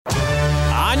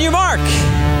On your mark.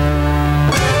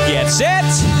 Get set.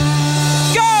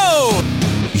 Go!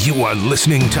 You are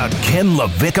listening to Ken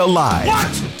LaVicka Live.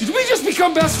 What? Did we just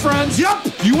become best friends? Yup.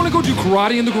 You want to go do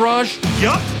karate in the garage?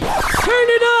 Yup. Turn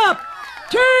it up!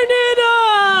 Turn it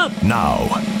up! Now,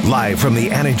 live from the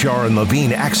Anajar and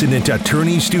Levine Accident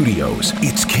Attorney Studios,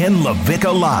 it's Ken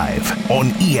LaVicka Live on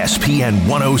ESPN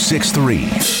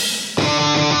 106.3.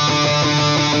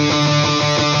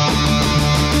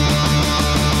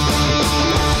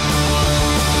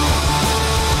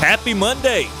 Happy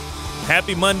Monday.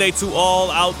 Happy Monday to all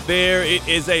out there. It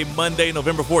is a Monday,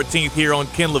 November 14th here on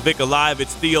Ken LaVicka Live.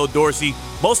 It's Theo Dorsey.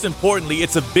 Most importantly,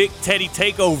 it's a big Teddy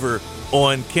takeover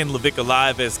on Ken LaVicka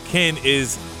Live as Ken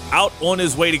is out on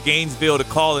his way to Gainesville to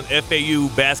call an FAU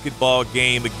basketball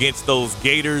game against those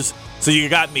Gators. So you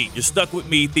got me. You're stuck with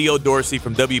me, Theo Dorsey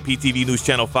from WPTV News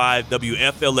Channel 5,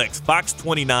 WFLX, Fox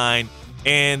 29,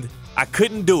 and I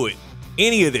couldn't do it.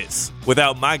 Any of this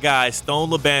without my guy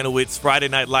Stone Labanowitz, Friday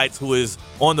Night Lights, who is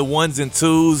on the ones and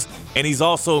twos, and he's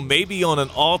also maybe on an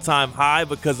all-time high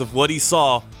because of what he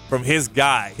saw from his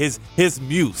guy, his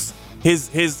muse,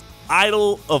 his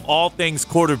idol of all things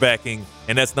quarterbacking,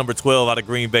 and that's number 12 out of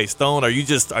Green Bay. Stone, are you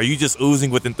just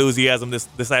oozing with enthusiasm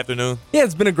this afternoon? Yeah,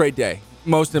 it's been a great day.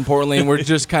 Most importantly, and we're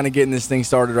just kind of getting this thing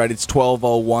started, right? It's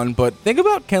 12:01, but think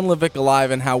about Ken LaVicka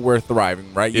Live and how we're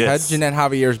thriving, right? You Yes. had Jeanette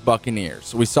Javier's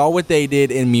Buccaneers. We saw what they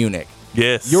did in Munich.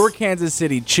 Yes. Your Kansas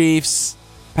City Chiefs,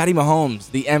 Patty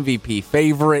Mahomes, the MVP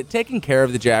favorite, taking care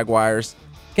of the Jaguars.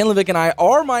 Ken LaVicka and I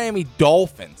are Miami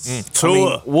Dolphins.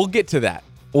 Tua. We'll get to that.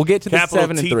 We'll get to the Capital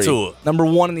 7-3. Tua. Number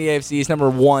one in the AFC East,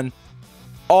 number one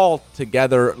all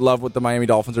together. Love what the Miami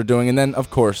Dolphins are doing. And then, of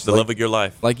course, the love of your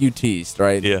life. like you teased,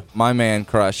 right? Yeah. My man,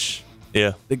 Crush.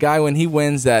 Yeah. The guy, when he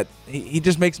wins that, he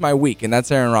just makes my week, and that's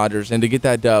Aaron Rodgers. And to get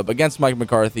that dub against Mike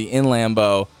McCarthy in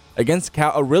Lambeau, against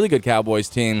a really good Cowboys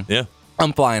team, Yeah.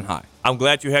 I'm flying high. I'm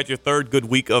glad you had your third good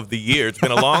week of the year. It's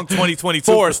been a long 2022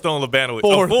 for Stone Labanowitz.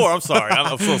 Four. I'm sorry.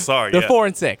 I'm so sorry. They're Yeah. 4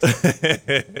 and 6.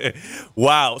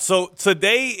 Wow. So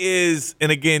today is,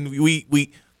 and again,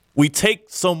 we take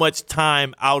so much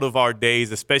time out of our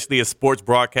days, especially as sports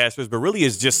broadcasters, but really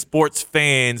as just sports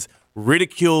fans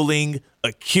ridiculing,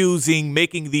 accusing,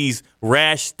 making these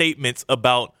rash statements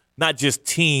about not just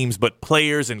teams, but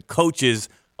players and coaches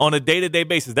on a day-to-day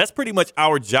basis. That's pretty much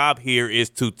our job here,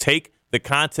 is to take the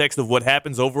context of what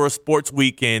happens over a sports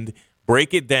weekend,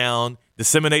 break it down,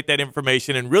 disseminate that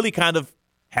information, and really kind of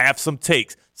have some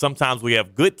takes. Sometimes we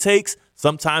have good takes.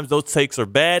 Sometimes those takes are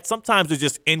bad. Sometimes they're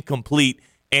just incomplete.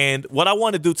 And what I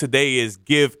want to do today is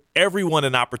give everyone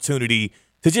an opportunity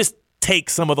to just take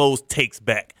some of those takes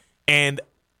back. And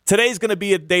today's going to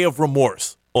be a day of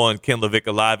remorse on Ken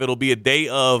LaVicka Live. It'll be a day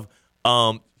of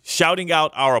shouting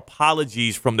out our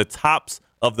apologies from the tops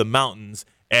of the mountains,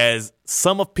 as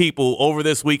some of people over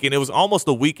this weekend, it was almost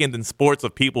a weekend in sports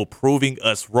of people proving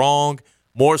us wrong,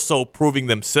 more so proving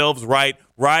themselves right,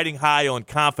 riding high on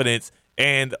confidence,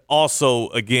 and also,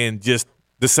 again, just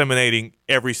disseminating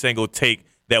every single take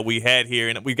that we had here.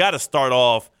 And we got to start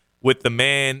off with the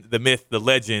man, the myth, the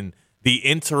legend, the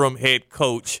interim head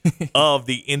coach of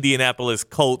the Indianapolis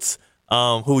Colts,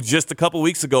 who just a couple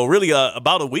weeks ago, really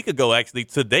about a week ago actually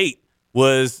to date,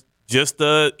 was just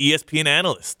a ESPN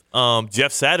analyst,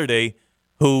 Jeff Saturday,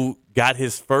 who got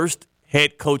his first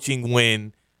head coaching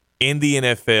win in the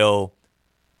NFL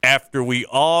after we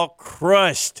all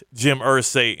crushed Jim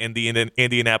Irsay and the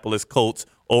Indianapolis Colts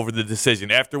over the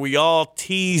decision, after we all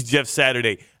teased Jeff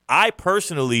Saturday. I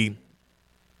personally,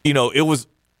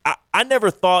 I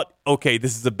never thought, okay,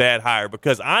 this is a bad hire,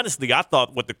 because honestly, I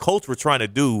thought what the Colts were trying to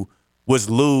do was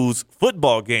lose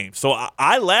football games. So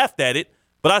I laughed at it,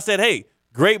 but I said, hey,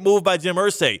 great move by Jim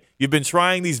Irsay. You've been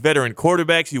trying these veteran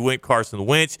quarterbacks. You went Carson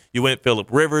Wentz. You went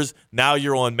Phillip Rivers. Now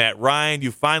you're on Matt Ryan.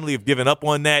 You finally have given up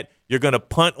on that. You're going to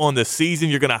punt on the season.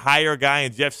 You're going to hire a guy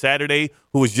in Jeff Saturday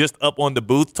who was just up on the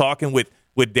booth talking with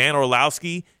Dan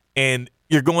Orlovsky, and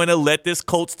you're going to let this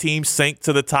Colts team sink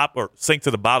to the top, or sink to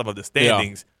the bottom of the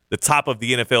standings, the top of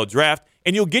the NFL draft,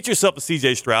 and you'll get yourself a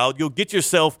C.J. Stroud. You'll get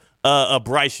yourself a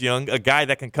Bryce Young, a guy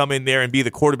that can come in there and be the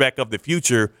quarterback of the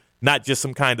future, not just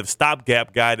some kind of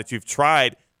stopgap guy that you've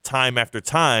tried time after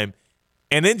time.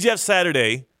 And then Jeff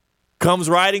Saturday comes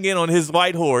riding in on his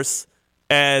white horse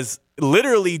as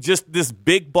literally just this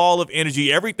big ball of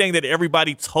energy, everything that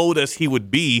everybody told us he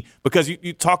would be, because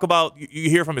you talk about,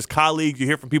 you hear from his colleagues, you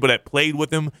hear from people that played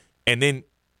with him, and then,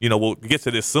 we'll get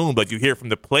to this soon, but you hear from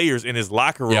the players in his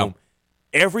locker room. Yep.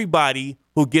 Everybody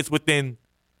who gets within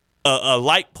a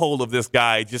light pole of this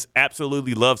guy just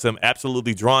absolutely loves him,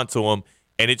 absolutely drawn to him.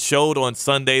 And it showed on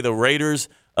Sunday, the Raiders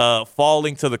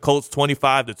falling to the Colts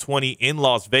 25-20 in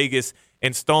Las Vegas.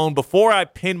 And Stone, before I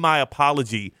pin my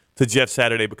apology to Jeff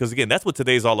Saturday, because, again, that's what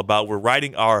today's all about. We're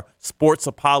writing our sports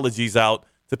apologies out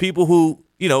to people who,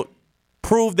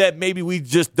 prove that maybe we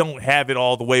just don't have it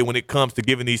all the way when it comes to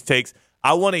giving these takes.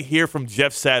 I want to hear from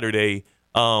Jeff Saturday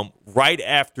right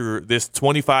after this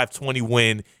 25-20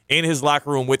 win in his locker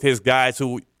room with his guys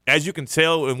who, as you can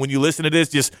tell, and when you listen to this,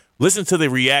 just listen to the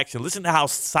reaction. Listen to how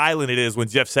silent it is when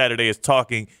Jeff Saturday is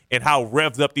talking and how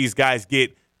revved up these guys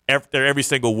get after every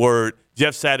single word.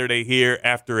 Jeff Saturday here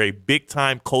after a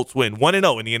big-time Colts win,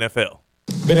 1-0 in the NFL.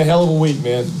 Been a hell of a week,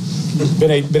 man.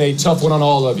 Been a tough one on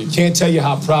all of you. Can't tell you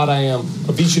how proud I am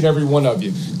of each and every one of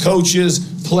you. Coaches,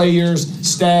 players,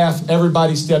 staff,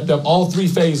 everybody stepped up. All three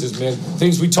phases, man.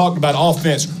 Things we talked about.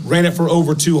 Offense, ran it for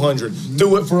over 200.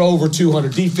 Threw it for over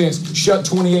 200. Defense, shut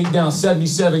 28 down,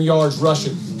 77 yards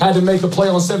rushing. Had to make a play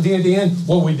on 17 at the end.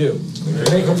 What'd we do?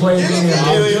 Make a play at the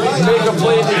end. Make a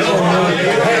play at the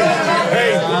end.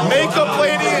 Hey, make a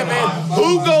play at the end, man.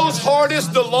 Who goes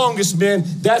hardest the longest, man?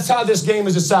 That's how this game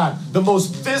is decided. The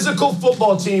most physical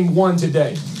football team won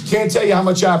today. Can't tell you how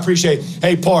much I appreciate it.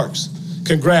 Hey, Parks,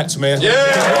 congrats, man. Yeah.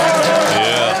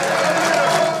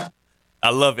 I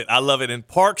love it. And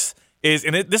Parks this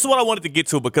is what I wanted to get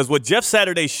to, because what Jeff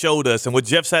Saturday showed us and what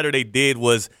Jeff Saturday did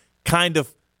was kind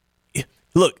of,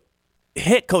 look,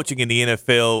 head coaching in the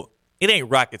NFL, it ain't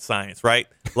rocket science, right?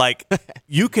 Like,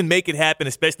 you can make it happen,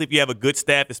 especially if you have a good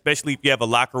staff, especially if you have a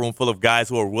locker room full of guys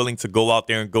who are willing to go out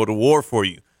there and go to war for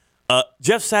you.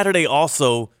 Jeff Saturday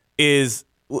also is,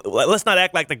 let's not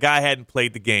act like the guy hadn't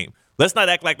played the game. Let's not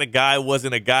act like the guy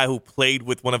wasn't a guy who played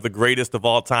with one of the greatest of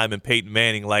all time in Peyton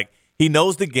Manning. Like, he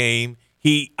knows the game.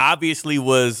 He obviously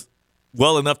was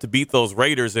well enough to beat those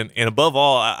Raiders. And above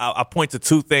all, I point to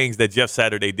two things that Jeff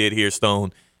Saturday did here,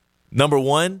 Stone. Number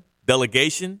one,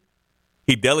 delegation.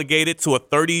 He delegated to a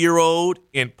 30-year-old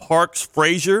in Parks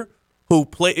Frazier, who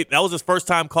played. That was his first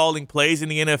time calling plays in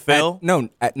the NFL.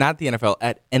 Not the NFL.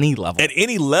 At any level. At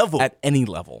any level. At any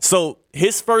level. So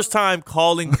his first time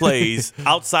calling plays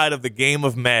outside of the game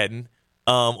of Madden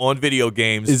on video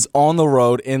games is on the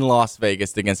road in Las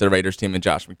Vegas against the Raiders team and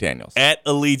Josh McDaniels at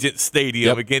Allegiant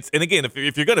Stadium against. And again,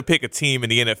 if you're going to pick a team in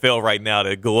the NFL right now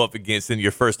to go up against in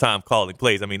your first time calling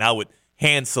plays, I mean, I would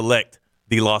hand select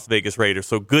the Las Vegas Raiders.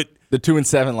 So good. The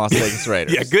 2-7 Las Vegas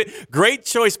Raiders. Yeah, good. Great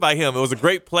choice by him. It was a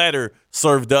great platter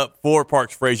served up for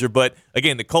Parks Frazier. But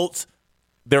again, the Colts,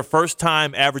 their first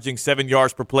time averaging 7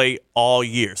 yards per play all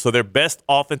year. So their best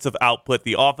offensive output.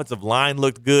 The offensive line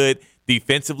looked good.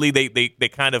 Defensively, they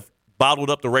kind of bottled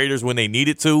up the Raiders when they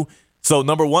needed to. So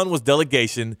number one was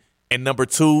delegation, and number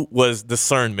two was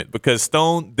discernment. Because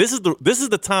Stone, this is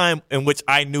the time in which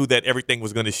I knew that everything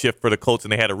was going to shift for the Colts,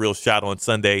 and they had a real shot on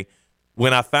Sunday.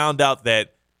 When I found out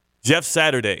that Jeff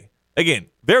Saturday, again,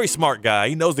 very smart guy.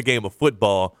 He knows the game of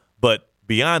football. But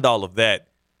beyond all of that,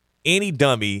 any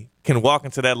dummy can walk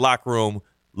into that locker room,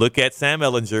 look at Sam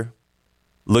Ehlinger,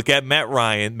 look at Matt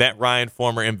Ryan,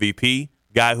 former MVP,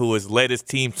 guy who has led his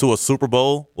team to a Super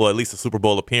Bowl, or at least a Super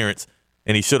Bowl appearance,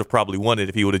 and he should have probably won it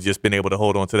if he would have just been able to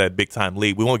hold on to that big-time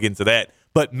lead. We won't get into that.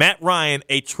 But Matt Ryan,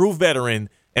 a true veteran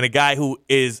and a guy who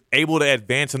is able to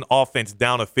advance an offense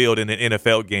down a field in an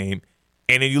NFL game.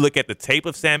 And then you look at the tape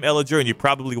of Sam Ehlinger, and you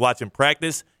probably watch him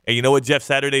practice, and you know what Jeff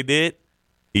Saturday did?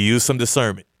 He used some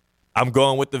discernment. I'm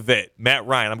going with the vet, Matt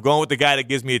Ryan. I'm going with the guy that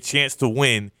gives me a chance to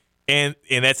win, and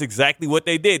that's exactly what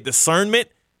they did. Discernment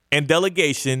and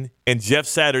delegation, and Jeff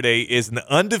Saturday is an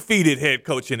undefeated head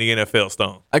coach in the NFL,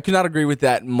 Stone. I could not agree with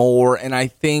that more, and I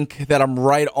think that I'm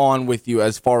right on with you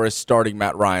as far as starting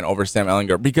Matt Ryan over Sam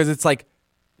Ehlinger, because it's like,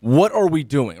 what are we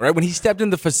doing, right? When he stepped in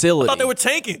the facility. I thought they were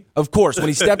tanking. Of course. When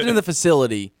he stepped into the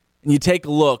facility and you take a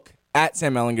look at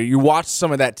Sam Ehlinger, you watch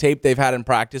some of that tape they've had in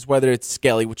practice, whether it's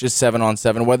Skelly, which is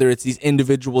 7-on-7, whether it's these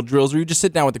individual drills, or you just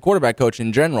sit down with the quarterback coach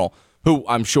in general, who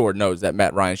I'm sure knows that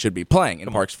Matt Ryan should be playing in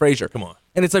Parks Frazier. Come on.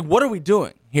 And it's like, what are we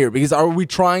doing here? Because are we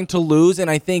trying to lose? And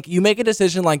I think you make a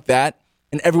decision like that,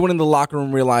 and everyone in the locker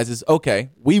room realizes,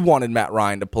 okay, we wanted Matt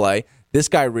Ryan to play. This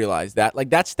guy realized that. Like,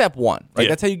 that's step one, right? Yeah.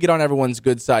 That's how you get on everyone's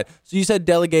good side. So you said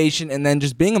delegation and then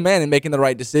just being a man and making the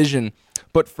right decision.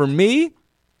 But for me,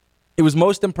 it was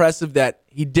most impressive that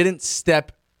he didn't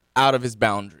step out of his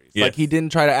boundaries. Yes. Like, he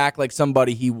didn't try to act like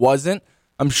somebody he wasn't.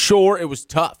 I'm sure it was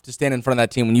tough to stand in front of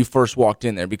that team when you first walked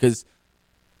in there because,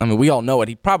 I mean, we all know it.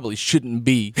 He probably shouldn't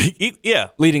be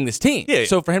leading this team. Yeah.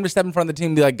 So for him to step in front of the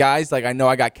team and be like, guys, like, I know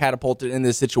I got catapulted in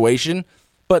this situation,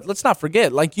 but let's not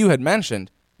forget, like you had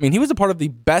mentioned, I mean, he was a part of the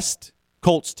best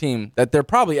Colts team that there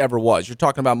probably ever was. You're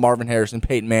talking about Marvin Harrison,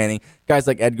 Peyton Manning, guys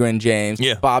like Edgar and James,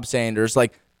 Bob Sanders.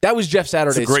 Like, that was Jeff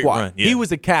Saturday's squad. Run, yeah. He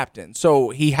was a captain.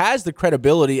 So he has the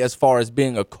credibility as far as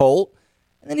being a Colt.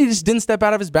 And then he just didn't step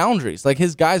out of his boundaries. Like,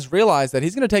 his guys realize that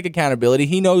he's going to take accountability.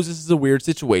 He knows this is a weird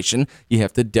situation. You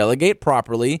have to delegate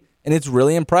properly, and it's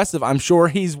really impressive. I'm sure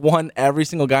he's won every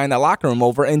single guy in that locker room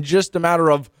over in just a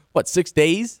matter of, 6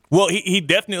 days? Well, he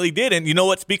definitely did. And you know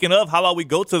what? Speaking of, how about we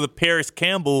go to the Paris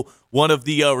Campbell, one of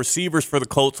the receivers for the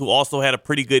Colts, who also had a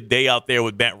pretty good day out there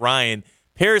with Matt Ryan.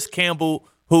 Paris Campbell,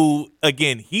 who,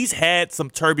 again, he's had some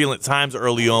turbulent times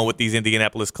early on with these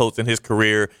Indianapolis Colts in his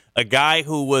career. A guy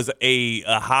who was a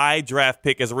high draft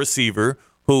pick as a receiver,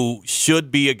 who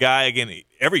should be a guy, again,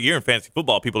 every year in fantasy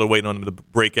football, people are waiting on him to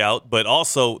break out. But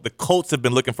also, the Colts have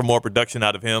been looking for more production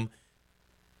out of him.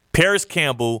 Paris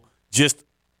Campbell just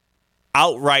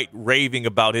outright raving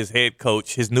about his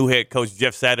new head coach,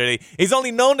 Jeff Saturday. He's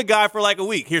only known the guy for like a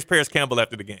week. Here's Paris Campbell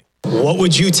after the game. What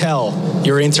would you tell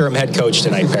your interim head coach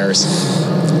tonight, Paris?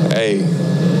 Hey,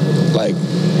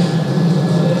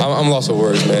 I'm lost for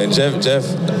words, man. Jeff,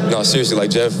 no, seriously,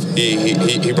 Jeff,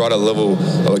 he brought a level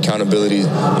of accountability,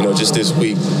 just this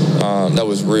week. That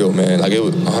was real, man. It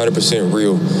was 100%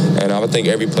 real. And I think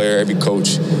every player, every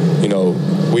coach,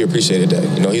 we appreciated that.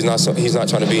 He's not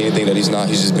trying to be anything that he's not.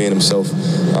 He's just being himself.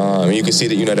 And you can see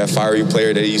that, that fiery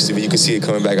player that he used to be. You can see it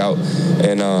coming back out.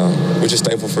 And we're just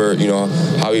thankful for,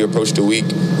 how he approached the week,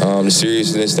 the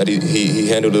seriousness that he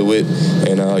handled it with.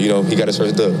 And, he got his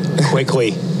first dub.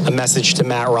 Quickly, a message to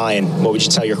Matt Ryan. What would you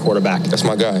tell your quarterback? That's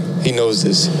my guy. He knows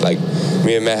this.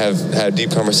 Me and Matt have had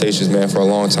deep conversations, man, for a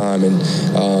long time. And,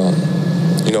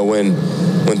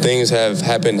 when things have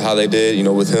happened how they did,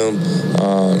 with him,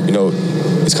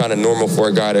 it's kind of normal for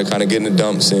a guy to kind of get in the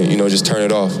dumps and, just turn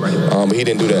it off. But he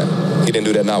didn't do that. He didn't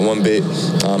do that, not one bit.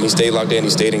 He stayed locked in. He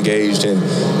stayed engaged. And,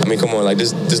 come on,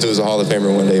 this dude's a Hall of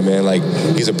Famer one day, man.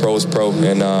 He's a pro's pro.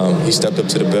 And he stepped up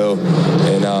to the bill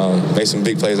and made some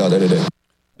big plays out there today.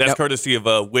 That's courtesy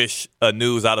of Wish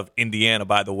News out of Indiana,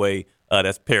 by the way.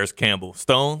 That's Paris Campbell.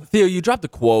 Stone? Theo, you dropped the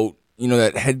quote,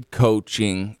 that head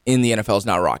coaching in the NFL is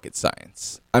not rocket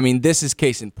science. This is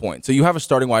case in point. So you have a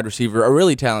starting wide receiver, a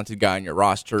really talented guy on your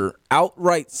roster,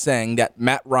 outright saying that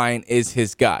Matt Ryan is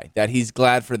his guy, that he's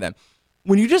glad for them.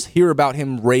 When you just hear about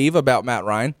him rave about Matt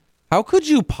Ryan, how could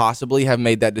you possibly have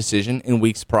made that decision in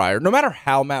weeks prior? No matter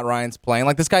how Matt Ryan's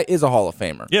playing, this guy is a Hall of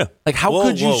Famer. Yeah. How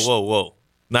could you... Whoa.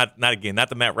 Not again. Not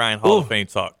the Matt Ryan Hall of Fame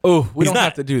talk. Oh, we don't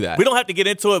have to do that. We don't have to get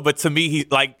into it, but to me,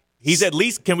 he's at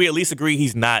least, can we at least agree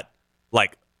he's not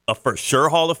a for sure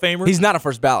Hall of Famer? He's not a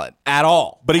first ballot at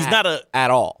all. But he's not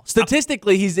at all.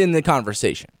 Statistically, he's in the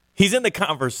conversation. He's in the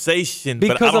conversation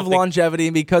because of longevity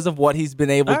and because of what he's been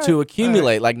able to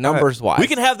accumulate, numbers-wise. We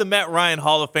can have the Matt Ryan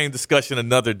Hall of Fame discussion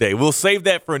another day. We'll save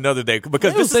that for another day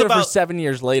because this is about for 7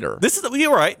 years later.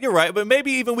 You're right. But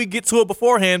maybe even we get to it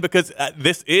beforehand because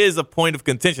this is a point of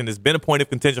contention. It's been a point of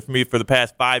contention for me for the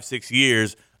past 5-6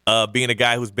 years. Being a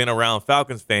guy who's been around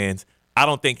Falcons fans, I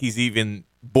don't think he's even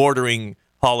bordering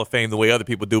Hall of Fame the way other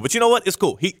people do. But you know what? It's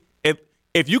cool.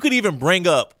 If you could even bring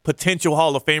up potential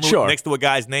Hall of Famer next to a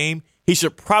guy's name, he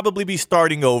should probably be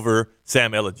starting over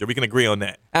Sam Ehlinger. We can agree on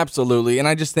that. Absolutely. And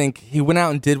I just think he went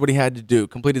out and did what he had to do.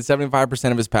 Completed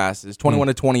 75% of his passes, 21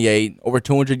 to 28, over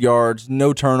 200 yards,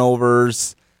 no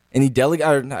turnovers. And he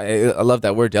delegated. I love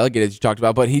that word, delegated, you talked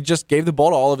about. But he just gave the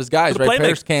ball to all of his guys, right?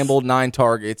 Paris Campbell, 9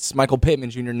 targets. Michael Pittman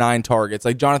Jr., 9 targets.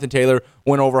 Jonathan Taylor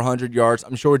went over 100 yards.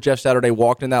 I'm sure Jeff Saturday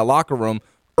walked in that locker room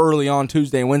early on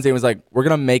Tuesday and Wednesday and was like, we're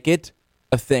going to make it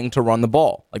a thing to run the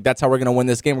ball. That's how we're going to win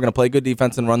this game. We're going to play good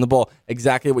defense and run the ball.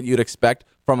 Exactly what you'd expect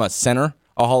from a center,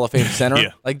 a Hall of Fame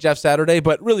center like Jeff Saturday,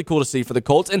 but really cool to see for the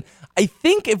Colts. And I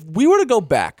think if we were to go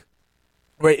back,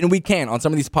 right, and we can on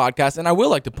some of these podcasts, and I will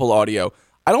like to pull audio,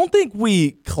 I don't think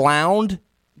we clowned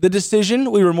the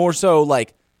decision. We were more so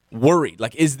worried.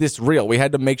 Is this real? We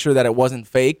had to make sure that it wasn't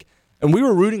fake. And we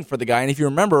were rooting for the guy. And if you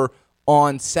remember,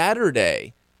 on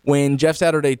Saturday, when Jeff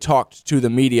Saturday talked to the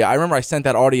media, I remember I sent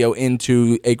that audio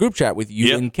into a group chat with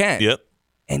you and Ken. Yep.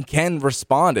 And Ken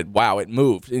responded, wow, it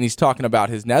moved. And he's talking about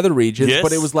his nether regions. Yes.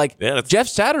 But it was Jeff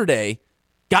Saturday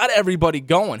got everybody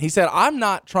going. He said, I'm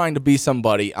not trying to be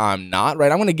somebody I'm not,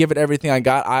 right? I'm going to give it everything I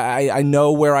got. I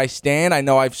know where I stand. I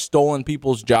know I've stolen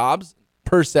people's jobs,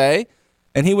 per se.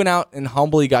 And he went out and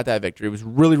humbly got that victory. It was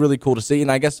really, really cool to see. And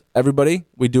I guess everybody,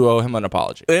 we do owe him an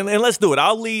apology. And let's do it.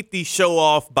 I'll lead the show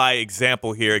off by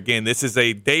example here. Again, this is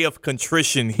a day of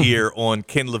contrition here on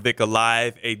Ken LaVicka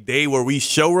Live, a day where we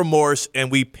show remorse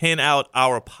and we pen out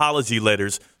our apology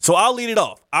letters. So I'll lead it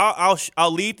off.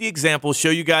 I'll lead the example,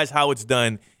 show you guys how it's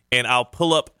done, and I'll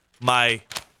pull up my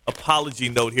apology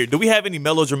note here. Do we have any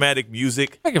melodramatic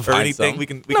music or anything we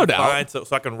can find so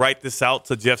I can write this out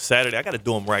to Jeff Saturday? I got to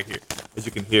do them right here, as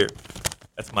you can hear.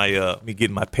 That's my me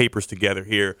getting my papers together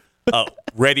here,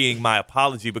 readying my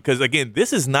apology because again,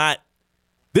 this is not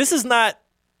this is not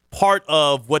part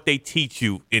of what they teach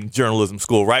you in journalism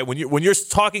school, right? When you're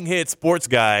talking head sports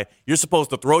guy, you're supposed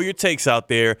to throw your takes out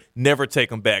there, never take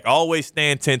them back. Always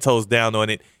stand 10 toes down on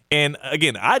it. And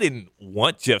again, I didn't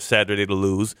want Jeff Saturday to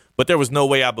lose, but there was no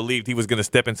way I believed he was going to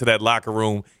step into that locker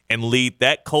room and lead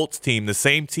that Colts team, the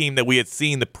same team that we had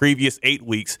seen the previous 8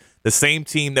 weeks, the same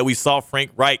team that we saw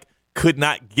Frank Reich could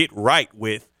not get right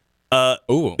with.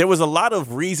 There was a lot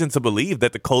of reason to believe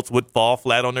that the Colts would fall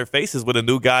flat on their faces with a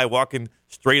new guy walking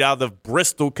straight out of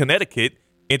Bristol, Connecticut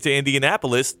into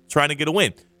Indianapolis trying to get a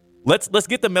win. Let's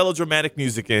get the melodramatic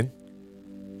music in.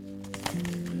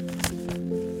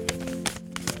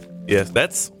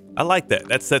 Yes, I like that.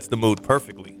 That sets the mood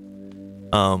perfectly.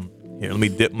 Here, let me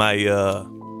dip my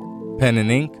pen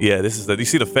and ink. Yeah, this is you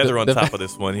see the feather on top of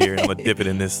this one here, and I'm gonna dip it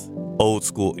in this old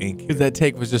school ink. Because that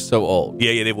take was just so old.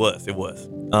 Yeah, it was.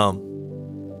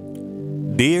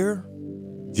 Dear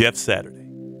Jeff Saturday,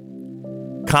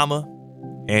 comma,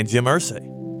 and Jim Irsay,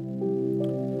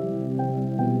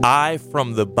 I,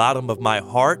 from the bottom of my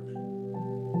heart,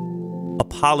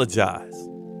 apologize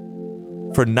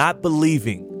for not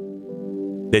believing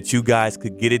that you guys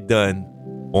could get it done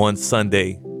on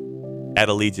Sunday at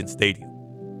Allegiant Stadium.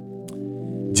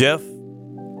 Jeff,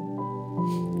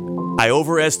 I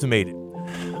overestimated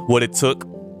what it took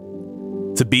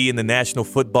to be in the National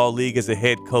Football League as a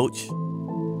head coach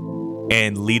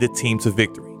and lead a team to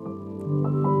victory.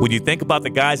 When you think about the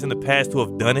guys in the past who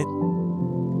have done it,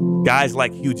 guys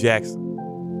like Hugh Jackson,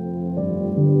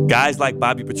 guys like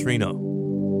Bobby Petrino,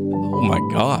 oh my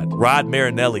God, Rod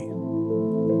Marinelli,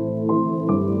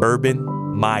 Urban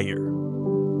Meyer,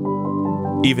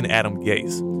 even Adam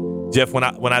Gase. Jeff, when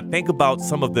I think about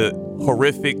some of the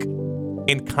horrific,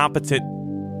 incompetent,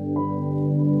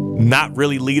 not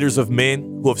really leaders of men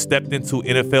who have stepped into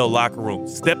NFL locker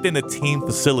rooms, stepped into team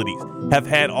facilities, have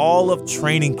had all of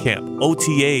training camp,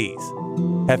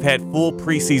 OTAs, have had full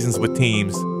preseasons with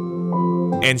teams,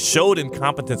 and showed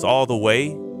incompetence all the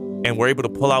way and were able to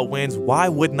pull out wins, why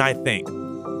wouldn't I think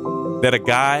that a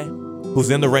guy who's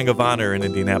in the Ring of Honor in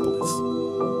Indianapolis,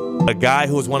 a guy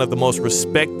who is one of the most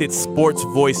respected sports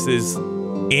voices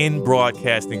in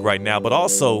broadcasting right now, but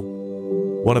also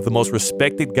one of the most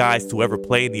respected guys to ever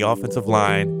play in the offensive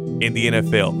line in the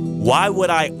NFL. Why would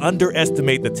I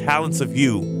underestimate the talents of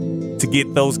you to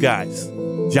get those guys?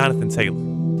 Jonathan Taylor,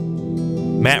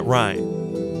 Matt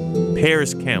Ryan,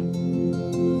 Paris Campbell,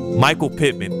 Michael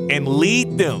Pittman, and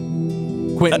lead them.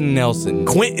 Quentin Nelson.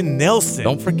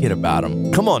 Don't forget about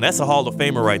him. Come on, that's a Hall of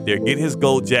Famer right there. Get his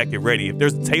gold jacket ready. If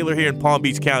there's a Taylor here in Palm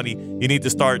Beach County, you need to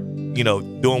start,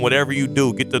 doing whatever you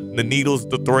do. Get the needles,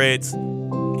 the threads.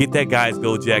 Get that guy's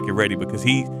gold jacket ready because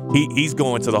he's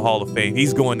going to the Hall of Fame.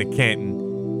 He's going to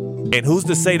Canton. And who's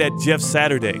to say that Jeff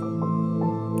Saturday,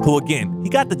 who again, he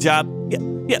got the job.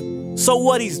 Yeah. So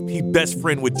what? He's best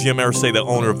friend with Jim Irsay, the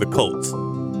owner of the Colts.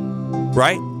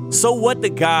 Right? So what? The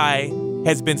guy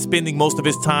has been spending most of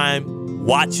his time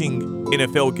watching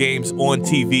NFL games on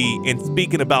TV and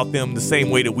speaking about them the same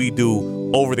way that we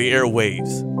do over the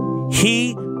airwaves.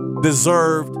 He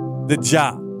deserved the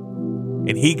job,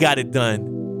 and he got it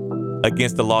done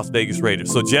against the Las Vegas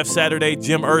Raiders. So Jeff Saturday,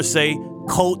 Jim Irsay,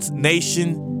 Colts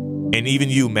Nation, and even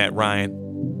you, Matt Ryan,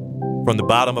 from the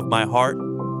bottom of my heart,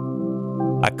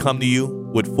 I come to you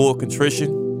with full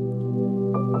contrition,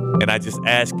 and I just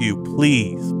ask you,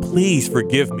 please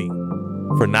forgive me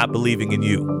for not believing in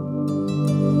you.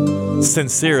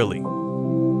 Sincerely,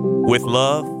 with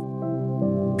love,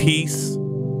 peace,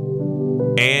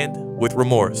 and with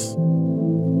remorse,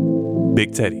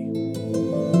 Big Teddy.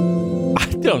 I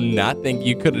do not think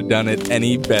you could have done it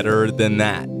any better than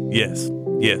that. Yes.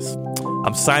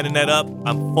 I'm signing that up.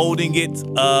 I'm folding it.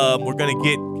 I'm gonna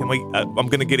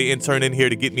get an intern in here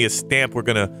to get me a stamp. We're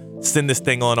gonna send this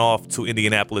thing on off to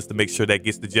Indianapolis to make sure that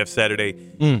gets to Jeff Saturday.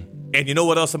 And you know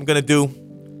what else I'm going to do?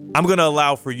 I'm going to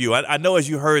allow for you. I know as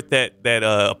you heard that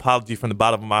apology from the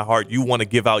bottom of my heart, you want to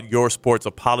give out your sports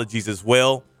apologies as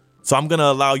well. So I'm going to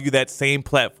allow you that same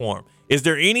platform. Is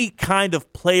there any kind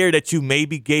of player that you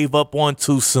maybe gave up on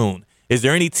too soon? Is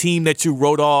there any team that you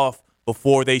wrote off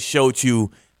before they showed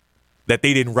you that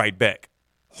they didn't write back?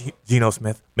 Geno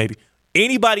Smith, maybe.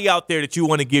 Anybody out there that you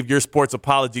want to give your sports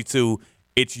apology to,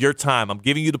 it's your time. I'm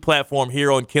giving you the platform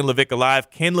here on Ken LaVicka Live.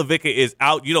 Ken LaVicka is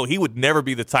out. He would never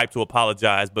be the type to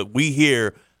apologize, but we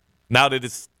here, now that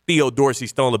it's Theo Dorsey,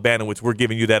 Stone LeBanowitz, we're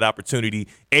giving you that opportunity.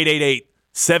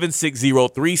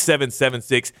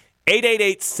 888-760-3776.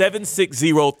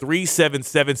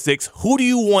 888-760-3776. Who do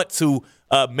you want to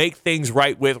make things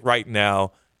right with right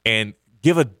now and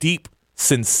give a deep,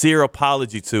 sincere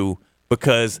apology to,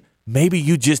 because maybe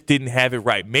you just didn't have it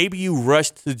right. Maybe you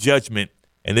rushed to judgment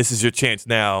And this is your chance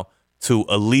now to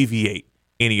alleviate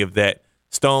any of that.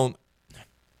 Stone,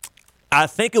 I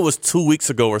think it was 2 weeks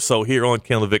ago or so here on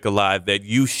Ken LaVicka Live that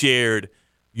you shared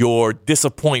your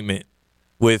disappointment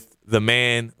with the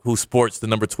man who sports the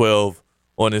number 12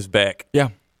 on his back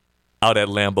out at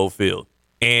Lambeau Field.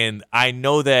 And I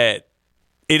know that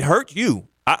it hurt you.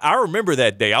 I remember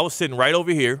that day. I was sitting right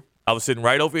over here.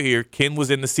 Ken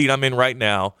was in the seat I'm in right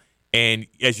now. And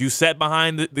as you sat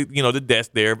behind the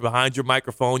desk there, behind your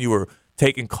microphone, you were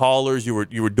taking callers. You were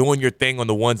doing your thing on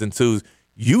the ones and twos.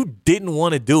 You didn't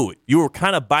want to do it. You were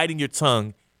kind of biting your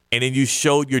tongue, and then you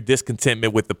showed your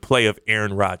discontentment with the play of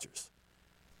Aaron Rodgers.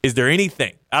 Is there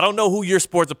anything? I don't know who your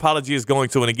sports apology is going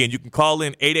to. And again, you can call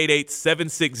in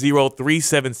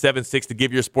 888-760-3776 to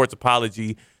give your sports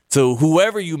apology to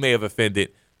whoever you may have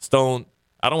offended. Stone,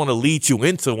 I don't want to lead you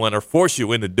into one or force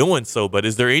you into doing so, but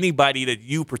is there anybody that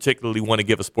you particularly want to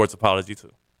give a sports apology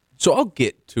to? So I'll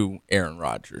get to Aaron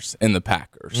Rodgers and the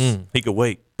Packers. He could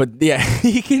wait. But yeah,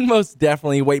 he can most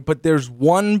definitely wait. But there's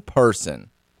one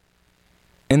person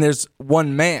and there's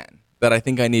one man that I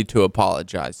think I need to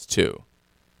apologize to.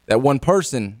 That one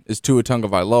person is Tua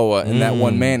Tagovailoa, and that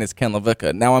one man is Ken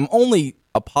LaVicka. Now, I'm only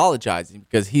apologizing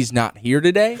because he's not here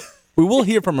today. We will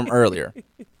hear from him earlier.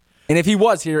 And if he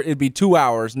was here, it'd be 2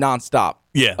 hours nonstop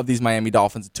of these Miami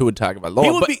Dolphins and Tua Tagovailoa.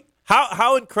 He would be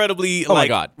how incredibly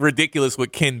ridiculous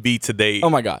would Ken be today? Oh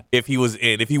my God! If he was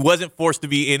if he wasn't forced to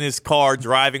be in his car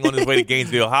driving on his way to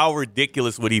Gainesville, how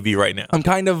ridiculous would he be right now? I'm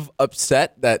kind of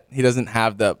upset that he doesn't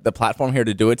have the platform here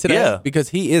to do it today because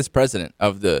he is president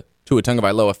of the Tua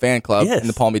Tagovailoa fan club in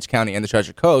the Palm Beach County and the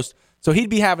Treasure Coast. So he'd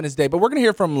be having his day, but we're going to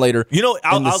hear from him later in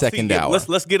the second hour.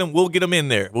 Let's get him. We'll get him in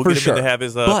there. We'll get him in to have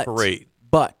his parade.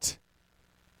 But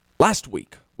last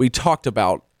week we talked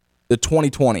about the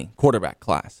 2020 quarterback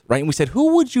class, right? And we said,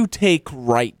 who would you take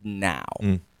right now?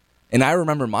 And I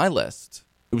remember my list.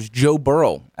 It was Joe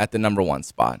Burrow at the number 1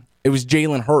 spot. It was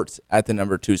Jalen Hurts at the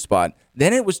number 2 spot.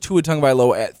 Then it was Tua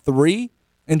Tagovailoa at 3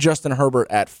 and Justin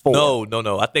Herbert at 4.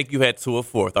 No. I think you had Tua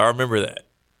 4th. I remember that.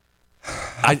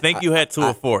 I think you had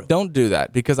Tua 4th. Don't do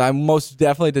that because I most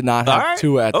definitely did not have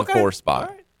Tua at the 4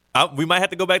 spot. All right. We might have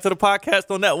to go back to the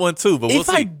podcast on that one too, but we'll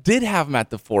see. If I did have him at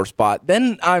the 4 spot,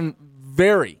 then I'm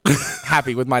very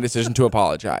happy with my decision to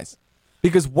apologize.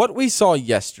 Because what we saw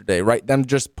yesterday, right, them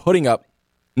just putting up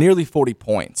nearly 40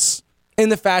 points in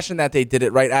the fashion that they did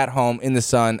it right at home, in the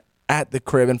sun, at the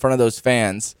crib, in front of those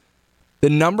fans, the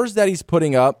numbers that he's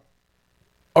putting up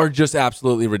are just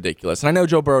absolutely ridiculous. And I know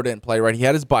Joe Burrow didn't play, right? He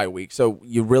had his bye week, so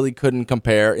you really couldn't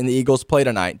compare. And the Eagles play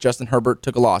tonight. Justin Herbert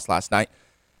took a loss last night.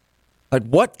 Like,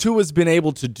 what Tua's been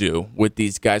able to do with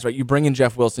these guys, right? You bring in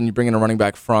Jeff Wilson, you bring in a running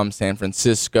back from San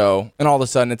Francisco, and all of a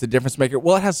sudden it's a difference maker.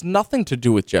 Well, it has nothing to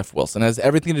do with Jeff Wilson. It has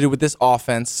everything to do with this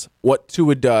offense, what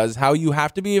Tua does, how you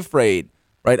have to be afraid,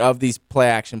 right, of these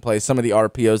play-action plays, some of the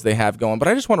RPOs they have going. But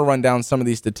I just want to run down some of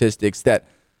these statistics that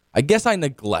I guess I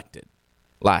neglected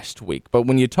last week. But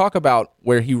when you talk about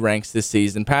where he ranks this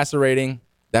season, passer rating,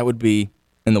 that would be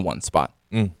in the 1 spot.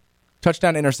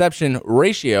 Touchdown-interception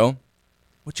ratio,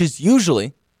 which is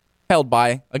usually held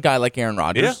by a guy like Aaron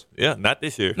Rodgers. Yeah, not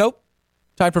this year. Nope.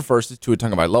 Tied for first is Tua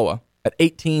Tagovailoa at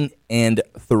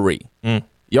 18-3.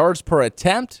 Yards per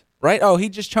attempt, right? Oh, he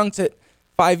just chunks it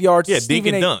 5 yards. Yeah, dink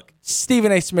and dunk.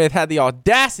 Stephen A. Smith had the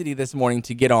audacity this morning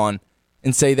to get on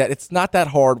and say that it's not that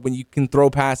hard when you can throw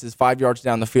passes 5 yards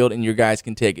down the field and your guys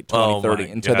can take it 20,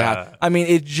 30 into the house. I mean,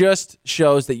 it just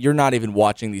shows that you're not even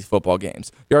watching these football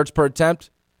games. Yards per attempt,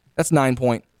 that's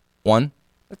 9.1.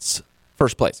 That's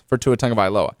first place for Tua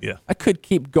Tagovailoa. Yeah. I could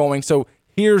keep going. So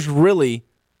here's really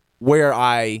where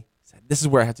this is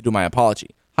where I have to do my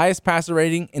apology. Highest passer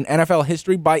rating in NFL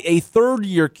history by a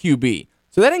third-year QB.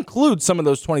 So that includes some of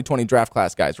those 2020 draft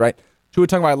class guys, right? Tua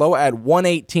Tagovailoa at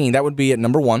 118. That would be at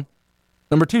number 1.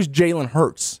 Number 2 is Jalen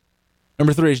Hurts.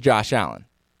 Number 3 is Josh Allen.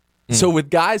 So with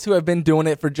guys who have been doing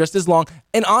it for just as long,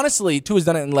 and honestly, Tua's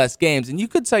done it in less games, and you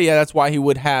could say, yeah, that's why he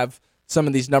would have some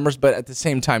of these numbers, but at the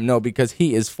same time, no, because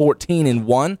he is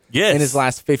 14-1 in his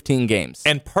last 15 games.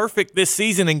 And perfect this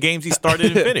season in games he started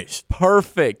and finished.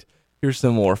 Perfect. Here's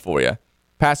some more for you.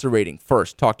 Passer rating,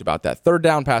 first. Talked about that. Third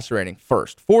down passer rating,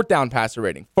 first. Fourth down passer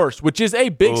rating, first, which is a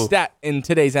big stat in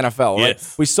today's NFL. Right?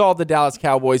 Yes. We saw the Dallas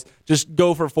Cowboys just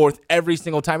go for fourth every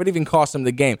single time. It even cost them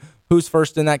the game. Who's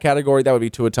first in that category? That would be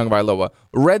Tua Tagovailoa.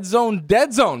 Red zone,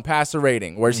 dead zone passer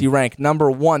rating. Where's he ranked? Number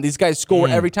 1. These guys score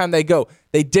every time they go.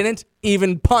 They didn't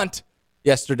even punt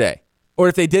yesterday. Or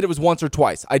if they did, it was once or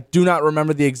twice. I do not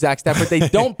remember the exact stat, but they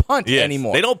don't punt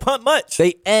anymore. They don't punt much.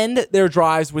 They end their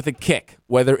drives with a kick,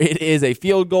 whether it is a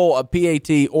field goal, a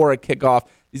PAT, or a kickoff.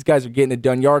 These guys are getting it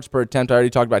done. Yards per attempt, I already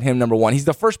talked about him, number one. He's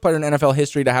the first player in NFL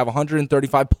history to have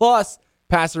 135-plus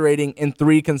passer rating in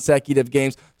 3 consecutive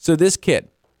games. So this kid,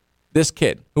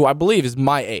 who I believe is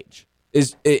my age,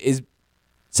 is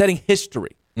setting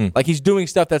history. Like, he's doing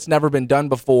stuff that's never been done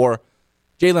before.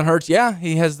 Jalen Hurts, yeah,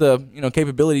 he has the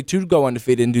capability to go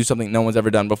undefeated and do something no one's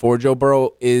ever done before. Joe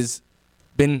Burrow is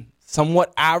been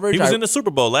somewhat average. He was in the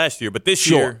Super Bowl last year, but this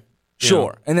year...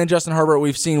 Sure. And then Justin Herbert,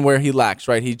 we've seen where he lacks,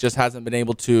 right? He just hasn't been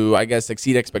able to, I guess,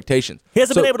 exceed expectations. He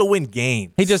hasn't been able to win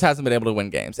games. He just hasn't been able to win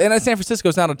games. And San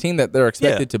Francisco's not a team that they're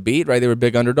expected to beat, right? They were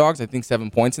big underdogs, I think 7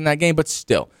 points in that game. But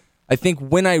still, I think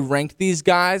when I ranked these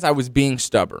guys, I was being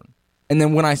stubborn. And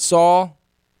then when I saw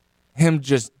him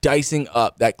just dicing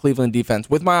up that Cleveland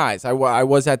defense with my eyes, I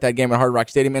was at that game at Hard Rock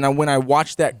Stadium, and when I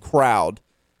watched that crowd,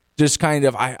 just kind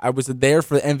of, I was there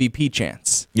for the MVP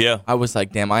chance. Yeah. I was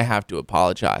like, damn, I have to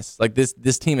apologize. Like,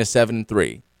 this team is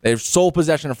 7-3. They have sole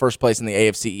possession of first place in the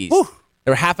AFC East. Whew.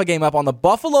 They're half a game up on the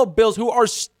Buffalo Bills, who are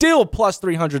still plus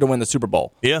 300 to win the Super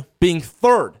Bowl. Yeah. Being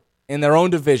third in their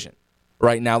own division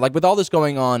right now. Like, with all this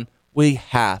going on, we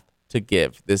have to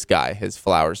give this guy his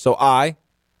flowers. So I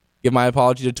give my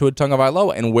apology to Tua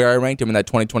Tagovailoa and where I ranked him in that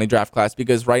 2020 draft class,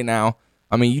 because right now,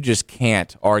 I mean, you just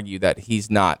can't argue that he's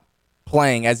not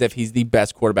playing as if he's the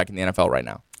best quarterback in the NFL right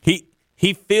now.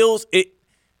 He feels it,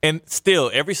 and still,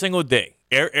 every single day,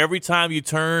 every time you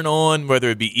turn on,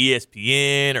 whether it be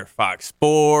ESPN or Fox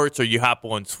Sports, or you hop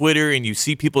on Twitter and you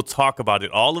see people talk about it,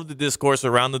 all of the discourse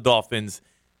around the Dolphins,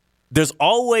 there's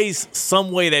always some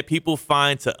way that people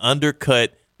find to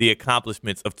undercut the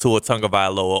accomplishments of Tua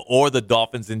Tagovailoa or the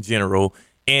Dolphins in general.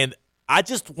 And I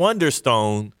just wonder,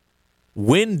 Stone,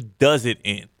 when does it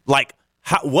end? Like,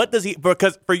 what does he?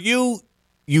 Because for you,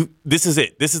 this is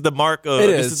it. This is the mark of.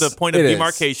 This is the point of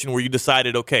demarcation where you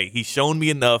decided, okay, he's shown me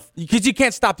enough. Because you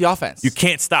can't stop the offense. You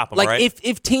can't stop him. Like, right?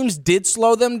 if teams did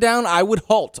slow them down, I would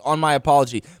halt on my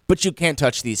apology. But you can't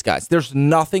touch these guys. There's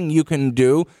nothing you can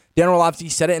do. Dan Orlovsky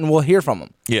said it, and we'll hear from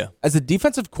him. Yeah. As a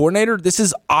defensive coordinator, this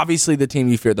is obviously the team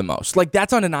you fear the most. Like,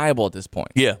 that's undeniable at this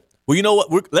point. Yeah. Well, you know what?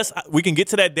 We can get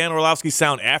to that Dan Orlovsky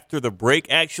sound after the break,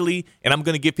 actually, and I'm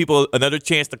going to give people another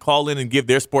chance to call in and give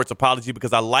their sports apology,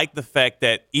 because I like the fact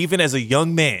that even as a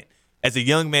young man,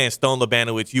 Stone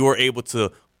Labanowitz, you were able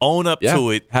to own up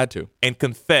to it, and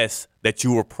confess that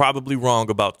you were probably wrong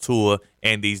about Tua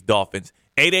and these Dolphins.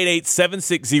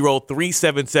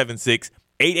 888-760-3776.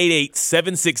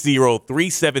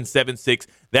 888-760-3776.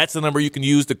 That's the number you can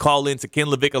use to call in to Ken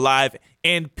LaVicka Live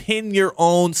and pin your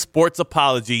own sports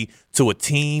apology to a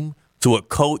team, to a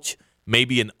coach,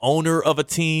 maybe an owner of a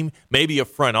team, maybe a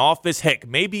front office. Heck,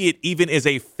 maybe it even is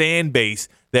a fan base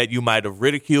that you might have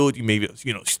ridiculed. You maybe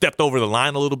stepped over the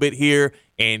line a little bit here,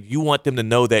 and you want them to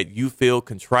know that you feel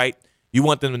contrite. You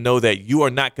want them to know that you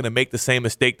are not going to make the same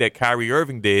mistake that Kyrie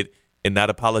Irving did and not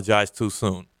apologize too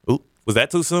soon. Ooh. Was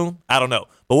that too soon? I don't know.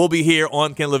 But we'll be here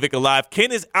on Ken LaVicka Live.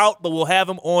 Ken is out, but we'll have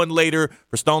him on later.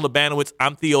 For Stone Labanowitz,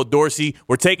 I'm Theo Dorsey.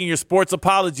 We're taking your sports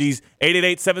apologies,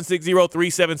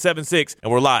 888-760-3776,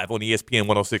 and we're live on ESPN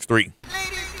 106.3.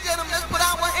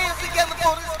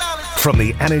 From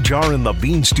the Anajar and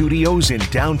Levine Studios in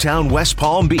downtown West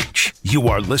Palm Beach, you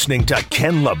are listening to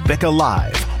Ken LaVicka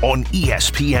Live on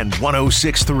ESPN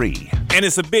 106.3. And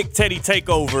it's a Big Teddy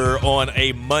takeover on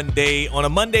a Monday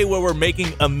where we're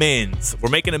making amends.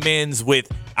 We're making amends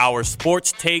with our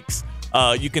sports takes.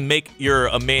 You can make your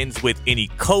amends with any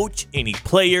coach, any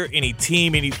player, any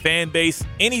team, any fan base,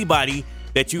 anybody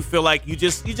that you feel like you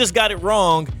just got it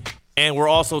wrong. And we're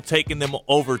also taking them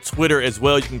over Twitter as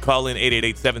well. You can call in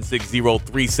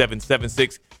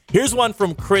 888-760-3776. Here's one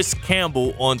from Chris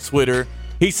Campbell on Twitter.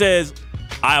 He says,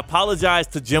 I apologize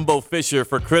to Jimbo Fisher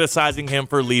for criticizing him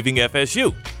for leaving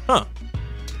FSU.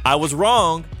 I was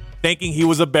wrong thinking he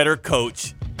was a better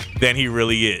coach than he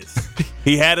really is.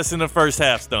 He had us in the first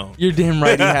half, Stone. You're damn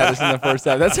right he had us in the first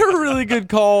half. That's a really good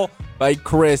call by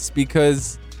Chris,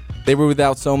 because they were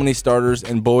without so many starters,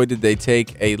 and boy, did they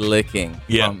take a licking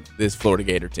from this Florida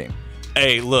Gator team.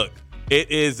 Hey, look, it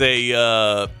is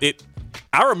I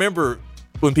remember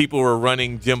when people were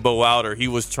running Jimbo out, or he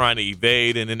was trying to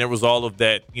evade, and then there was all of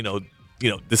that,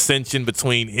 dissension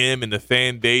between him and the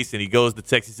fan base, and he goes to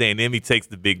Texas A&M, he takes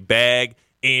the big bag.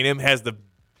 A&M has the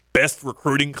best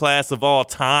recruiting class of all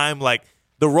time. Like,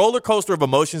 the roller coaster of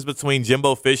emotions between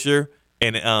Jimbo Fisher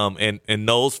and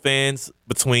Noles fans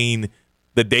between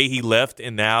the day he left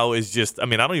and now is just, I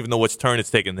don't even know which turn it's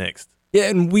taking next. Yeah,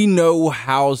 and we know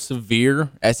how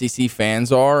severe SEC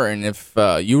fans are. And if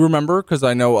you remember, because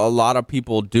I know a lot of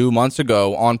people do, months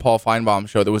ago on Paul Feinbaum's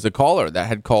show, there was a caller that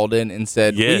had called in and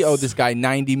said, we owe this guy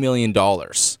 $90 million,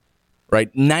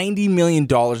 right? $90 million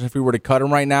if we were to cut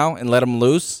him right now and let him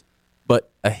loose.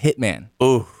 But a hitman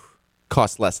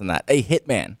costs less than that. A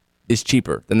hitman is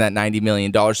cheaper than that $90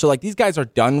 million. So, like, these guys are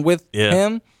done with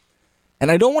him. And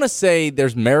I don't want to say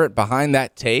there's merit behind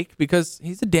that take because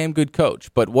he's a damn good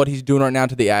coach. But what he's doing right now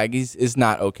to the Aggies is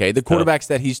not okay. The quarterbacks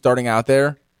that he's starting out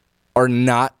there are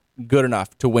not good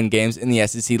enough to win games in the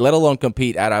SEC, let alone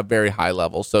compete at a very high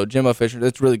level. So, Jimbo Fisher,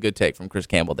 that's a really good take from Chris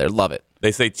Campbell there. Love it.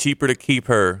 They say cheaper to keep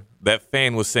her. That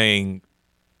fan was saying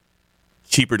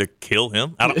cheaper to kill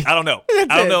him. I don't know.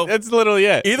 I don't know. That's literally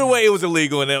it. Either way, it was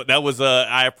illegal, and that was.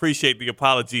 I appreciate the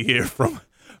apology here from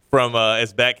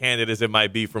as backhanded as it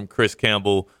might be from Chris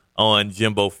Campbell on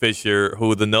Jimbo Fisher,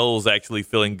 who the Noles actually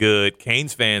feeling good.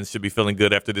 Canes fans should be feeling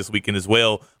good after this weekend as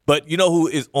well. But you know who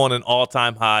is on an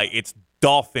all-time high? It's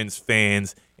Dolphins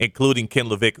fans, including Ken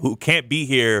Levick, who can't be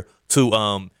here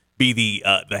to be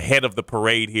the head of the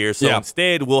parade here. So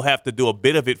instead, we'll have to do a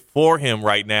bit of it for him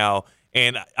right now.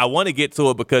 And I want to get to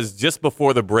it because just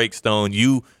before the break, Stone,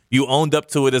 you owned up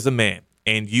to it as a man,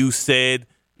 and you said,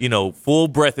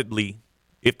 full-breathedly,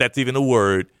 if that's even a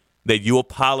word, that you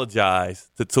apologize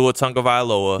to Tua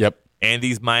Tagovailoa and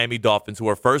these Miami Dolphins, who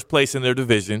are first place in their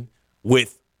division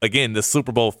with, again, the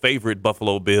Super Bowl favorite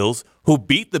Buffalo Bills, who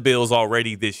beat the Bills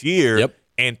already this year,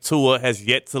 and Tua has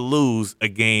yet to lose a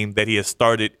game that he has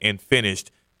started and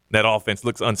finished. That offense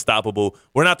looks unstoppable.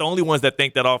 We're not the only ones that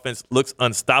think that offense looks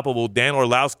unstoppable. Dan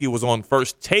Orlovsky was on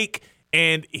First Take,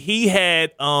 and he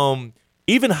had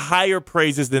even higher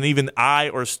praises than even I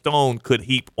or Stone could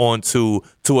heap onto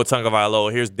Tua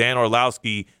Tagovailoa. Here's Dan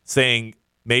Orlovsky saying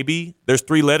maybe there's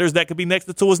 3 letters that could be next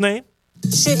to Tua's name.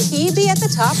 Should he be at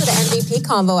the top of the MVP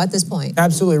convo at this point?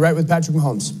 Absolutely, right with Patrick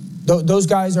Mahomes. Those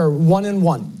guys are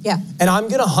 1-1. Yeah. And I'm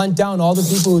going to hunt down all the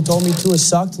people who told me Tua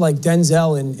sucked, like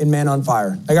Denzel in Man on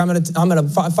Fire. Like, I'm gonna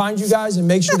find you guys and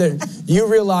make sure that you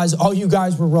realize all you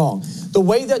guys were wrong. The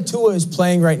way that Tua is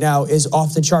playing right now is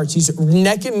off the charts. He's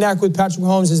neck and neck with Patrick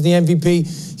Mahomes as the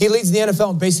MVP. He leads the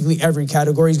NFL in basically every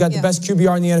category. He's got the best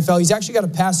QBR in the NFL. He's actually got a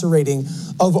passer rating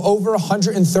of over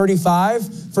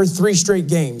 135 for 3 straight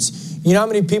games. You know how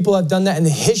many people have done that in the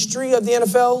history of the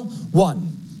NFL?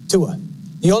 1, Tua.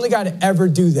 The only guy to ever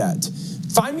do that.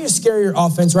 Find me a scarier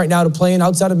offense right now to play in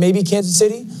outside of maybe Kansas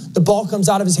City. The ball comes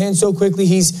out of his hands so quickly.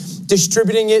 He's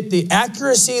distributing it. The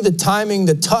accuracy, the timing,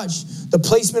 the touch, the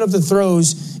placement of the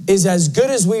throws is as good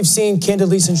as we've seen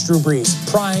candidly since Drew Brees.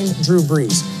 Prime Drew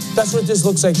Brees. That's what this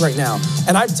looks like right now.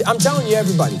 And I'm telling you,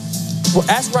 everybody, well,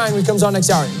 ask Ryan when he comes on next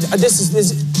hour.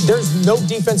 There's no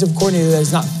defensive coordinator that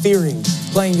is not fearing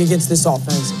playing against this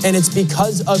offense, and it's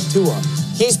because of Tua.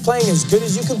 He's playing as good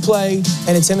as you can play,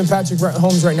 and it's him and Patrick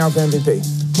Mahomes right now for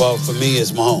MVP. Well, for me,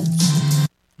 it's Mahomes.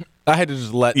 I had to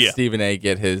just let Stephen A.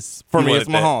 get his. For me, it's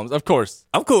Mahomes, of course.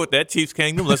 I'm cool with that. Chiefs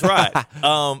Kingdom, let's ride.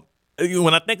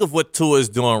 When I think of what Tua is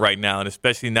doing right now, and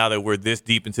especially now that we're this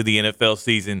deep into the NFL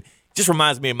season, it just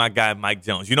reminds me of my guy, Mike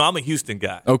Jones. I'm a Houston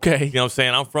guy. Okay. You know what I'm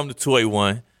saying? I'm from the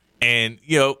 281, and,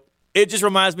 it just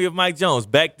reminds me of Mike Jones.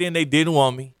 Back then, they didn't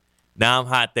want me. Now I'm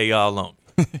hot. They all on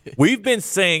me. We've been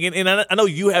saying, and I know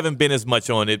you haven't been as much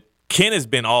on it. Ken has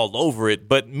been all over it.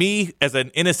 But me, as an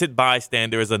innocent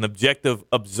bystander, as an objective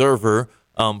observer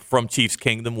from Chiefs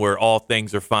Kingdom, where all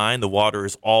things are fine, the water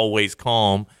is always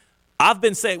calm, I've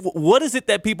been saying, what is it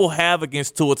that people have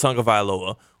against Tua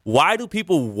Tagovailoa? Why do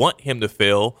people want him to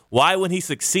fail? Why, when he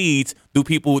succeeds, do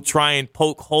people try and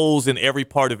poke holes in every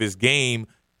part of his game,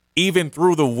 even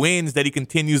through the wins that he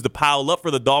continues to pile up for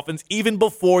the Dolphins, even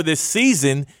before this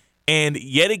season? And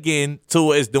yet again,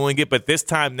 Tua is doing it, but this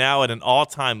time now at an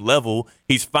all-time level.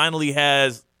 He finally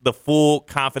has the full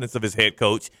confidence of his head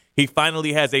coach. He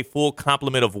finally has a full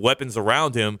complement of weapons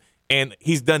around him, and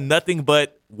he's done nothing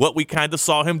but what we kind of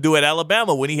saw him do at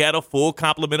Alabama when he had a full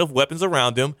complement of weapons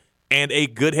around him and a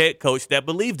good head coach that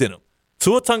believed in him.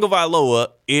 Tua Tagovailoa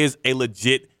is a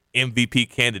legit MVP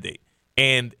candidate.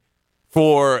 And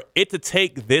for it to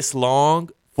take this long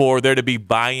for there to be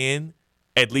buy-in,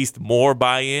 at least more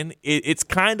buy-in, it's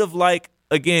kind of like,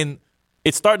 again,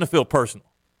 it's starting to feel personal.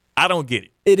 I don't get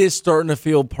it. It is starting to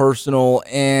feel personal,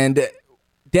 and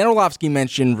Dan Orlovsky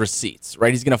mentioned receipts,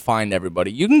 right? He's going to find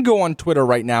everybody. You can go on Twitter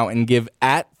right now and give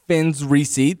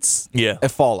 @FinsReceipts a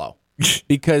follow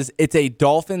because it's a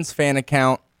Dolphins fan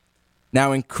account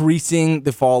now increasing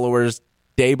the followers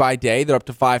day by day. They're up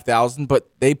to 5,000, but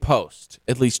they post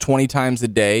at least 20 times a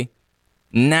day.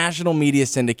 National media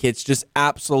syndicates just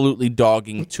absolutely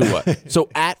dogging Tua. So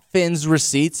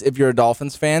 @FinsReceipts, if you're a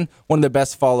Dolphins fan, one of the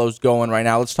best follows going right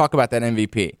now. Let's talk about that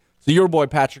MVP. So your boy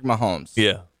Patrick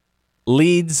Mahomes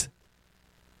leads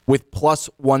with plus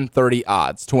 130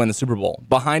 odds to win the Super Bowl.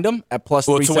 Behind him at plus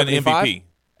 375 to win MVP.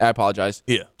 I apologize.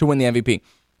 Yeah. To win the MVP.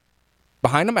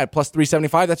 Behind him at plus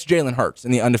 375, that's Jalen Hurts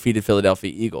in the undefeated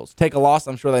Philadelphia Eagles. Take a loss,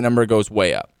 I'm sure that number goes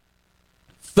way up.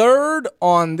 Third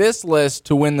on this list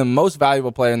to win the most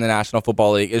valuable player in the National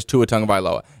Football League is Tua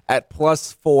Tagovailoa at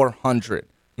plus 400.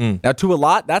 Now, to a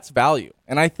lot, that's value,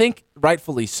 and I think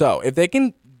rightfully so. If they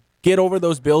can get over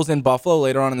those Bills in Buffalo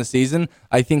later on in the season,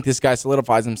 I think this guy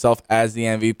solidifies himself as the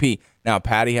MVP. Now,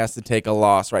 Patty has to take a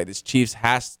loss, right? This Chiefs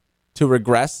has to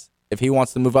regress if he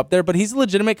wants to move up there, but he's a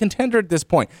legitimate contender at this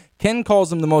point. Ken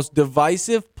calls him the most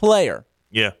divisive player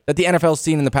that the NFL's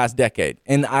seen in the past decade,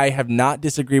 and I have not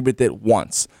disagreed with it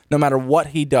once. No matter what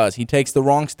he does, he takes the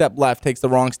wrong step left, takes the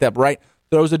wrong step right,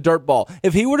 throws a dirt ball.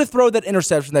 If he were to throw that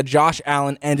interception that Josh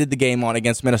Allen ended the game on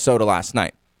against Minnesota last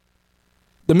night,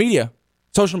 the media,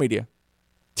 social media,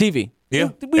 TV,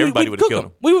 everybody would have killed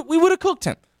him. We would have cooked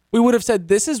him. We would have said,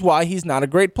 this is why he's not a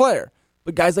great player.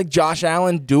 But guys like Josh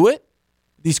Allen do it.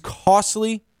 These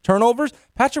costly turnovers.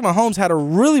 Patrick Mahomes had a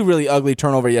really, really ugly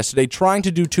turnover yesterday, trying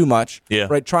to do too much,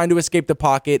 right? Trying to escape the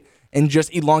pocket and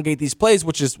just elongate these plays,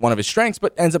 which is one of his strengths,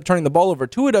 but ends up turning the ball over.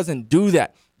 Tua doesn't do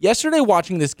that. Yesterday,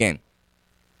 watching this game,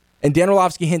 and Dan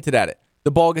Orlovsky hinted at it,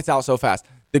 the ball gets out so fast.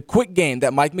 The quick game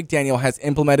that Mike McDaniel has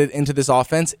implemented into this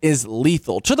offense is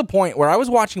lethal, to the point where I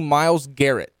was watching Myles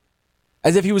Garrett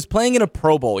as if he was playing in a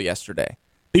Pro Bowl yesterday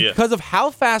because of how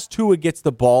fast Tua gets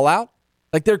the ball out.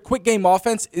 Like, their quick game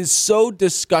offense is so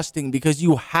disgusting because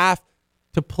you have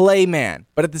to play man,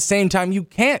 but at the same time you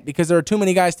can't because there are too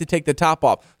many guys to take the top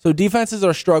off. So defenses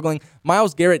are struggling.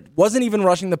 Myles Garrett wasn't even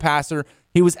rushing the passer.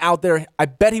 He was out there. I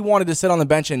bet he wanted to sit on the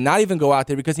bench and not even go out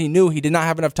there because he knew he did not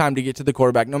have enough time to get to the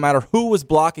quarterback, no matter who was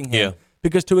blocking him.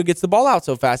 Because Tua gets the ball out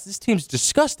so fast. This team's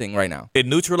disgusting right now. It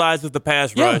neutralizes the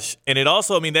pass rush, and it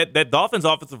also, I mean, that Dolphins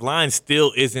offensive line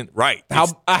still isn't right. How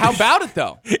about it,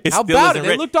 though? How about it?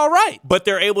 It looked all right. But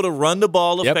they're able to run the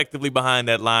ball effectively behind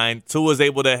that line. Tua's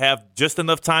able to have just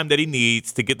enough time that he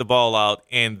needs to get the ball out,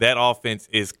 and that offense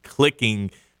is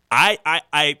clicking. I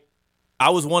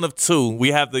was one of two. We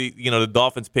have the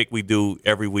Dolphins pick we do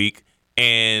every week,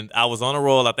 and I was on a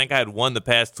roll. I think I had won the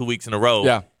past 2 weeks in a row.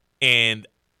 Yeah. And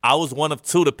I was one of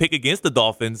two to pick against the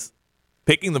Dolphins,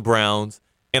 picking the Browns,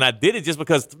 and I did it just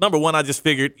because, number one, I just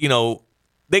figured,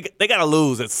 they got to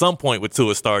lose at some point with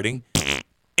Tua starting,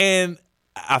 and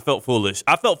I felt foolish.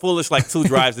 I felt foolish like 2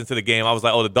 drives into the game. I was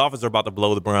like, oh, the Dolphins are about to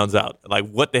blow the Browns out. Like,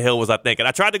 what the hell was I thinking?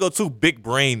 I tried to go too big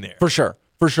brain there. For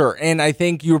sure. And I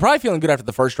think you were probably feeling good after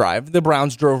the first drive. The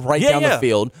Browns drove right down the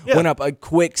field, went up a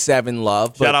quick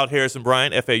 7-love. Shout out Harrison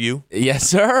Bryant, FAU. Yes,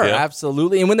 sir. Yeah.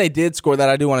 Absolutely. And when they did score that,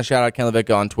 I do want to shout out Ken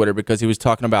LaVicka on Twitter because he was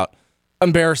talking about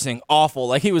embarrassing, awful.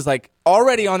 Like, he was like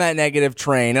already on that negative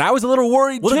train. And I was a little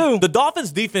worried too. The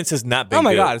Dolphins defense has not been good. Oh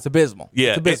my good. God, it's abysmal. Yeah.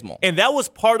 It's abysmal. And that was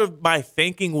part of my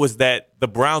thinking, was that the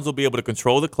Browns will be able to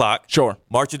control the clock. Sure.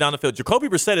 March it down the field. Jacoby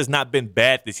Brissett has not been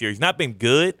bad this year. He's not been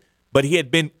good, but he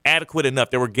had been adequate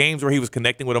enough. There were games where he was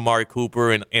connecting with Amari Cooper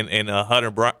and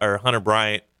Hunter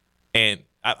Bryant. And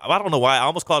I don't know why. I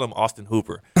almost called him Austin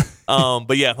Hooper.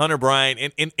 But yeah, Hunter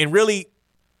Bryant. And really,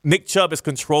 Nick Chubb has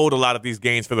controlled a lot of these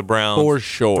games for the Browns for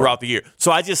sure throughout the year. So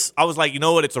I was like, you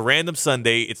know what? It's a random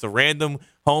Sunday. It's a random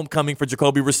homecoming for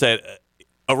Jacoby Brissett,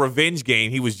 a revenge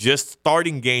game. He was just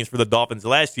starting games for the Dolphins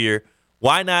last year.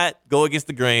 Why not go against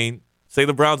the grain, say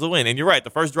the Browns will win? And you're right. The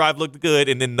first drive looked good,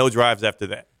 and then no drives after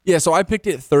that. Yeah, so I picked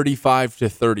it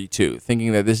 35-32,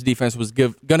 thinking that this defense was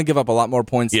going to give up a lot more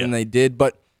points than they did.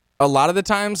 But a lot of the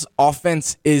times,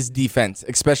 offense is defense,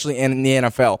 especially in the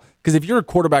NFL. Because if you're a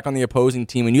quarterback on the opposing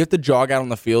team and you have to jog out on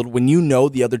the field when you know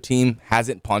the other team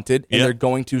hasn't punted and they're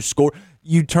going to score,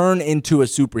 you turn into a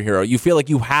superhero. You feel like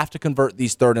you have to convert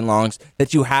these 3rd and longs,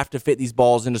 that you have to fit these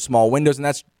balls into small windows, and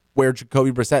that's where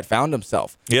Jacoby Brissett found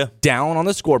himself. Yeah. Down on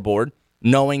the scoreboard,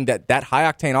 knowing that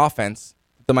high-octane offense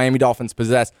the Miami Dolphins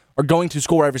possess are going to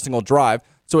score every single drive.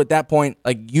 So at that point,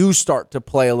 like, you start to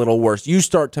play a little worse. You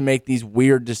start to make these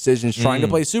weird decisions trying to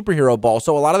play superhero ball.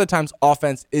 So a lot of the times,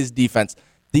 offense is defense.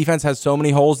 Defense has so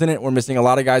many holes in it. We're missing a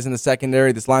lot of guys in the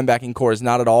secondary. This linebacking core is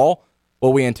not at all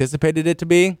what we anticipated it to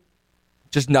be.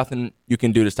 Just nothing you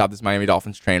can do to stop this Miami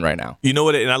Dolphins train right now. You know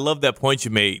what? And I love that point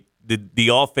you made. The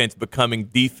offense becoming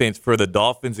defense for the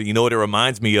Dolphins. And you know what it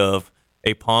reminds me of?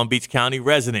 A Palm Beach County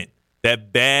resident.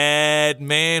 That bad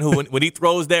man who, when he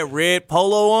throws that red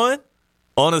polo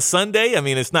on a Sunday, I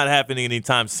mean, it's not happening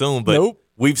anytime soon, but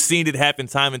we've seen it happen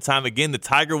time and time again. The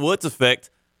Tiger Woods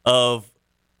effect of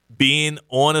being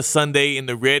on a Sunday in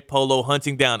the red polo,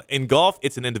 hunting down. In golf,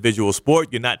 it's an individual sport.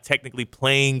 You're not technically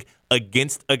playing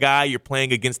against a guy. You're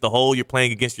playing against the hole. You're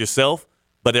playing against yourself.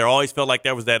 But there always felt like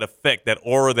there was that effect, that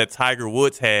aura that Tiger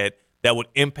Woods had that would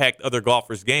impact other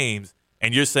golfers' games.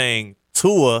 And you're saying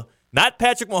Tua Not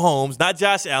Patrick Mahomes, not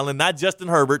Josh Allen, not Justin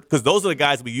Herbert, because those are the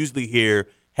guys we usually hear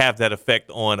have that effect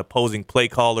on opposing play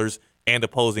callers and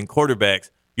opposing quarterbacks.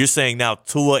 You're saying now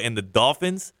Tua and the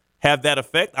Dolphins have that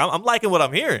effect? I'm liking what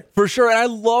I'm hearing. For sure, and I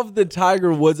love the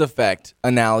Tiger Woods effect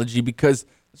analogy because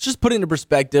let's just put it into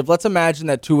perspective. Let's imagine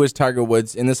that Tua is Tiger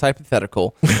Woods in this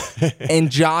hypothetical, and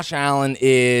Josh Allen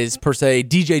is, per se,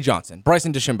 DJ Johnson,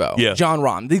 Bryson DeChambeau, John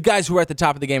Rahm, these guys who are at the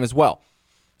top of the game as well,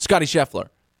 Scotty Scheffler.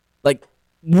 Like,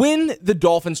 when the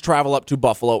Dolphins travel up to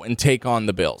Buffalo and take on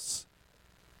the Bills,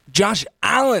 Josh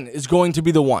Allen is going to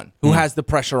be the one who has the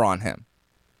pressure on him.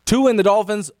 Tua and the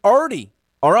Dolphins already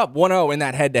are up 1-0 in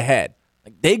that head-to-head.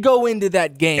 Like, they go into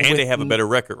that game. And they have a better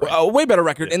record, right? A way better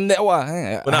record. Yeah. And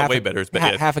not way better. It's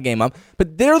half a game up.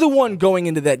 But they're the one going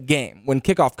into that game when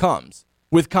kickoff comes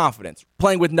with confidence,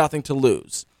 playing with nothing to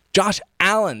lose. Josh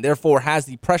Allen, therefore, has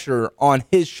the pressure on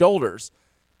his shoulders.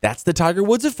 That's the Tiger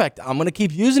Woods effect. I'm going to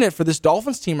keep using it for this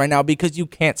Dolphins team right now because you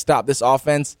can't stop this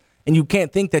offense, and you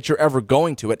can't think that you're ever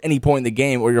going to at any point in the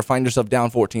game, or you'll find yourself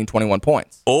down 14, 21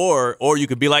 points. Or you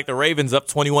could be like the Ravens, up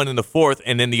 21 in the fourth,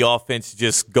 and then the offense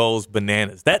just goes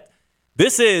bananas.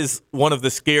 This is one of the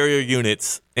scarier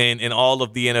units in all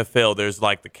of the NFL. There's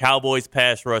like the Cowboys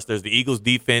pass rush. There's the Eagles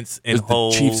defense and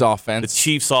whole. The Chiefs offense. The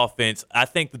Chiefs offense. I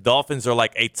think the Dolphins are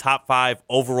like a top 5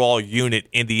 overall unit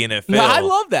in the NFL. No, I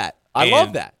love that. I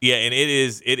love that. Yeah, and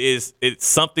it's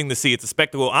something to see. It's a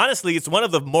spectacle. Honestly, it's one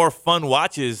of the more fun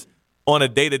watches on a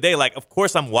day-to-day. Like, of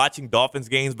course, I'm watching Dolphins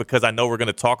games because I know we're going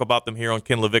to talk about them here on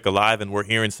Ken LaVicka Live, and we're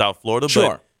here in South Florida.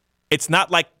 Sure. But it's not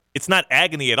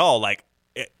agony at all. Like,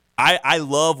 I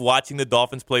love watching the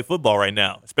Dolphins play football right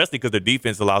now, especially because their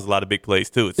defense allows a lot of big plays,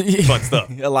 too. It's fun stuff.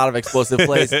 A lot of explosive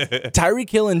plays. Tyreek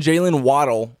Hill and Jalen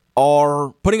Waddle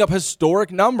are putting up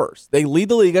historic numbers. They lead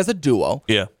the league as a duo.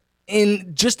 Yeah.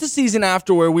 In just a season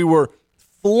after where we were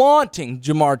flaunting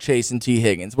Jamar Chase and T.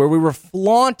 Higgins, where we were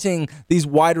flaunting these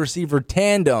wide receiver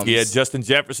tandems. Yeah, Justin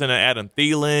Jefferson and Adam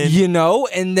Thielen. You know,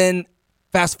 and then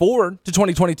fast forward to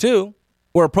 2022,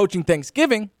 we're approaching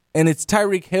Thanksgiving, and it's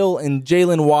Tyreek Hill and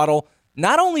Jalen Waddle,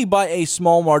 not only by a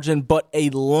small margin, but a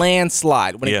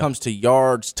landslide when it comes to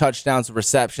yards, touchdowns,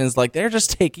 receptions. Like, they're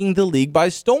just taking the league by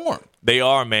storm. They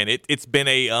are, man. It's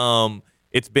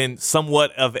been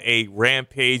somewhat of a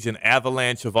rampage, an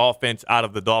avalanche of offense out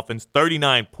of the Dolphins.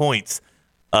 39 points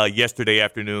yesterday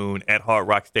afternoon at Hard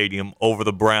Rock Stadium over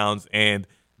the Browns, and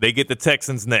they get the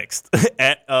Texans next.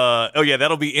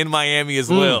 That'll be in Miami as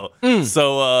well.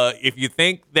 So if you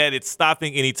think that it's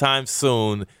stopping anytime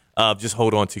soon, just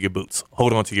hold on to your boots.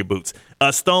 Hold on to your boots.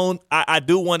 Stone, I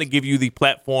do want to give you the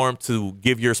platform to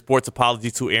give your sports apology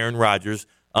to Aaron Rodgers.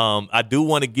 I do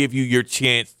want to give you your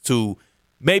chance to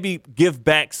maybe give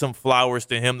back some flowers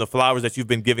to him, the flowers that you've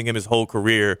been giving him his whole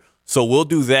career. So we'll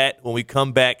do that when we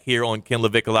come back here on Ken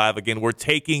LaVicka Live. Again, we're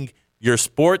taking your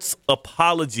sports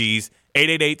apologies,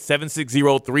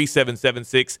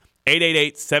 888-760-3776,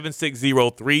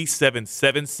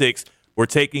 888-760-3776. We're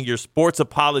taking your sports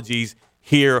apologies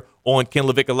here on Ken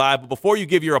LaVicka Live. But before you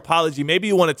give your apology, maybe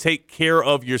you want to take care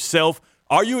of yourself.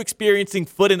 Are you experiencing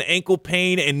foot and ankle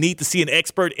pain and need to see an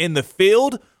expert in the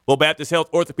field? Well, Baptist Health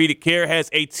Orthopedic Care has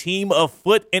a team of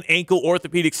foot and ankle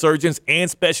orthopedic surgeons and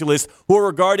specialists who are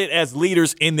regarded as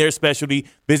leaders in their specialty.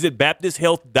 Visit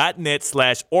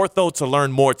baptisthealth.net/ortho to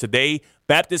learn more today.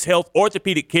 Baptist Health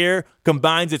Orthopedic Care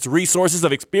combines its resources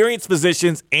of experienced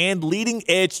physicians and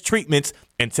leading-edge treatments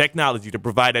and technology to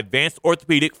provide advanced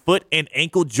orthopedic foot and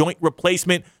ankle joint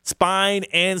replacement, spine,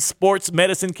 and sports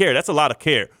medicine care. That's a lot of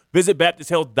care. Visit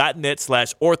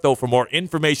baptisthealth.net/ortho for more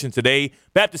information today.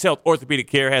 Baptist Health Orthopedic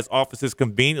Care has offices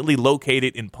conveniently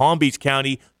located in Palm Beach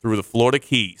County through the Florida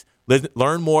Keys.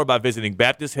 Learn more by visiting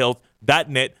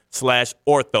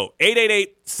baptisthealth.net/ortho.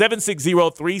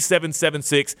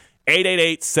 888-760-3776.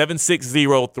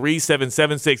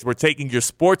 888-760-3776. We're taking your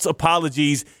sports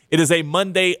apologies. It is a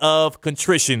Monday of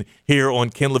contrition here on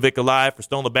Ken LaVicka Live. For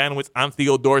Stone Labanowitz, I'm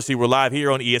Theo Dorsey. We're live here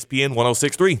on ESPN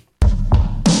 106.3.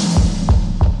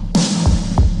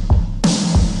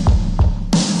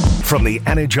 From the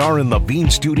Anajar and Levine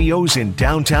Studios in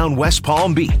downtown West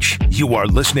Palm Beach, you are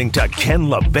listening to Ken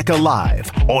LaVicka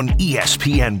Live on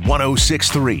ESPN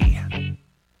 106.3.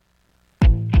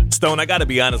 Stone, I got to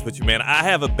be honest with you, man. I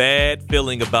have a bad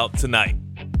feeling about tonight.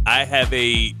 I have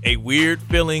a weird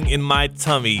feeling in my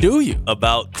tummy. Do you?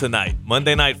 About tonight.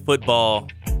 Monday Night Football,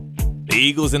 the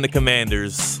Eagles and the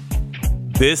Commanders.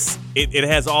 It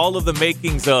has all of the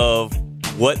makings of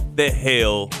what the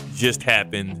hell just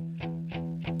happened.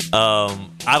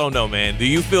 I don't know, man. Do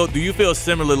you feel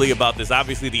similarly about this?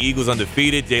 Obviously, the Eagles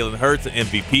undefeated. Jalen Hurts, an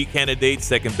MVP candidate,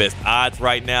 second best odds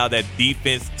right now. That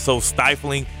defense so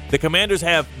stifling. The Commanders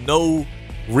have no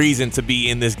reason to be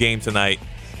in this game tonight.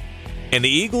 And the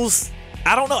Eagles,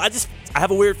 I don't know. I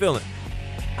have a weird feeling.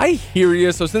 I hear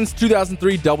you. So since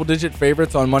 2003, double-digit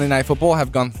favorites on Monday Night Football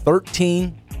have gone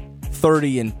 13,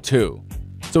 30, and 2.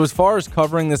 So as far as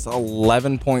covering this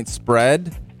 11-point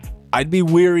spread, I'd be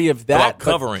weary of that. About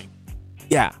covering.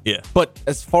 Yeah. Yeah. But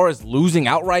as far as losing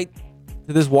outright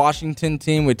to this Washington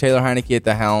team with Taylor Heineke at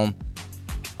the helm,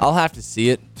 I'll have to see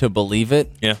it to believe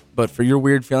it. Yeah. But for your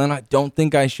weird feeling, I don't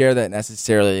think I share that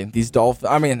necessarily. These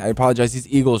I apologize. These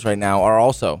Eagles right now are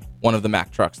also one of the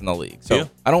Mack trucks in the league. So yeah.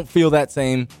 I don't feel that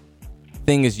same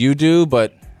thing as you do,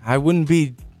 but I wouldn't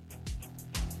be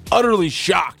utterly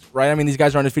shocked, right? I mean, these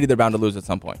guys are undefeated. They're bound to lose at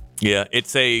some point. Yeah.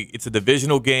 It's a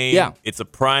divisional game. Yeah. It's a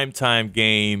primetime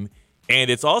game.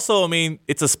 And it's also,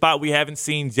 it's a spot we haven't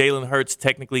seen Jalen Hurts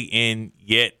technically in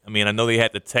yet. I know they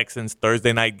had the Texans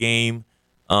Thursday night game.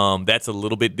 That's a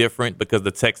little bit different because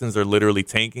the Texans are literally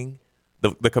tanking.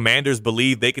 The Commanders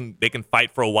believe they can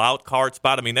fight for a wild card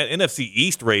spot. That NFC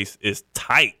East race is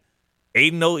tight.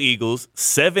 8-0 Eagles,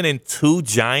 7-2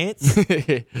 Giants,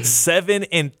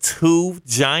 7-2 Giants. Doesn't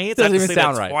I have to even say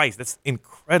sound that right. twice. That's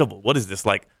incredible. What is this,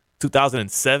 like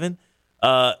 2007?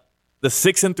 The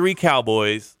 6-3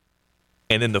 Cowboys,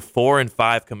 and then the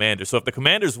 4-5 Commanders. So if the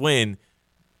Commanders win,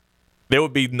 there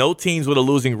would be no teams with a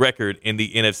losing record in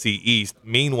the NFC East.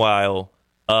 Meanwhile,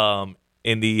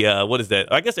 in the what is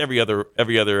that? I guess every other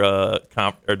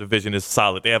comp or division is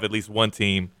solid. They have at least one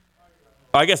team.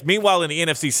 I guess meanwhile in the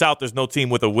NFC South, there's no team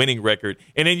with a winning record.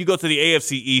 And then you go to the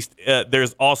AFC East,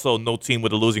 there's also no team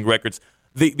with a losing records.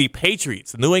 The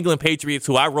Patriots, the New England Patriots,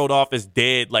 who I wrote off as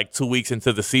dead like 2 weeks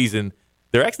into the season,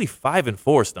 they're actually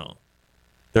 5-4, Stone.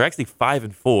 They're actually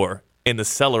 5-4 in the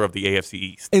cellar of the AFC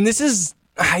East. And this is,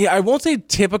 I won't say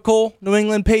typical New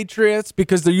England Patriots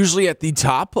because they're usually at the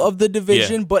top of the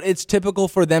division, but it's typical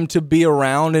for them to be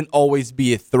around and always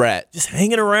be a threat. Just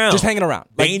hanging around. Like,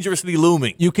 dangerously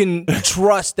looming. You can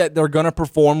trust that they're going to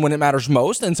perform when it matters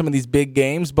most in some of these big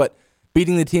games, but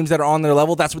beating the teams that are on their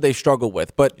level, that's what they struggle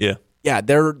with. But they're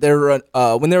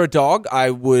when they're a dog,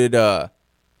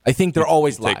 I think they're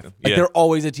always live. Like they're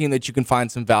always a team that you can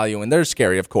find some value in. They're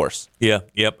scary, of course. Yeah,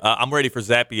 yep. I'm ready for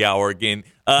Zappy Hour again.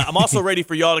 I'm also ready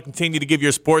for y'all to continue to give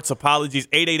your sports apologies.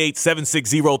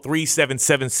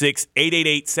 888-760-3776.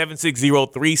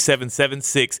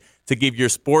 888-760-3776 to give your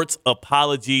sports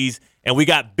apologies. And we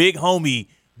got Big Homie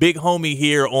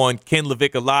here on Ken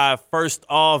LaVicka Live. First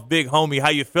off, Big Homie,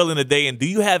 how you feeling today? And do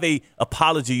you have a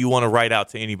apology you want to write out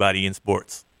to anybody in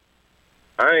sports?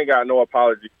 I ain't got no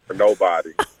apology for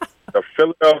nobody. The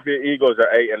Philadelphia Eagles are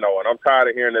 8-0, and I'm tired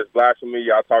of hearing this blasphemy.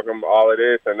 Y'all talking all of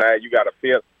this and that. You got a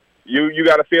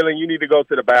feeling you need to go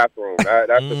to the bathroom.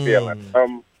 That's the feeling.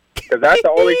 Because that's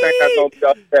the only thing that's going to be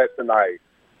upset tonight.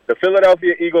 The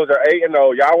Philadelphia Eagles are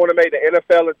 8-0. Y'all want to make the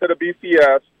NFL into the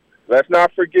BCS. Let's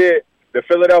not forget the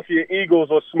Philadelphia Eagles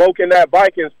was smoking that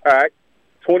Vikings pack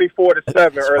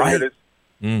 24-7 earlier this.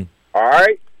 All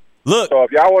right. Look. So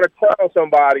if y'all want to crown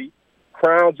somebody,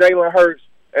 crown Jalen Hurts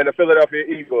and the Philadelphia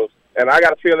Eagles. And I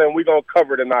got a feeling we're going to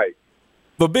cover tonight.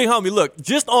 But, Big Homie, look,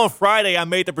 just on Friday, I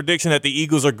made the prediction that the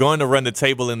Eagles are going to run the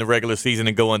table in the regular season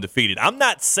and go undefeated. I'm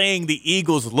not saying the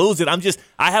Eagles lose it.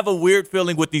 I have a weird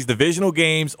feeling with these divisional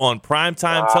games on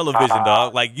primetime television,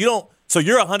 dog. Like, so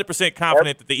you're 100%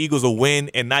 confident that the Eagles will win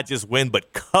and not just win,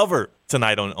 but cover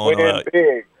tonight on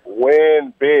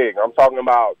Win big. I'm talking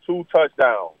about 2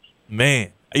 touchdowns.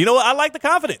 Man. You know what? I like the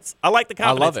confidence. I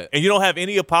love it. And you don't have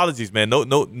any apologies, man.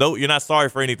 No, you're not sorry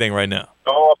for anything right now.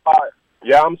 No apologies.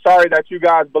 Yeah, I'm sorry that you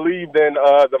guys believed in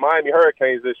the Miami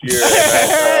Hurricanes this year.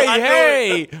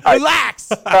 Hey,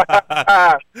 relax.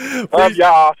 Love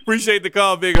y'all. Appreciate the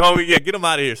call, Big Homie. Yeah, get them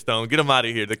out of here, Stone. Get them out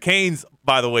of here. The Canes,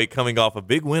 by the way, coming off a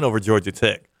big win over Georgia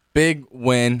Tech. Big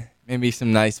win. Maybe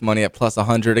some nice money at plus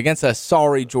 100 against a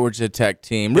sorry Georgia Tech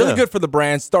team. Really good for the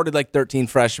brand. Started like 13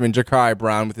 freshman Ja'Kai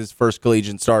Brown with his first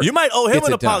collegiate start. You might owe him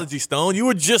an apology, Stone. You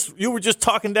were just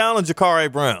talking down on Ja'Kai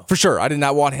Brown. For sure. I did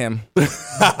not want him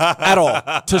at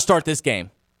all to start this game.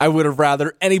 I would have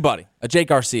rather anybody, a Jake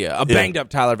Garcia, a banged-up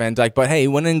Tyler Van Dyke. But, hey, he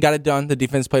went in and got it done. The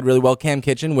defense played really well. Cam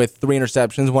Kitchen with 3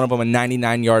 interceptions, one of them a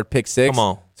 99-yard pick six. Come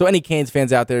on. So any Canes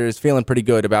fans out there is feeling pretty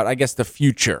good about, I guess, the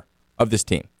future of this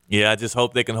team. Yeah, I just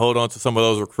hope they can hold on to some of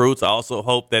those recruits. I also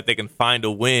hope that they can find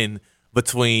a win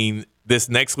between this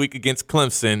next week against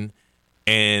Clemson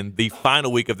and the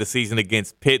final week of the season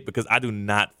against Pitt, because I do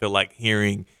not feel like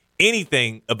hearing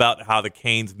anything about how the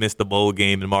Canes missed the bowl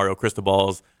game in Mario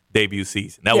Cristobal's debut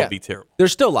season. That would be terrible. They're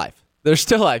still live. They're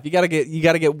still alive. You gotta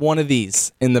get one of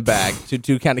these in the bag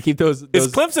to kind of keep those. Is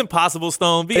Clemson possible,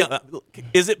 Stone?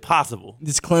 Is it possible?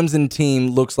 This Clemson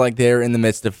team looks like they're in the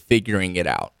midst of figuring it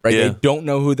out. Right? Yeah. They don't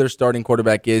know who their starting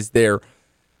quarterback is. They're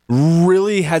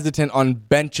really hesitant on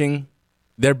benching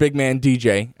their big man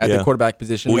DJ at the quarterback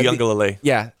position. Uiagalelei.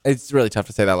 Yeah, it's really tough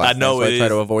to say that last I know name, so it I try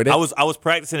is. to avoid it. I was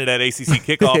practicing it at ACC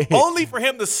kickoff only for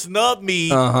him to snub me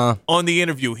on the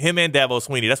interview, him and Dabo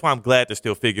Sweeney. That's why I'm glad they're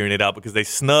still figuring it out, because they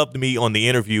snubbed me on the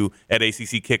interview at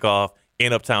ACC kickoff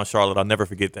in Uptown Charlotte. I'll never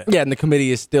forget that. Yeah, and the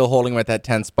committee is still holding him at that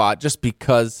 10th spot just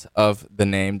because of the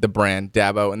name, the brand,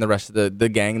 Dabo, and the rest of the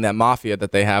gang, that mafia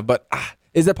that they have. But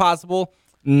is it possible?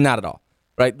 Not at all.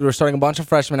 Right, we're starting a bunch of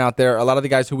freshmen out there. A lot of the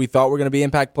guys who we thought were going to be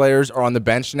impact players are on the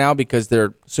bench now because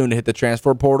they're soon to hit the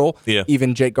transfer portal. Yeah.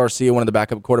 Even Jake Garcia, one of the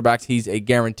backup quarterbacks, he's a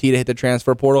guarantee to hit the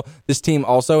transfer portal. This team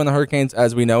also in the Hurricanes,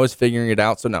 as we know, is figuring it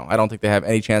out. So, no, I don't think they have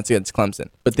any chance against Clemson.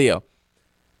 But, Theo,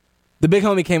 the big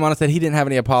homie came on and said he didn't have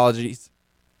any apologies,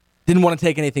 didn't want to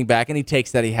take anything back, any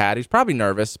takes that he had. He's probably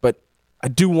nervous, but I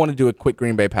do want to do a quick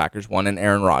Green Bay Packers one and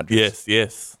Aaron Rodgers.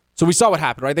 Yes. So we saw what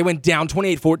happened, right? They went down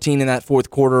 28-14 in that fourth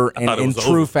quarter and in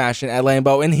true fashion at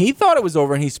Lambeau, and he thought it was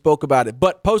over, and he spoke about it.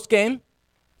 But post-game,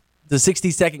 the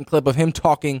 60-second clip of him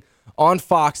talking on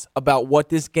Fox about what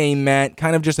this game meant,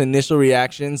 kind of just initial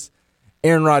reactions.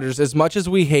 Aaron Rodgers, as much as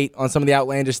we hate on some of the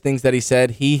outlandish things that he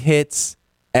said, he hits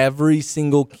every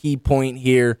single key point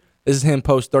here. This is him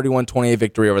post-31-28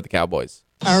 victory over the Cowboys.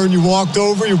 Aaron, you walked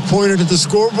over, you pointed at the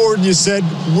scoreboard, and you said,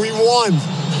 "We won."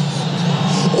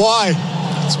 Why?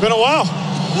 It's been a while.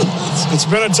 It's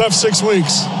been a tough 6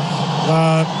 weeks.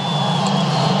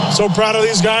 So proud of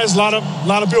these guys. A lot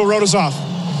of people wrote us off,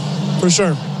 for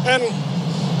sure, and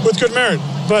with good merit.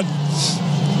 But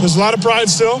there's a lot of pride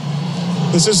still.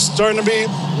 This is starting to be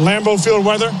Lambeau Field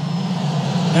weather,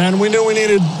 and we knew we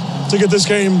needed to get this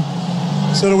game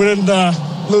so that we didn't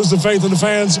lose the faith of the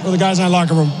fans or the guys in that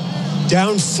locker room.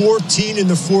 Down 14 in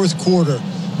the fourth quarter.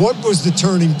 What was the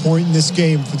turning point in this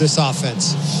game for this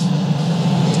offense?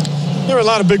 There were a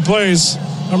lot of big plays.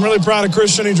 I'm really proud of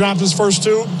Christian. He dropped his first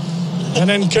two and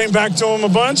then came back to him a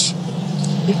bunch.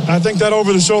 I think that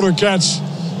over-the-shoulder catch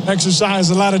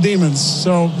exercised a lot of demons.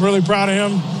 So really proud of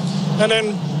him. And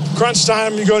then crunch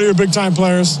time, you go to your big-time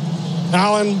players.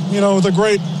 Allen, with a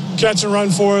great catch and run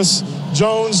for us.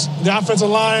 Jones, the offensive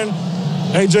line.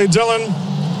 A.J. Dillon,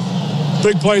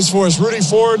 big plays for us. Rudy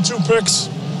Ford, 2 picks.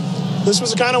 This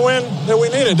was the kind of win that we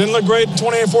needed. Didn't look great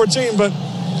 28-14, but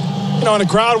and the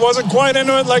crowd wasn't quite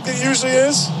into it like it usually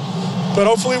is. But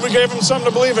hopefully we gave them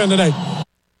something to believe in today.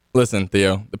 Listen,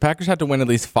 Theo, the Packers have to win at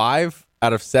least 5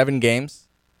 out of 7 games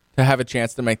to have a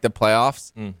chance to make the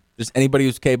playoffs. Just anybody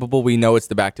who's capable, we know it's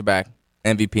the back-to-back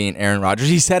MVP and Aaron Rodgers.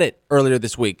 He said it earlier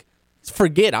this week.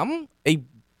 Forget, I'm a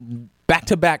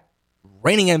back-to-back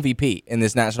reigning MVP in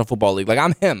this National Football League. Like,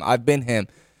 I'm him. I've been him.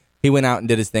 He went out and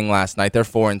did his thing last night. They're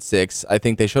 4-6. I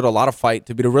think they showed a lot of fight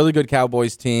to beat a really good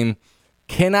Cowboys team.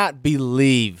 Cannot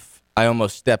believe I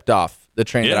almost stepped off the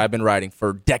train that I've been riding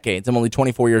for decades. I'm only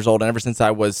 24 years old, and ever since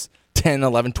I was 10,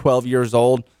 11, 12 years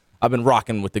old, I've been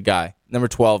rocking with the guy. Number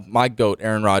 12, my GOAT,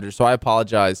 Aaron Rodgers. So I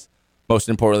apologize, most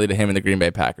importantly, to him and the Green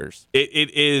Bay Packers.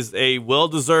 It is a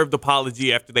well-deserved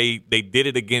apology after they did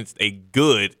it against an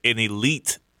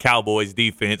elite Cowboys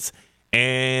defense.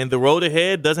 And the road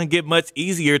ahead doesn't get much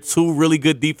easier. 2 really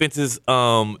good defenses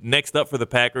next up for the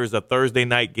Packers, a Thursday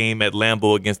night game at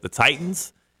Lambeau against the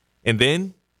Titans. And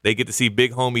then they get to see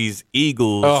big homies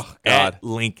Eagles at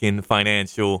Lincoln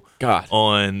Financial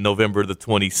on November the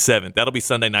 27th. That'll be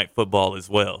Sunday Night Football as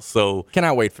well. So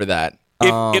cannot wait for that.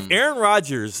 If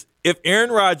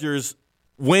Aaron Rodgers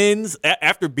wins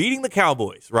after beating the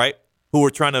Cowboys, right, who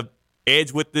were trying to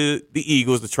edge with the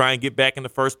Eagles to try and get back in the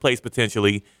first place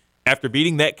potentially, after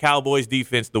beating that Cowboys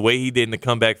defense the way he did in the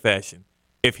comeback fashion,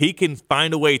 if he can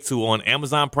find a way to, on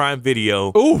Amazon Prime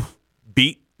Video,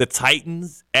 beat the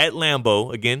Titans at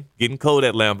Lambeau, again, getting cold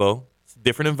at Lambeau, it's a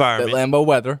different environment. At Lambeau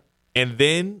weather. And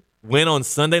then win on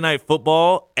Sunday Night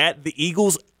Football at the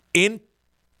Eagles in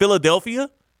Philadelphia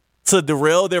to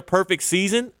derail their perfect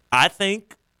season, I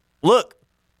think, look,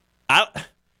 I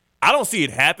don't see it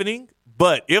happening.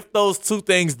 But if those 2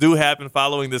 things do happen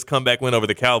following this comeback win over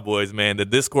the Cowboys, man, the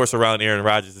discourse around Aaron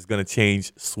Rodgers is going to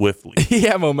change swiftly.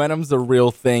 Yeah, momentum's a real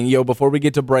thing. Yo, before we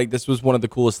get to break, this was one of the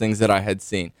coolest things that I had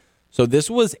seen. So this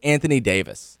was Anthony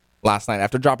Davis last night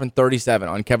after dropping 37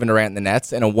 on Kevin Durant and the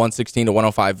Nets in a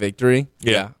 116-105 victory.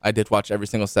 Yeah, I did watch every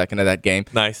single second of that game.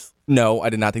 Nice. No, I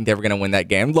did not think they were going to win that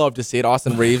game. Love to see it.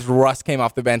 Austin Reeves, Russ came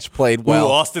off the bench, played well.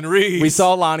 Ooh, Austin Reeves. We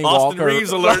saw Lonnie Walker. Austin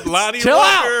Reeves alert. Lonnie Chill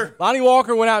Walker. Out. Lonnie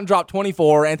Walker went out and dropped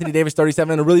 24. Anthony Davis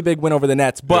 37 and a really big win over the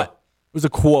Nets. But it was a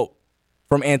quote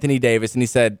from Anthony Davis, and he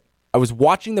said, I was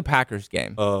watching the Packers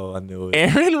game. Oh, I knew it.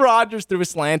 Aaron Rodgers threw a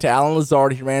slant to Alan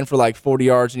Lazard. He ran for like 40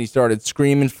 yards, and he started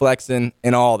screaming, flexing,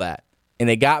 and all that. And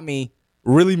it got me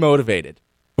really motivated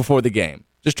before the game.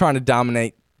 Just trying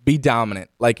to be dominant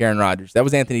like Aaron Rodgers. That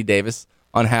was Anthony Davis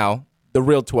on how the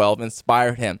real 12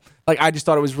 inspired him. Like, I just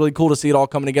thought it was really cool to see it all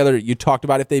coming together. You talked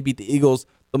about if they beat the Eagles.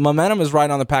 The momentum is right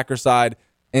on the Packers side,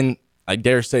 and I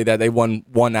dare say that they won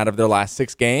 1 out of their last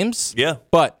 6 games. Yeah.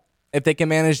 But if they can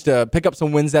manage to pick up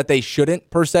some wins that they shouldn't,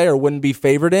 per se, or wouldn't be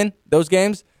favored in those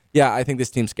games, yeah, I think this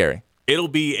team's scary. It'll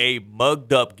be a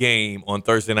mugged-up game on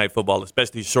Thursday Night Football,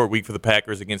 especially a short week for the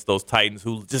Packers against those Titans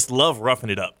who just love roughing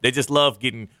it up. They just love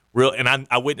getting real, and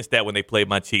I witnessed that when they played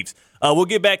my Chiefs. We'll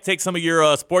get back, take some of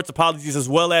your sports apologies, as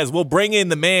well as we'll bring in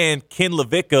the man, Ken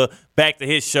LaVicka, back to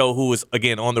his show, who was,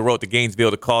 again, on the road to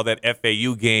Gainesville to call that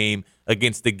FAU game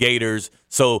against the Gators.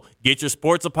 So get your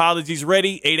sports apologies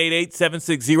ready,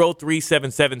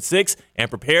 888-760-3776, and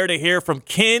prepare to hear from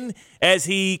Ken as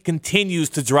he continues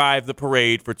to drive the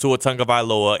parade for Tua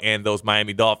Tagovailoa and those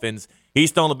Miami Dolphins. He's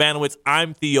Stone Labanowitz.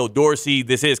 I'm Theo Dorsey.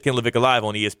 This is Ken LaVicka Live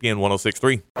on ESPN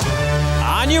 106.3.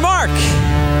 On your mark.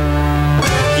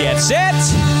 Get set.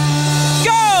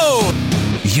 Go!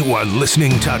 You are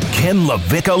listening to Ken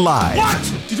LaVicka Live.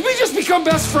 What? Did we just become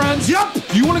best friends? Yep.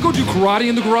 You want to go do karate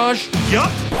in the garage?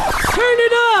 Yep. Turn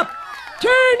it up!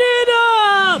 Turn it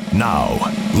up! Now,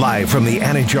 live from the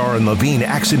Anajar and Levine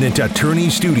Accident Attorney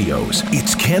Studios,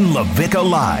 it's Ken LaVicka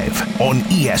Live on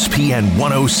ESPN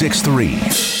 106.3.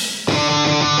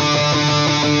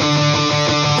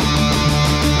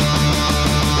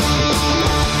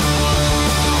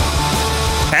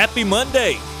 Happy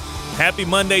Monday. Happy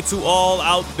Monday to all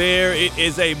out there. It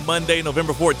is a Monday,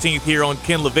 November 14th here on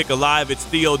Ken LaVicka Live. It's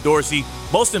Theo Dorsey.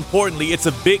 Most importantly, it's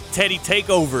a Big Teddy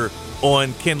takeover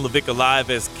on Ken LaVicka Live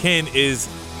as Ken is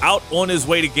out on his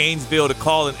way to Gainesville to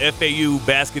call an FAU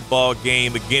basketball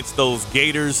game against those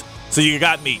Gators. So you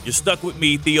got me. You're stuck with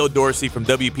me, Theo Dorsey from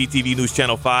WPTV News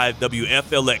Channel 5,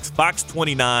 WFLX, Fox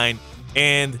 29,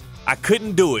 and I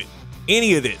couldn't do it,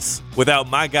 any of this, without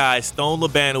my guy, Stone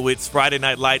Labanowitz, Friday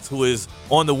Night Lights, who is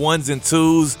on the ones and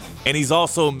twos, and he's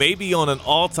also maybe on an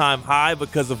all-time high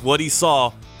because of what he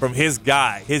saw from his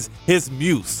guy, his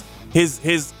muse,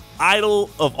 his idol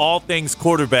of all things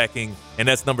quarterbacking, and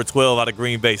that's number 12 out of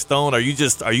Green Bay. Stone, are you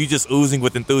just oozing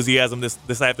with enthusiasm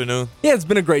this afternoon? Yeah, it's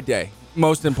been a great day.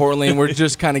 Most importantly, and we're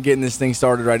just kind of getting this thing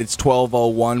started, right? It's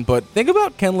 12:01, but think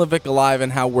about Ken LaVicka Live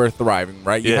and how we're thriving,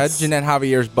 right? You Yes. had Jeanette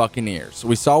Javier's Buccaneers.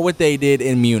 We saw what they did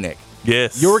in Munich.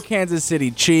 Yes. Your Kansas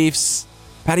City Chiefs,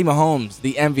 Patty Mahomes,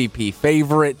 the MVP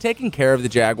favorite, taking care of the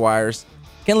Jaguars.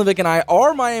 Ken LaVicka and I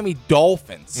are Miami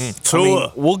Dolphins.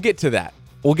 Tua. We'll get to that.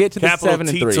 We'll get to the Capital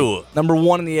 7-3. Tua. Number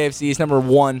 1 in the AFC East, number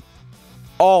 1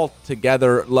 all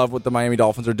together. Love what the Miami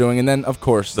Dolphins are doing. And then, of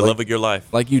course, The love of your life.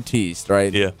 like you teased,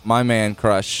 right? Yeah. My man,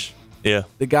 Crush. Yeah.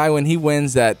 The guy, when he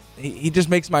wins that, he just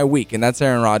makes my week, and that's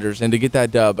Aaron Rodgers. And to get that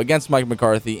dub against Mike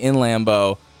McCarthy in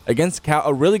Lambeau, against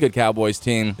a really good Cowboys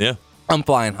team, Yeah. I'm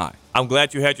flying high. I'm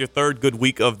glad you had your third good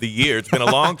week of the year. It's been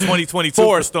a long 2022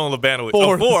 for Stone Labanowitz.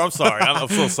 Four. Four. I'm sorry. I'm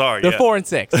so sorry. They're Yeah. 4 and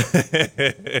 6.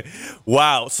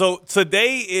 Wow. So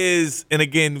today is, and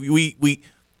again,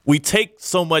 we take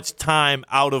so much time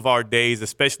out of our days,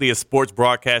 especially as sports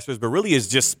broadcasters, but really as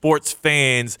just sports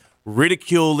fans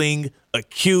ridiculing,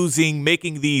 accusing,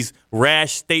 making these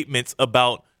rash statements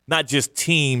about not just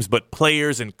teams, but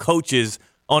players and coaches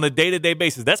on a day-to-day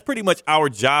basis. That's pretty much our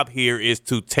job here, is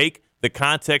to take the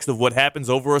context of what happens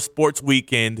over a sports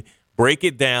weekend, break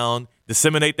it down,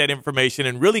 disseminate that information,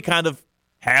 and really kind of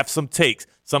have some takes.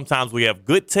 Sometimes we have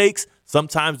good takes.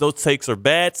 Sometimes those takes are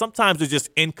bad. Sometimes they're just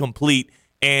incomplete.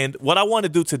 And what I want to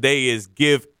do today is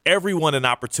give everyone an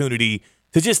opportunity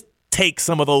to just take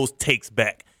some of those takes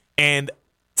back. And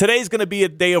today's going to be a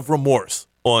day of remorse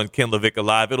on Ken LaVicka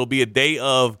Live. It'll be a day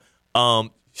of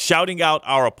shouting out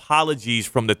our apologies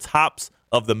from the tops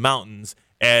of the mountains,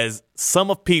 as some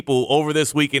of people over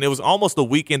this weekend, it was almost a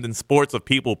weekend in sports of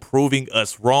people proving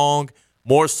us wrong,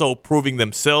 more so proving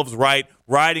themselves right,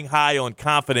 riding high on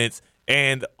confidence,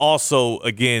 and also,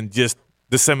 again, just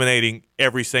disseminating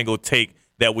every single take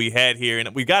that we had here. And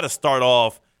we got to start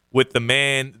off with the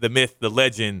man, the myth, the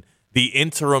legend, the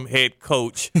interim head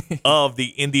coach of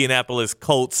the Indianapolis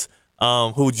Colts,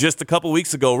 who just a couple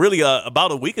weeks ago, really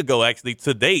about a week ago actually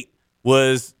to date,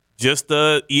 was just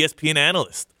a ESPN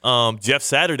analyst, Jeff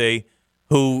Saturday,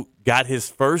 who got his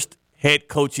first head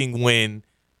coaching win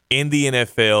in the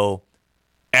NFL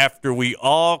after we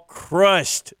all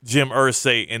crushed Jim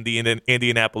Irsay and the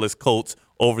Indianapolis Colts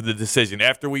over the decision,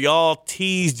 after we all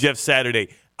teased Jeff Saturday.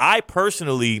 I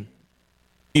personally,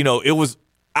 it was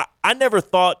I never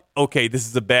thought, okay, this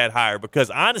is a bad hire, because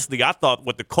honestly, I thought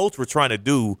what the Colts were trying to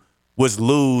do was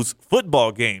lose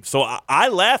football games. So I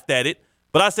laughed at it,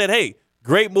 but I said, hey,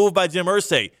 great move by Jim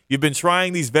Irsay. You've been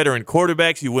trying these veteran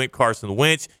quarterbacks. You went Carson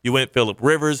Wentz. You went Phillip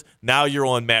Rivers. Now you're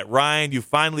on Matt Ryan. You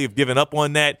finally have given up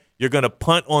on that. You're going to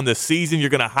punt on the season.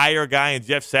 You're going to hire a guy in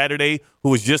Jeff Saturday who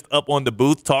was just up on the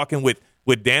booth talking with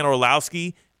Dan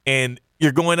Orlovsky, and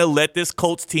you're going to let this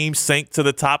Colts team sink to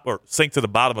the top or sink to the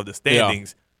bottom of the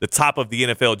standings, the top of the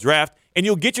NFL draft, and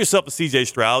you'll get yourself a C.J.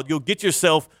 Stroud. You'll get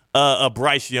yourself a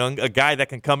Bryce Young, a guy that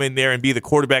can come in there and be the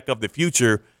quarterback of the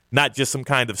future, not just some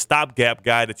kind of stopgap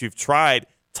guy that you've tried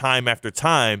time after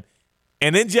time.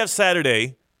 And then Jeff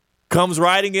Saturday comes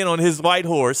riding in on his white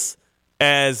horse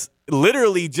as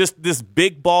literally just this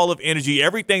big ball of energy,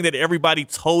 everything that everybody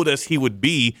told us he would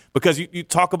be, because you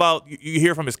talk about, you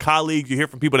hear from his colleagues, you hear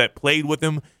from people that played with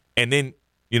him, and then,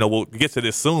 we'll get to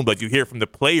this soon, but you hear from the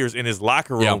players in his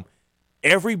locker room. Yep.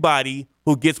 Everybody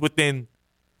who gets within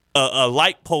a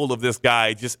light pole of this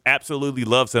guy just absolutely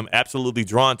loves him, absolutely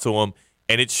drawn to him.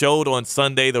 And it showed on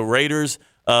Sunday, the Raiders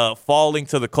falling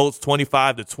to the Colts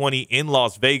 25-20 in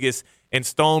Las Vegas. And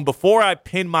Stone, before I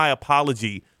pin my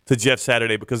apology to Jeff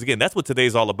Saturday, because, again, that's what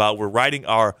today's all about. We're writing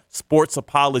our sports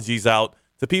apologies out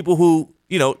to people who,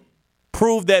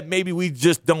 prove that maybe we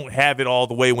just don't have it all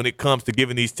the way when it comes to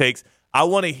giving these takes. I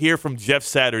want to hear from Jeff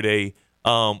Saturday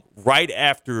right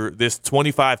after this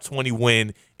 25-20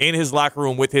 win in his locker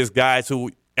room with his guys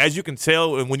who, as you can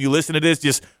tell, and when you listen to this,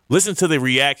 just listen to the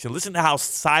reaction. Listen to how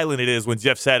silent it is when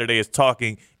Jeff Saturday is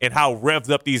talking and how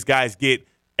revved up these guys get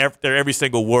after every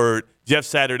single word. Jeff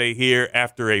Saturday here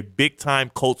after a big-time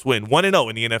Colts win, 1-0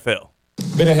 in the NFL.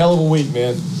 Been a hell of a week,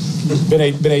 man.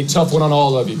 Been a tough one on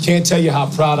all of you. Can't tell you how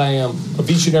proud I am of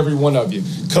each and every one of you.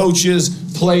 Coaches,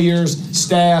 players,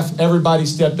 staff, everybody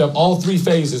stepped up. All three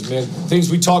phases, man.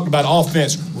 Things we talked about.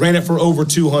 Offense, ran it for over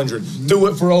 200. Threw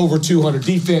it for over 200.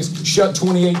 Defense, shut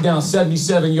 28 down,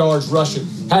 77 yards rushing.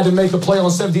 Had to make a play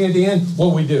on 17 at the end.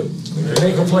 What'd we do?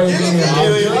 Make a play at the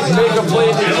end. Make a play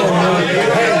at the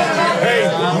end. Hey,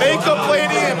 make a play at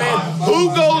the end, man.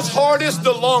 Who goes hardest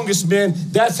the longest, man?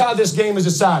 That's how this game is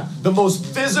decided. The most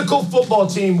physical football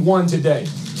team won today.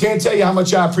 Can't tell you how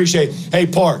much I appreciate it. Hey,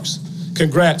 Parks,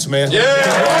 congrats, man. Yeah.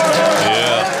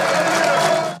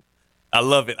 I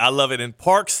love it. I love it. And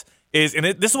Parks is, and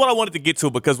this is what I wanted to get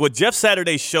to, because what Jeff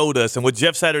Saturday showed us and what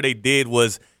Jeff Saturday did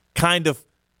was kind of,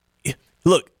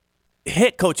 look,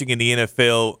 head coaching in the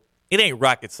NFL, it ain't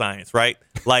rocket science, right?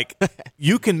 Like,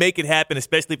 you can make it happen,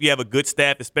 especially if you have a good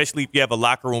staff, especially if you have a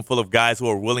locker room full of guys who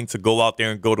are willing to go out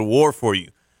there and go to war for you.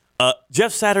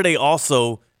 Jeff Saturday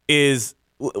also is,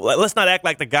 let's not act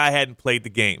like the guy hadn't played the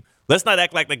game. Let's not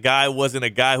act like the guy wasn't a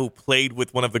guy who played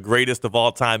with one of the greatest of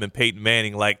all time in Peyton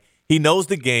Manning. Like, he knows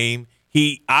the game.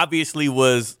 He obviously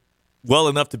was well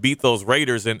enough to beat those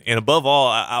Raiders. And above all,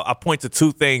 I point to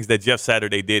two things that Jeff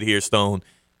Saturday did here, Stone.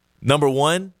 Number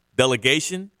one,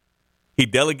 delegation. He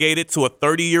delegated to a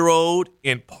 30-year-old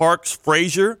in Parks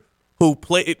Frazier, who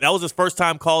played. That was his first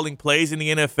time calling plays in the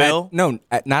NFL.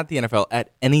 Not the NFL. At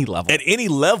any level. At any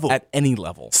level. At any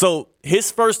level. So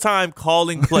his first time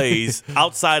calling plays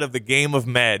outside of the game of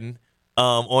Madden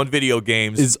on video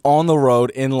games is on the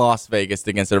road in Las Vegas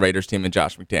against the Raiders team and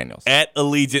Josh McDaniels at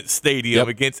Allegiant Stadium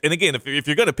against. And again, if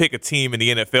you're going to pick a team in the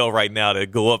NFL right now to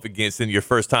go up against in your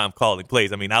first time calling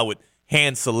plays, I mean, I would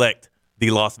hand select the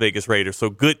Las Vegas Raiders.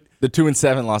 So good. The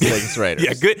 2-7 Las Vegas Raiders.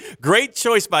 Yeah, good. Great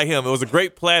choice by him. It was a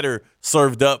great platter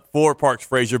served up for Parks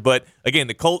Frazier. But again,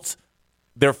 the Colts,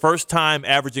 their first time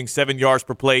averaging 7 yards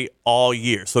per play all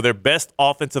year. So their best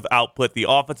offensive output. The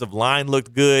offensive line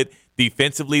looked good.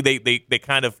 Defensively, they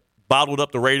kind of bottled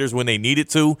up the Raiders when they needed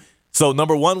to. So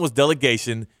number one was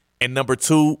delegation, and number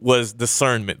two was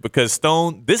discernment. Because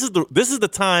Stone, this is the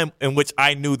time in which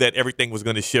I knew that everything was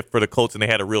going to shift for the Colts, and they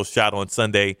had a real shot on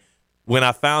Sunday. When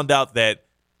I found out that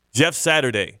Jeff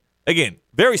Saturday, again,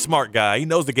 very smart guy. He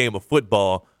knows the game of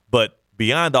football. But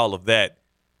beyond all of that,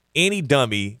 any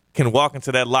dummy can walk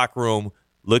into that locker room,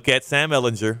 look at Sam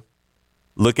Ehlinger,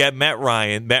 look at Matt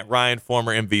Ryan,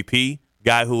 former MVP,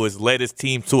 guy who has led his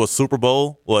team to a Super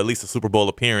Bowl, or at least a Super Bowl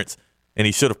appearance, and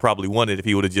he should have probably won it if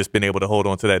he would have just been able to hold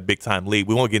on to that big-time lead.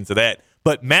 We won't get into that.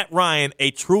 But Matt Ryan,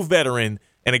 a true veteran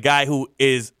and a guy who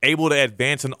is able to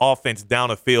advance an offense down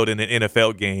a field in an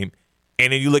NFL game.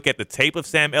 And then you look at the tape of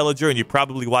Sam Ehlinger, and you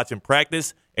probably watch him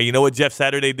practice, and you know what Jeff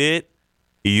Saturday did?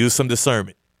 He used some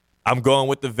discernment. I'm going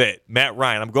with the vet, Matt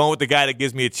Ryan. I'm going with the guy that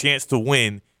gives me a chance to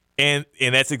win, and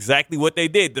that's exactly what they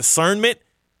did. Discernment,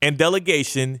 and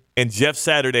delegation, and Jeff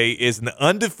Saturday is an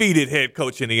undefeated head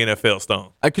coach in the NFL,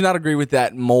 Stone. I could not agree with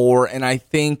that more, and I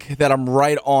think that I'm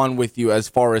right on with you as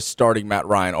far as starting Matt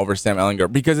Ryan over Sam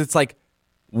Ehlinger, because it's like,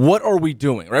 what are we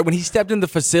doing, right? When he stepped in the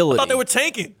facility. I thought they were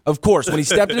tanking. Of course, when he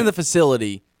stepped into the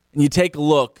facility and you take a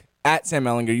look at Sam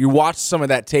Ehlinger, you watch some of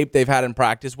that tape they've had in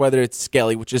practice, whether it's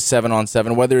Skelly, which is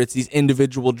 7-on-7, whether it's these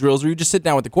individual drills, or you just sit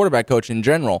down with the quarterback coach in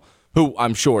general, who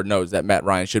I'm sure knows that Matt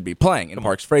Ryan should be playing in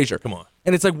Parks Frazier. Come on.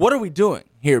 And it's like, what are we doing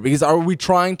here? Because are we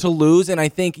trying to lose? And I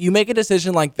think you make a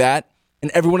decision like that,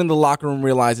 and everyone in the locker room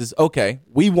realizes, okay,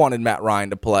 we wanted Matt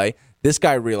Ryan to play. This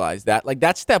guy realized that. Like,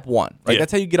 that's step one, right? Yeah.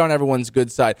 That's how you get on everyone's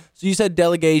good side. So you said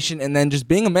delegation and then just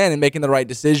being a man and making the right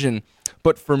decision.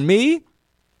 But for me,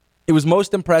 it was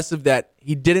most impressive that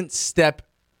he didn't step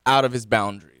out of his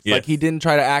boundaries. Yes. Like, he didn't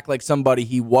try to act like somebody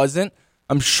he wasn't.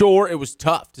 I'm sure it was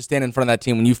tough to stand in front of that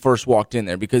team when you first walked in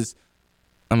there because,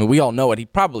 I mean, we all know it. He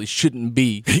probably shouldn't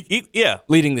be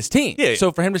leading this team. Yeah.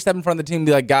 So for him to step in front of the team and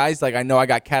be like, guys, like, I know I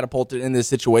got catapulted in this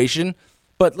situation,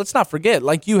 but let's not forget,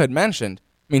 like you had mentioned,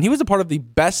 I mean, he was a part of the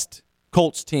best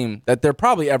Colts team that there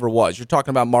probably ever was. You're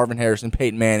talking about Marvin Harrison,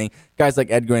 Peyton Manning, guys like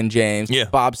Edgar and James,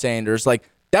 Bob Sanders. Like,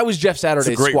 that was Jeff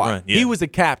Saturday's squad. Run, yeah. He was a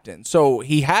captain. So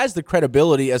he has the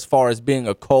credibility as far as being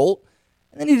a Colt.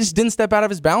 And then he just didn't step out of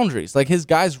his boundaries. Like, his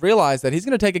guys realized that he's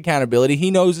going to take accountability. He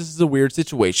knows this is a weird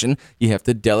situation. You have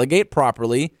to delegate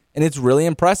properly, and it's really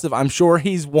impressive. I'm sure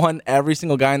he's won every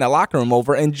single guy in that locker room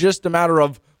over in just a matter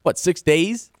of, 6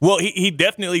 days? Well, he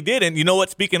definitely did. And you know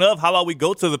what? Speaking of, how about we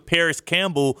go to the Paris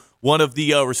Campbell, one of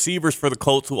the receivers for the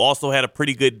Colts, who also had a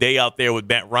pretty good day out there with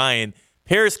Matt Ryan.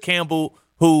 Paris Campbell,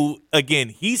 who, again,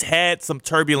 he's had some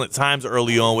turbulent times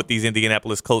early on with these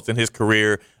Indianapolis Colts in his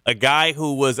career. A guy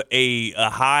who was a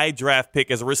high draft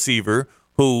pick as a receiver,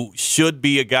 who should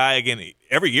be a guy, again,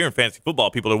 every year in fantasy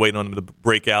football, people are waiting on him to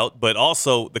break out. But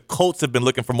also, the Colts have been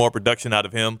looking for more production out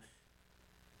of him.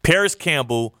 Paris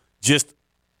Campbell just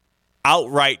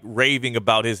outright raving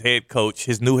about his head coach,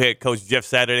 his new head coach, Jeff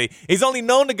Saturday. He's only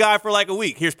known the guy for like a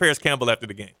week. Here's Paris Campbell after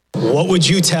the game. What would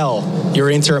you tell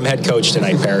your interim head coach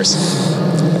tonight, Paris?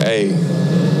 Hey,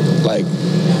 like,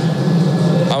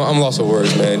 I'm lost for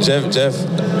words, man. Jeff,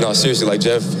 no, seriously, like,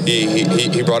 Jeff,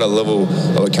 he brought a level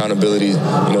of accountability,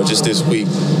 just this week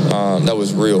that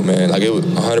was real, man. Like, it was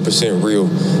 100% real.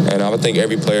 And I think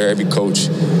every player, every coach,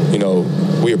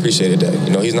 we appreciated that.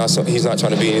 He's not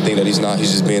trying to be anything that he's not.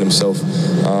 He's just being himself.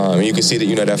 And you can see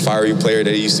that, that fiery player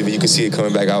that he used to be. You can see it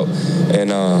coming back out. And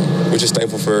we're just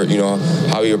thankful for,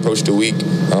 how he approached the week,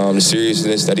 the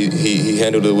seriousness that he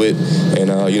handled it with.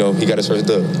 And, he got his first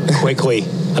dub. Quickly,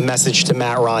 a message to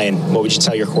Matt Ryan. What would you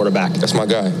tell your quarterback? That's my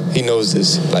guy. He knows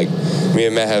this. Like, me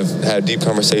and Matt have had deep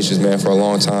conversations, man, for a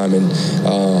long time. And,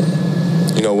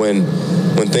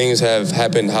 when things have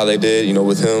happened how they did,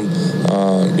 with him,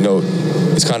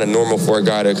 it's kind of normal for a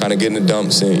guy to kind of get in the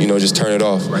dumps and, just turn it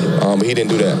off. But he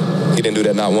didn't do that. He didn't do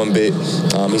that, not one bit.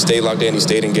 He stayed locked in. He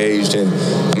stayed engaged. And,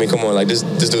 I mean, come on, like, this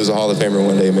dude's a Hall of Famer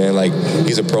one day, man. Like,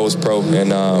 he's a pro's pro.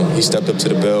 And he stepped up to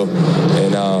the bill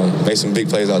and made some big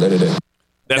plays out there today.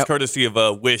 That's courtesy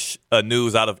of Wish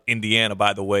News out of Indiana,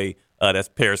 by the way. That's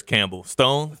Paris Campbell.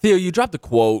 Stone? Theo, you dropped the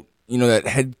quote, that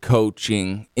head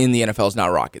coaching in the NFL is not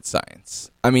rocket science.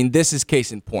 I mean, this is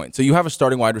case in point. So you have a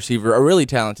starting wide receiver, a really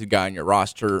talented guy on your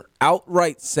roster,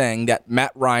 outright saying that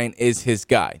Matt Ryan is his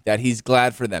guy, that he's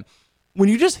glad for them. When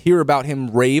you just hear about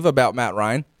him rave about Matt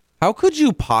Ryan, how could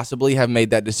you possibly have made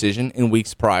that decision in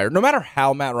weeks prior? No matter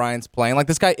how Matt Ryan's playing, like,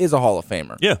 this guy is a Hall of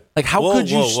Famer. Yeah. Like, how could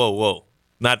you... Whoa.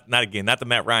 Not again. Not the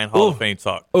Matt Ryan Hall of Fame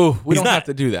talk. Oh, we don't have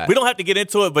to do that. We don't have to get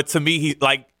into it, but to me,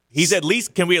 he's at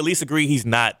least, can we at least agree he's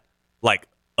not like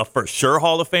a for sure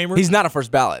Hall of Famer? He's not a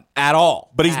first ballot at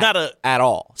all. But he's not a... At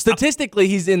all. Statistically,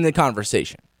 he's in the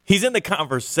conversation. He's in the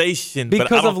conversation.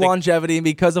 Because of longevity and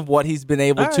because of what he's been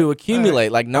able to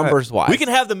accumulate, like numbers-wise. We can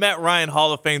have the Matt Ryan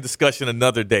Hall of Fame discussion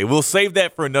another day. We'll save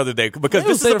that for another day. Because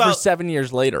this is about... for 7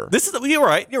 years later. You're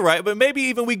right. But maybe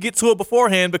even we get to it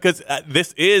beforehand because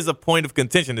this is a point of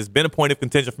contention. It's been a point of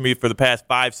contention for me for the past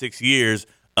 5-6 years,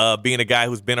 being a guy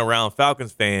who's been around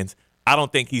Falcons fans. I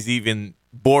don't think he's even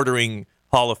bordering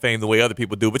Hall of Fame the way other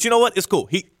people do. But you know what? It's cool.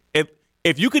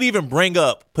 If you could even bring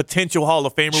up potential Hall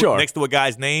of Famer next to a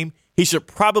guy's name, he should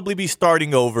probably be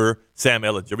starting over Sam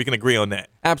Ehlinger. We can agree on that.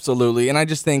 Absolutely. And I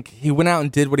just think he went out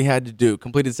and did what he had to do.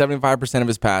 Completed 75% of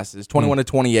his passes, 21 to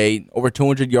 28, over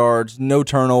 200 yards, no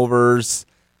turnovers.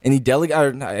 And he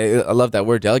delegated. I love that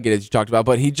word, delegated, you talked about.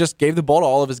 But he just gave the ball to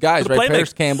all of his guys, right?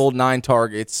 Paris Campbell, 9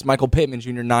 targets. Michael Pittman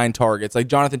Jr., 9 targets. Like,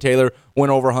 Jonathan Taylor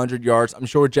went over 100 yards. I'm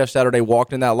sure Jeff Saturday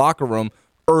walked in that locker room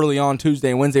early on Tuesday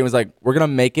and Wednesday and was like, we're going to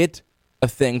make it a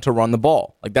thing to run the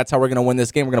ball. Like, that's how we're going to win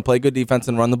this game. We're going to play good defense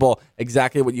and run the ball.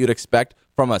 Exactly what you'd expect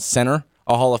from a center,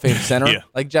 a Hall of Fame center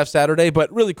like Jeff Saturday,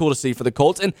 but really cool to see for the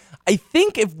Colts. And I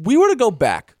think if we were to go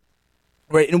back,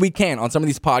 right, and we can on some of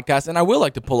these podcasts, and I will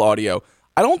like to pull audio,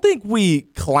 I don't think we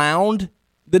clowned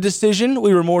the decision.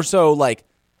 We were more so like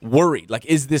worried. Like,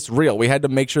 is this real? We had to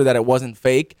make sure that it wasn't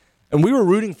fake. And we were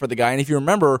rooting for the guy. And if you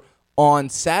remember, on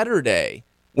Saturday,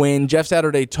 when Jeff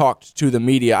Saturday talked to the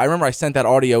media, I remember I sent that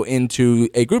audio into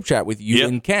a group chat with you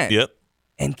and Ken. Yep.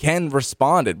 And Ken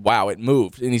responded, wow, it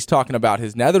moved. And he's talking about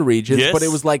his nether regions. Yes. But it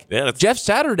was like Jeff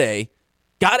Saturday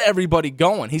got everybody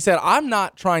going. He said, I'm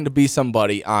not trying to be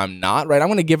somebody I'm not, right? I'm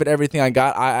going to give it everything I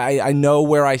got. I know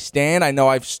where I stand. I know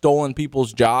I've stolen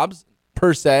people's jobs,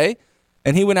 per se.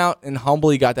 And he went out and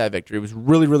humbly got that victory. It was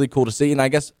really, really cool to see. And I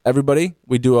guess everybody,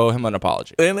 we do owe him an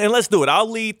apology. And let's do it. I'll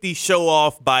lead the show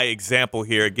off by example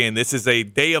here. Again, this is a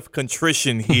day of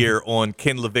contrition here on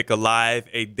Ken LaVicka Live,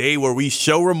 a day where we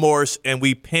show remorse and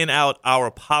we pen out our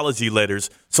apology letters.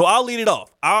 So I'll lead it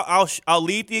off. I'll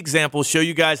lead the example, show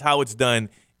you guys how it's done,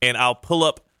 and I'll pull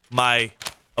up my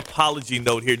apology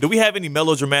note here. Do we have any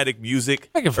melodramatic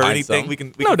music I can find anything some. we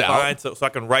can No doubt. find so I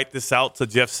can write this out to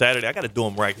Jeff Saturday? I got to do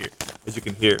them right here, as you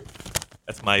can hear.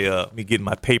 That's my me getting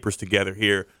my papers together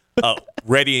here,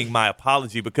 readying my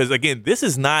apology, because again, this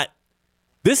is not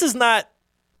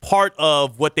part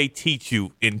of what they teach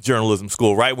you in journalism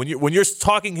school, right? When you're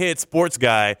talking head sports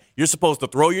guy, you're supposed to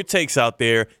throw your takes out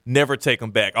there, never take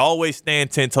them back, always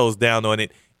stand 10 toes down on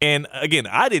it. And again,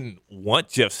 I didn't want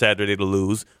Jeff Saturday to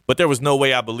lose, but there was no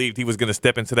way I believed he was going to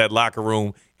step into that locker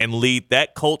room and lead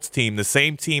that Colts team, the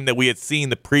same team that we had seen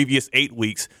the previous 8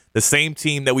 weeks, the same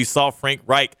team that we saw Frank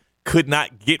Reich could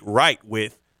not get right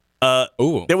with.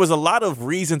 There was a lot of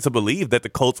reason to believe that the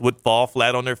Colts would fall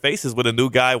flat on their faces with a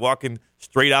new guy walking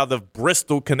straight out of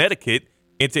Bristol, Connecticut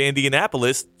into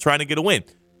Indianapolis trying to get a win.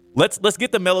 Let's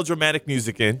get the melodramatic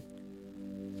music in.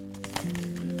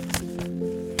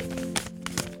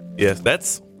 Yes,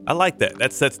 I like that.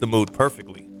 That sets the mood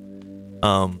perfectly.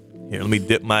 Here, let me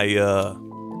dip my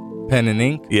pen and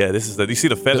ink. Yeah, this is you see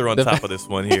the feather on top of this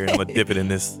one here. I'm gonna dip it in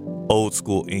this old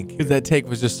school ink. Because that take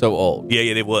was just so old. Yeah,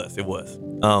 it was.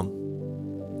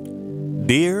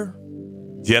 Dear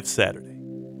Jeff Saturday,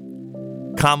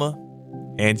 comma,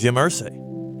 and Jim Irsay,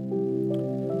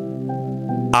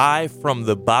 I, from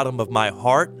the bottom of my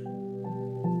heart,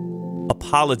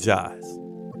 apologize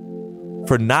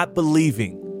for not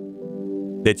believing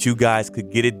that you guys could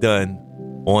get it done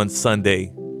on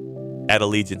Sunday at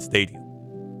Allegiant Stadium.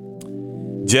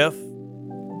 Jeff,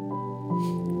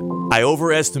 I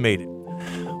overestimated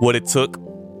what it took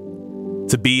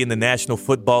to be in the National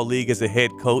Football League as a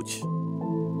head coach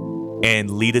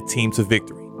and lead a team to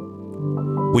victory.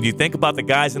 When you think about the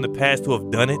guys in the past who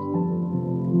have done it,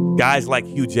 guys like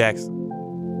Hugh Jackson,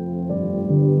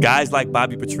 guys like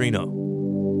Bobby Petrino,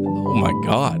 oh my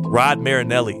God, Rod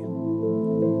Marinelli,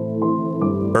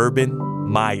 Urban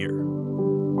Meyer,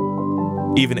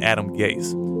 even Adam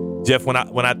Gase. Jeff, when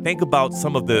I think about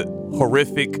some of the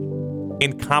horrific,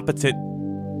 incompetent,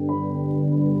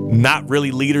 not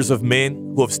really leaders of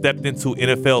men who have stepped into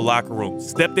NFL locker rooms,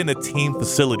 stepped into team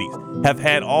facilities, have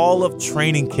had all of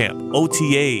training camp,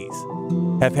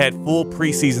 OTAs, have had full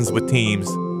preseasons with teams,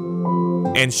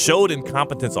 and showed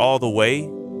incompetence all the way,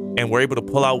 and were able to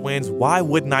pull out wins, why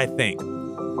wouldn't I think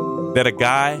that a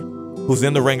guy who's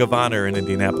in the Ring of Honor in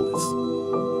Indianapolis,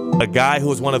 a guy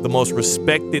who is one of the most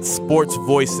respected sports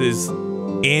voices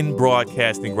in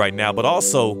broadcasting right now, but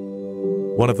also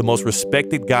one of the most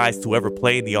respected guys to ever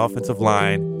play in the offensive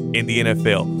line in the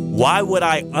NFL. Why would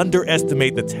I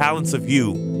underestimate the talents of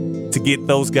you to get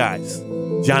those guys?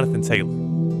 Jonathan Taylor,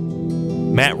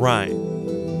 Matt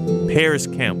Ryan, Paris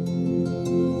Campbell,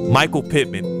 Michael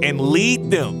Pittman, and lead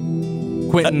them.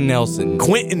 Quentin Nelson.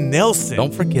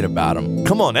 Don't forget about him.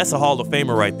 Come on, that's a Hall of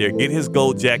Famer right there. Get his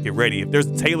gold jacket ready. If there's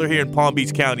a Taylor here in Palm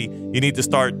Beach County, you need to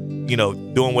start,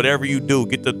 doing whatever you do.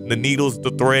 Get the needles,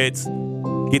 the threads.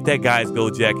 Get that guy's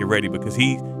gold jacket ready, because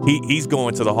he's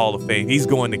going to the Hall of Fame. He's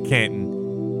going to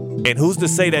Canton. And who's to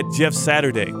say that Jeff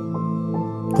Saturday,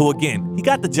 who again, he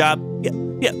got the job.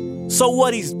 Yeah. So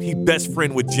what? He's best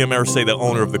friend with Jim Irsay, the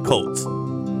owner of the Colts.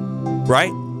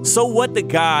 Right? So what? The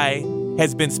guy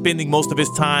has been spending most of his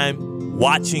time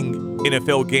watching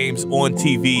NFL games on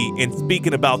TV and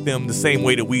speaking about them the same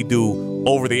way that we do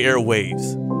over the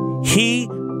airwaves. He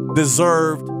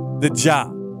deserved the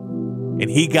job, and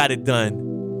he got it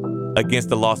done against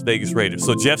the Las Vegas Raiders.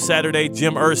 So Jeff Saturday,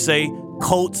 Jim Irsay,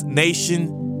 Colts Nation,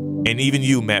 and even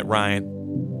you, Matt Ryan,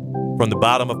 from the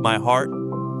bottom of my heart,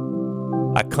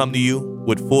 I come to you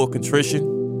with full contrition,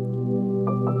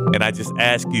 And I just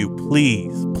ask you,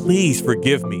 please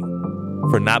forgive me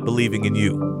for not believing in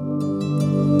you.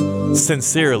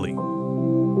 Sincerely,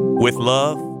 with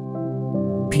love,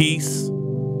 peace,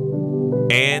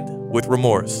 and with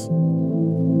remorse.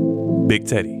 Big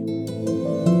Teddy.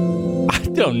 I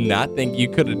do not think you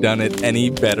could have done it any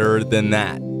better than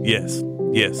that. Yes.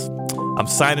 I'm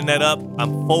signing that up.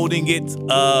 I'm folding it.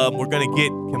 I'm gonna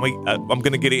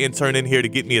get an intern in here to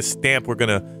get me a stamp. We're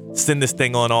gonna send this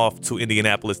thing on off to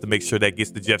Indianapolis to make sure that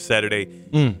gets to Jeff Saturday.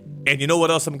 And you know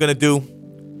what else I'm gonna do?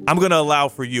 I'm gonna allow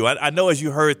for you. I know as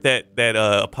you heard that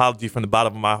apology from the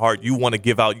bottom of my heart, you want to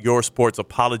give out your sports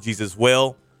apologies as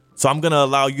well. So I'm gonna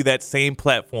allow you that same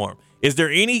platform. Is there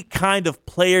any kind of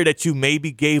player that you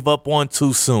maybe gave up on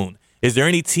too soon? Is there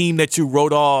any team that you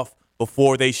wrote off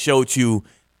before they showed you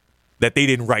that they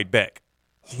didn't write back?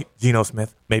 Geno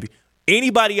Smith, maybe.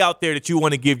 Anybody out there that you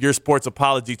want to give your sports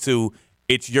apology to,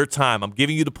 it's your time. I'm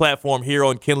giving you the platform here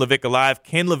on Ken LaVicka Live.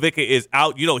 Ken LaVicka is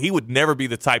out. You know, he would never be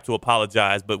the type to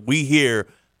apologize, but we here,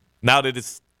 now that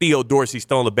it's Theo Dorsey,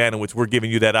 Stone LeBanowitz, we're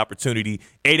giving you that opportunity.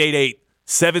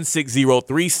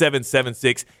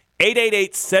 888-760-3776.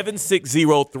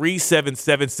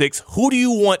 888-760-3776. Who do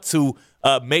you want to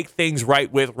make things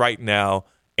right with right now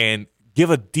and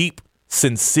give a deep,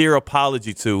 sincere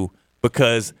apology to,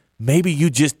 because maybe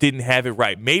you just didn't have it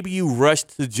right. Maybe you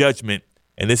rushed to judgment,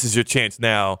 and this is your chance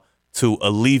now to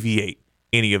alleviate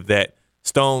any of that.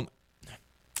 Stone,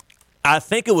 I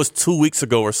think it was 2 weeks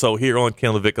ago or so here on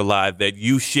Ken LaVicka Live that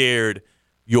you shared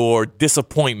your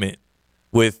disappointment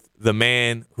with the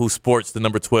man who sports the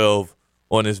number 12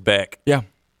 on his back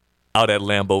out at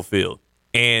Lambeau Field.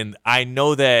 And I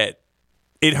know that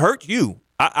it hurt you.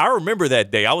 I remember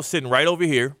that day. I was sitting right over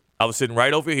here.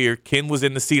 Ken was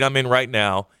in the seat I'm in right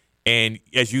now. And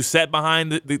as you sat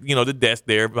behind the desk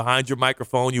there, behind your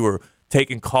microphone, you were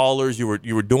taking callers, you were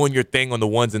doing your thing on the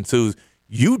ones and twos.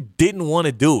 You didn't want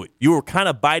to do it. You were kind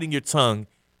of biting your tongue,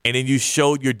 and then you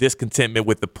showed your discontentment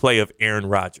with the play of Aaron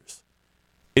Rodgers.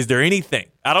 Is there anything?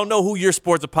 I don't know who your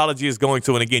sports apology is going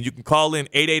to. And again, you can call in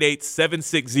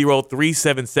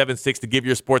 888-760-3776 to give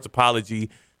your sports apology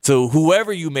to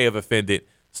whoever you may have offended.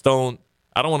 Stone,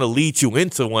 I don't want to lead you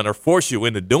into one or force you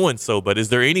into doing so, but is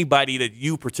there anybody that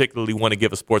you particularly want to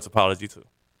give a sports apology to?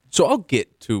 So I'll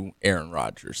get to Aaron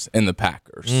Rodgers and the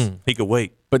Packers. He could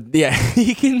wait. But yeah,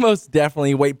 he can most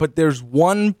definitely wait. But there's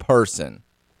one person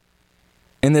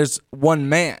and there's one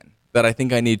man that I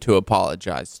think I need to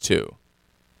apologize to.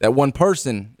 That one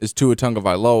person is Tua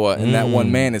Tagovailoa, and that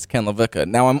one man is Ken LaVicka.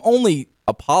 Now, I'm only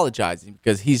apologizing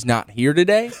because he's not here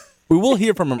today. We will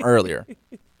hear from him earlier.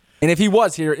 And if he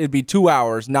was here, it'd be 2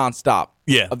 hours nonstop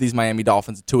of these Miami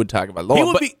Dolphins and Tua Tagovailoa. He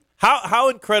would be how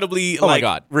incredibly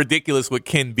ridiculous would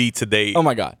Ken be today? Oh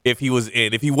my God! If he was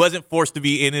in, if he wasn't forced to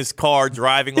be in his car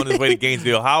driving on his way to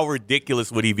Gainesville, how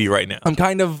ridiculous would he be right now? I'm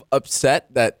kind of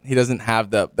upset that he doesn't have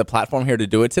the platform here to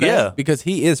do it today because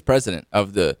he is president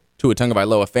of the Tua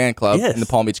Tagovailoa fan club in the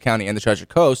Palm Beach County and the Treasure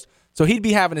Coast. So he'd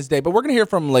be having his day, but we're going to hear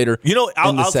from him later. In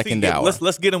the second hour.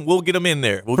 Let's get him. We'll get him in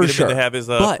there. We'll get him in to have his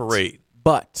parade.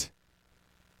 But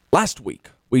last week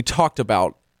we talked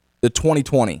about the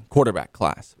 2020 quarterback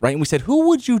class, right? And we said, who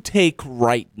would you take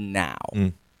right now?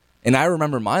 And I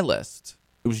remember my list.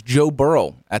 It was Joe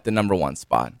Burrow at the number 1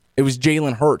 spot. It was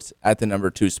Jalen Hurts at the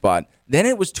number 2 spot. Then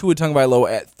it was Tua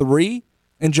Tagovailoa at 3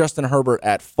 and Justin Herbert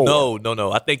at 4.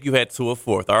 No. I think you had Tua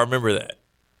 4th. I remember that.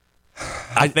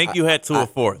 I think you had Tua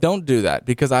 4th. Don't do that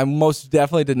because I most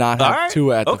definitely did not have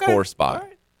Tua at the 4 spot.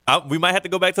 We might have to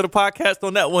go back to the podcast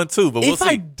on that one too, but we'll see. If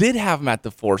I did have him at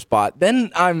the 4 spot,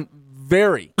 then I'm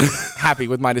very happy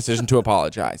with my decision to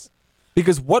apologize.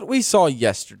 Because what we saw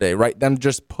yesterday, right, them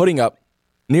just putting up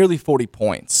nearly 40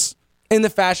 points in the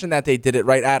fashion that they did it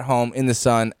right at home, in the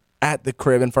sun, at the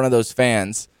crib, in front of those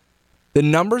fans, the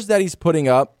numbers that he's putting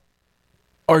up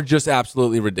are just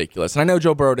absolutely ridiculous. And I know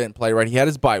Joe Burrow didn't play, right? He had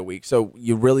his bye week, so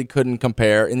you really couldn't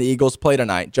compare. And the Eagles play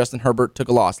tonight. Justin Herbert took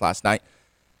a loss last night.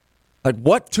 Like,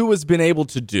 what Tua's been able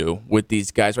to do with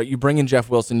these guys, right? You bring in Jeff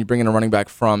Wilson, you bring in a running back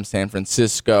from San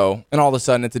Francisco, and all of a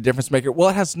sudden it's a difference maker. Well,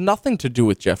 it has nothing to do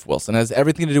with Jeff Wilson. It has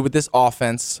everything to do with this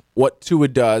offense, what Tua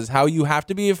does, how you have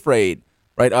to be afraid,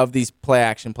 right, of these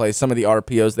play-action plays, some of the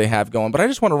RPOs they have going. But I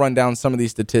just want to run down some of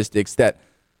these statistics that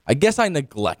I guess I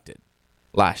neglected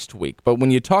last week. But when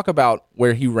you talk about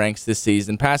where he ranks this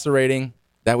season, passer rating,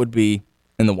 that would be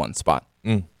in the 1 spot.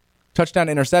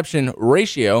 Touchdown-interception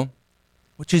ratio,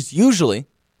 which is usually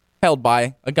held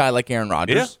by a guy like Aaron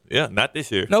Rodgers. Yeah, not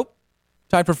this year. Nope.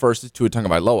 Tied for first is Tua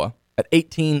Tagovailoa at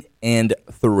 18 and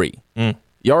 3.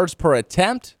 Yards per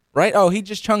attempt, right? Oh, he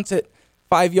just chunks it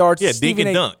 5 yards. Yeah, dink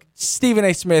and dunk. Stephen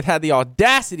A. Smith had the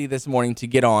audacity this morning to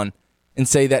get on and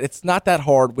say that it's not that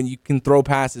hard when you can throw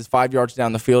passes 5 yards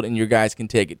down the field and your guys can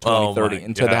take it 20, 30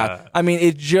 into the house. I mean,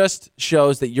 it just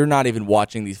shows that you're not even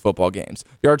watching these football games.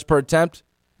 Yards per attempt,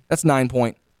 that's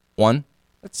 9.1.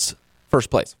 That's first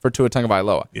place for Tua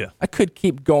Tagovailoa. Yeah. I could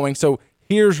keep going. So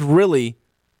here's really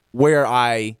where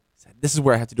this is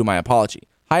where I have to do my apology.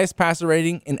 Highest passer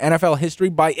rating in NFL history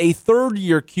by a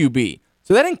third-year QB.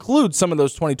 So that includes some of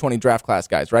those 2020 draft class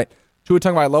guys, right? Tua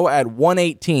Tagovailoa at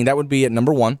 118. That would be at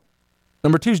number 1.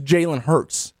 Number 2 is Jalen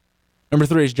Hurts. Number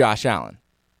 3 is Josh Allen.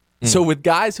 So with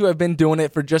guys who have been doing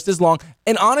it for just as long,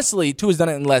 and honestly, Tua's done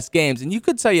it in less games, and you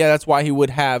could say, yeah, that's why he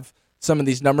would have some of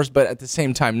these numbers, but at the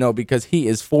same time, no, because he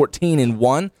is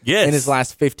 14-1 in his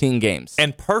last 15 games.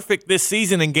 And perfect this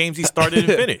season in games he started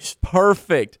and finished.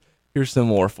 Perfect. Here's some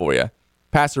more for you.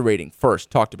 Passer rating, first.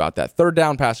 Talked about that. Third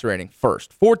down passer rating,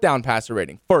 first. Fourth down passer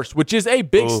rating, first, which is a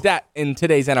big stat in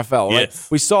today's NFL. Right? Yes.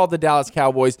 We saw the Dallas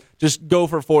Cowboys just go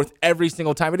for fourth every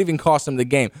single time. It even cost them the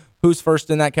game. Who's first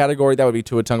in that category? That would be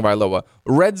Tua Tagovailoa.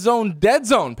 Red zone, dead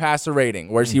zone passer rating.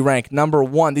 Where's he ranked? Number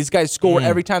 1. These guys score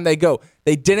every time they go.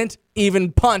 They didn't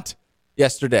even punt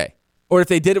yesterday. Or if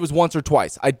they did, it was once or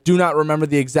twice. I do not remember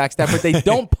the exact stat, but they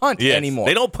don't punt anymore.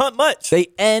 They don't punt much. They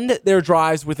end their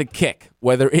drives with a kick,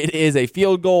 whether it is a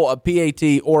field goal, a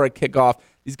PAT, or a kickoff.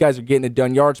 These guys are getting it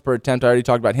done. Yards per attempt, I already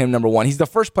talked about him, number 1. He's the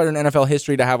first player in NFL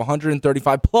history to have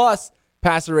 135-plus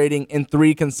passer rating in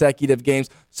 3 consecutive games.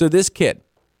 So this kid,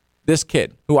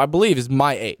 who I believe is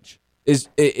my age, is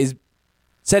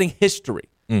setting history.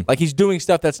 Like he's doing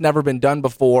stuff that's never been done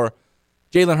before.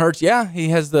 Jalen Hurts, he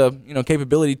has the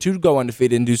capability to go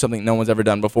undefeated and do something no one's ever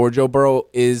done before. Joe Burrow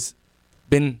is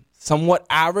been somewhat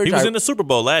average. He was in the Super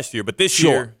Bowl last year, but this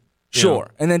year...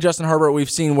 Sure. And then Justin Herbert, we've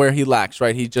seen where he lacks,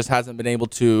 right? He just hasn't been able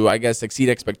to, I guess, exceed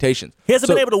expectations. He hasn't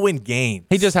been able to win games.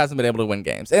 He just hasn't been able to win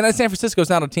games. And San Francisco's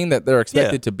not a team that they're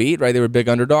expected to beat, right? They were big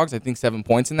underdogs. I think 7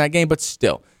 points in that game. But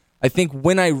still, I think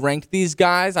when I ranked these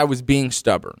guys, I was being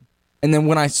stubborn. And then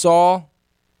when I saw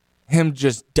him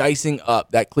just dicing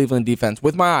up that Cleveland defense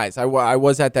with my eyes, I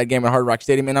was at that game at Hard Rock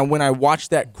Stadium, and when I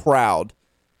watched that crowd,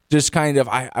 just kind of,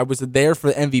 I was there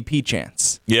for the MVP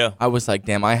chance. Yeah. I was like,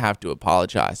 damn, I have to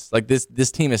apologize. Like,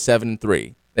 this team is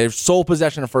 7-3. They have sole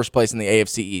possession of first place in the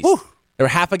AFC East. Whew. They're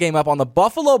half a game up on the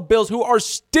Buffalo Bills, who are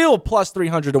still plus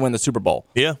 300 to win the Super Bowl.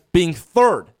 Yeah. Being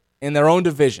third in their own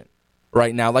division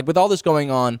right now. Like, with all this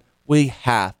going on, we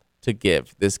have to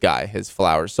give this guy his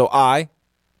flowers. So I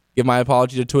give my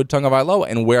apology to Tua Tagovailoa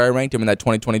and where I ranked him in that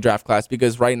 2020 draft class,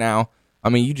 because right now, I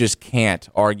mean, you just can't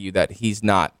argue that he's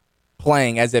not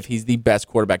playing as if he's the best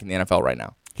quarterback in the NFL right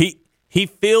now. He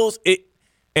feels it,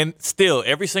 and still,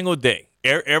 every single day,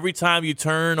 every time you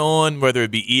turn on, whether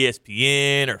it be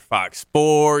ESPN or Fox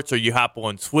Sports, or you hop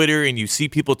on Twitter and you see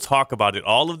people talk about it,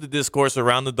 all of the discourse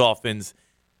around the Dolphins,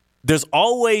 there's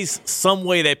always some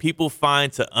way that people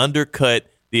find to undercut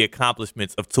the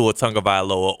accomplishments of Tua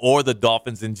Tagovailoa or the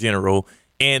Dolphins in general.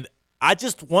 And I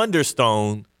just wonder,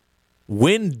 Stone,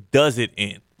 when does it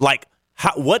end? Like,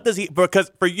 what does he?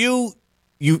 Because for you,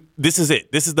 this is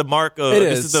it. This is the mark of.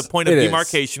 This is the point of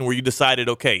demarcation where you decided,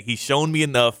 okay, he's shown me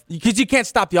enough. Because you can't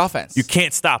stop the offense. You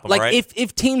can't stop him, like, right?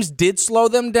 If teams did slow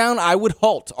them down, I would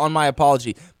halt on my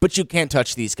apology. But you can't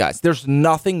touch these guys. There's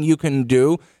nothing you can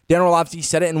do. Dan Orlovsky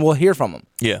said it, and we'll hear from him.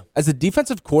 Yeah. As a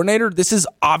defensive coordinator, this is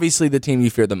obviously the team you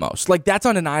fear the most. Like, that's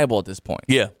undeniable at this point.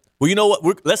 Yeah. Well, you know what?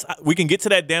 We can get to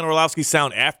that Dan Orlovsky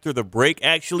sound after the break,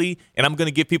 actually, and I'm going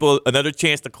to give people another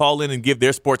chance to call in and give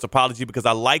their sports apology, because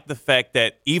I like the fact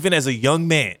that even as a young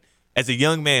man,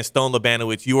 Stone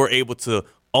Labanowitz, you were able to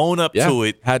own up to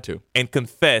it, and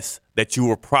confess that you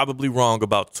were probably wrong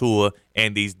about Tua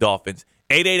and these Dolphins.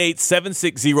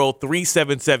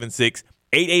 888-760-3776.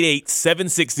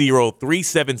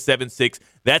 888-760-3776.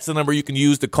 That's the number you can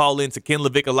use to call in to Ken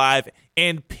LaVicka Live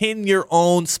and pin your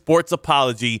own sports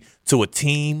apology to a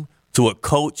team, to a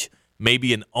coach,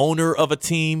 maybe an owner of a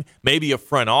team, maybe a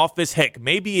front office. Heck,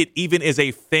 maybe it even is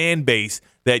a fan base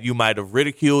that you might have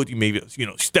ridiculed. You maybe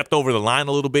stepped over the line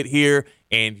a little bit here,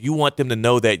 and you want them to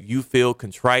know that you feel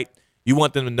contrite. You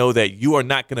want them to know that you are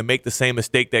not going to make the same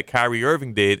mistake that Kyrie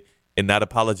Irving did and not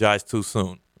apologize too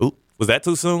soon. Was that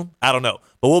too soon? I don't know.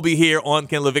 But we'll be here on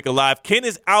Ken LaVicka Live. Ken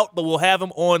is out, but we'll have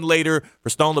him on later. For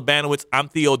Stone Labanowitz, I'm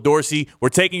Theo Dorsey. We're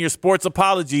taking your sports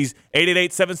apologies,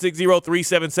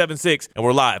 888-760-3776, and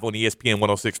we're live on ESPN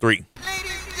 106.3.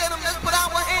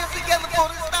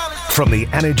 From the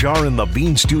Anajar and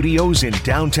Levine Studios in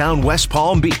downtown West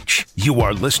Palm Beach, you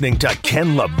are listening to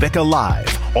Ken LaVicka Live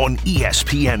on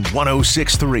ESPN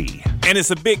 106.3. And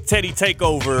it's a big Teddy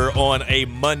takeover on a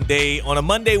Monday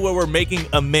where we're making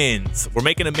amends. We're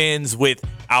making amends with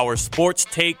our sports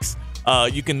takes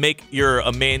You can make your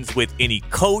amends with any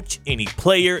coach, any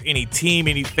player, any team,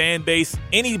 any fan base,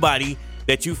 anybody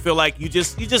that you feel like you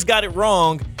just got it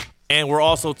wrong. And we're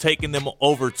also taking them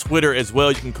over Twitter as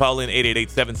well. You can call in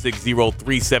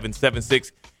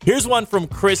 888-760-3776. Here's one from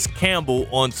Chris Campbell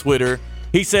on Twitter.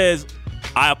 He says,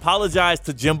 I apologize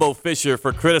to Jimbo Fisher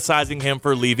for criticizing him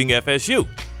for leaving FSU.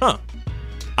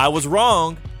 I was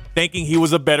wrong thinking he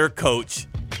was a better coach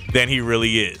than he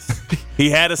really is. He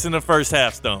had us in the first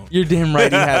half, Stone. You're damn right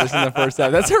he had us in the first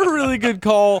half. That's a really good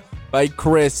call by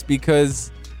Chris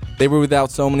because they were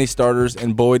without so many starters,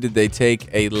 and boy, did they take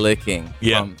a licking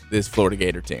from this Florida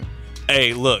Gator team.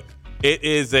 Hey, look, it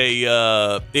is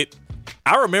I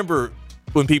remember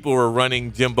when people were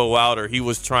running Jimbo out or he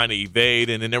was trying to evade,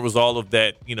 and then there was all of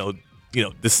that,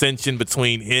 dissension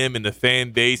between him and the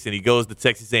fan base, and he goes to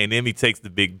Texas A&M, he takes the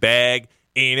big bag.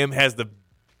 A&M has the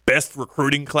best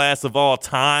recruiting class of all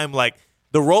time. Like,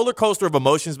 the roller coaster of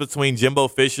emotions between Jimbo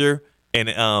Fisher and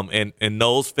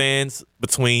Noles fans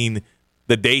between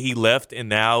the day he left and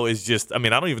now is just, I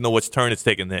don't even know which turn it's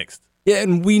taking next. Yeah,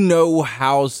 and we know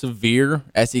how severe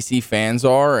SEC fans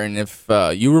are. And if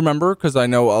you remember, because I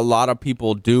know a lot of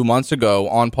people do, months ago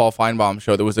on Paul Feinbaum's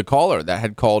show, there was a caller that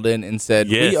had called in and said,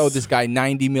 we owe this guy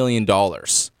 $90 million,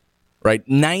 right?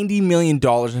 $90 million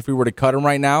if we were to cut him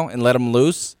right now and let him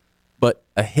loose. But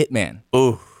a hitman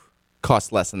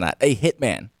costs less than that. A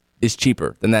hitman is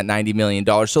cheaper than that $90 million.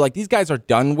 So, these guys are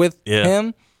done with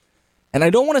him. And I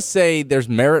don't want to say there's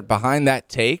merit behind that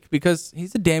take because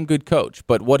he's a damn good coach.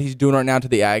 But what he's doing right now to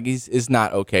the Aggies is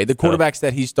not okay. The quarterbacks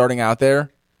that he's starting out there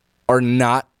are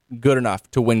not good enough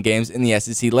to win games in the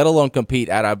SEC, let alone compete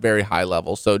at a very high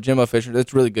level. So, Jimbo Fisher,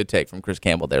 that's a really good take from Chris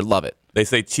Campbell there. Love it. They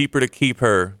say cheaper to keep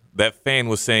her. That fan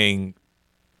was saying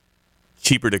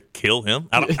cheaper to kill him.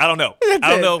 I don't know.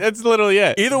 I don't know. That's literally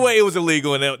it. Either way, it was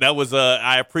illegal, and that was.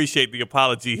 I appreciate the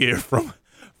apology here from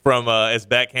as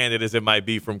backhanded as it might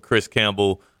be from Chris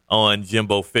Campbell on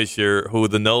Jimbo Fisher, who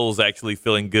the Noles actually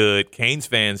feeling good. Canes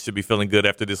fans should be feeling good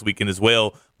after this weekend as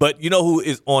well. But you know who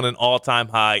is on an all-time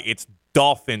high? It's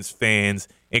Dolphins fans,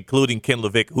 including Ken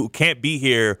Levick, who can't be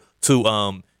here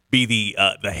to be the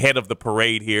head of the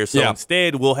parade here. So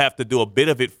instead, we'll have to do a bit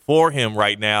of it for him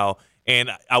right now.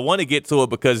 And I want to get to it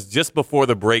because just before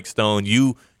the break, Stone,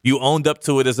 you owned up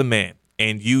to it as a man,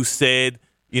 and you said,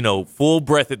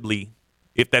 full-breathedly,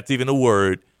 if that's even a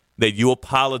word, that you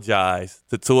apologize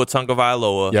to Tua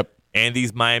Tagovailoa and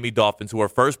these Miami Dolphins, who are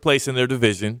first place in their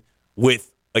division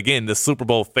with, again, the Super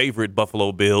Bowl favorite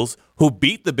Buffalo Bills, who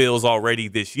beat the Bills already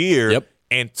this year,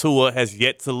 and Tua has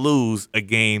yet to lose a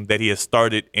game that he has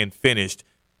started and finished.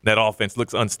 That offense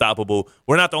looks unstoppable.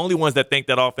 We're not the only ones that think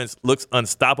that offense looks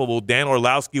unstoppable. Dan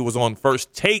Orlovsky was on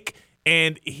First Take,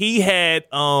 and he had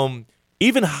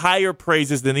even higher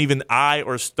praises than even I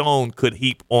or Stone could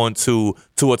heap onto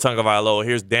Tua Tagovailoa.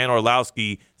 Here's Dan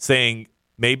Orlovsky saying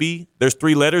maybe there's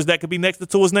 3 letters that could be next to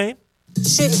Tua's name.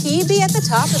 Should he be at the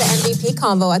top of the MVP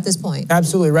convo at this point?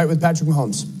 Absolutely, right with Patrick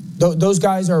Mahomes. Those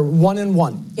guys are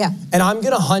 1-1. Yeah. And I'm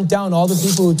going to hunt down all the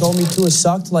people who told me Tua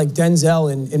sucked, like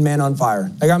Denzel in Man on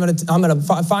Fire. I'm gonna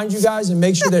find you guys and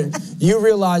make sure that you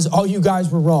realize all you guys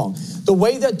were wrong. The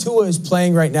way that Tua is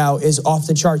playing right now is off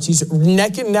the charts. He's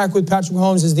neck and neck with Patrick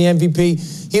Mahomes as the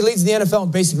MVP. He leads the NFL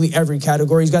in basically every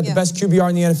category. He's got the best QBR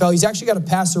in the NFL. He's actually got a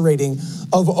passer rating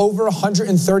of over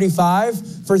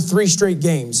 135 for 3 straight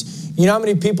games. You know how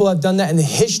many people have done that in the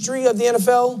history of the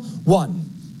NFL? 1,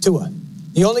 Tua.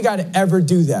 The only guy to ever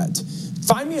do that.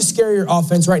 Find me a scarier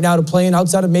offense right now to play in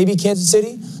outside of maybe Kansas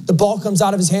City. The ball comes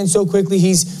out of his hands so quickly.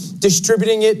 He's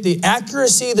distributing it. The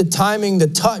accuracy, the timing, the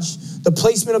touch, the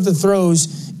placement of the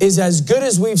throws is as good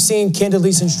as we've seen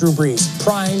candidly since Drew Brees.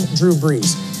 Prime Drew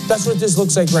Brees. That's what this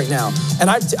looks like right now. And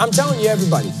I'm telling you,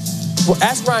 everybody, well,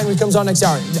 ask Ryan when he comes on next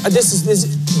hour.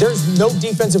 There's no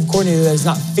defensive coordinator that is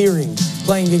not fearing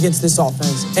playing against this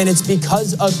offense, and it's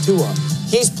because of Tua.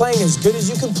 He's playing as good as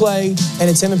you can play, and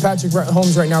it's him and Patrick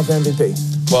Mahomes right now for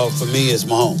MVP. Well, for me, it's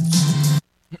Mahomes.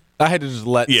 I had to just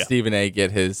let Stephen A.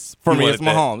 get his. For me, it's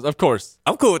Mahomes, of course.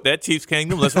 I'm cool with that. Chiefs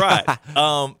Kingdom, let's ride.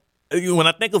 When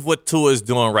I think of what Tua is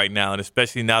doing right now, and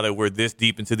especially now that we're this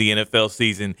deep into the NFL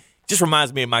season, it just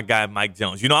reminds me of my guy, Mike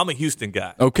Jones. I'm a Houston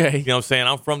guy. Okay. You know what I'm saying?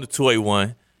 I'm from the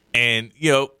 281. And,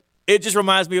 it just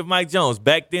reminds me of Mike Jones.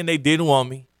 Back then, they didn't want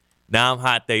me. Now I'm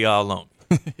hot. They all on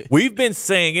me. We've been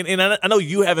saying, and I know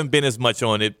you haven't been as much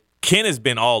on it. Ken has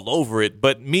been all over it.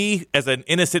 But me, as an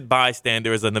innocent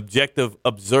bystander, as an objective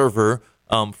observer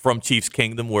from Chiefs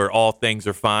Kingdom, where all things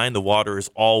are fine, the water is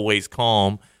always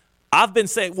calm, I've been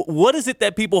saying, what is it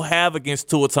that people have against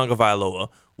Tua Tagovailoa?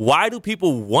 Why do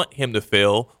people want him to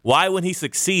fail? Why, when he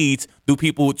succeeds, do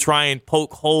people try and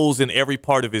poke holes in every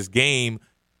part of his game,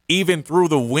 even through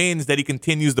the wins that he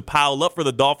continues to pile up for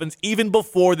the Dolphins, even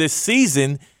before this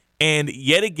season? And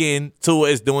yet again, Tua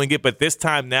is doing it, but this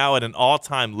time now at an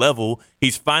all-time level.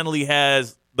 He's finally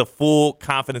has the full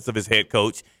confidence of his head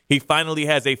coach. He finally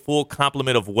has a full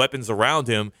complement of weapons around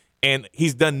him, and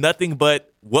he's done nothing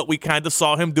but what we kind of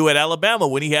saw him do at Alabama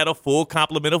when he had a full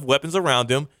complement of weapons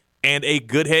around him and a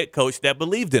good head coach that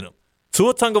believed in him.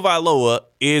 Tua Tagovailoa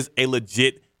is a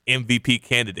legit MVP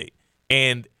candidate.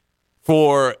 And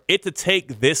for it to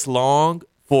take this long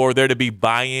for there to be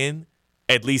buy-in,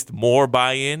 at least more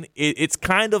buy-in, it's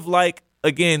kind of like,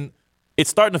 again,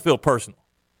 it's starting to feel personal.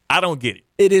 I don't get it.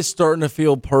 It is starting to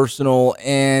feel personal,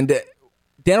 and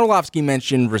Dan Orlovsky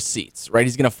mentioned receipts, right?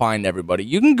 He's going to find everybody.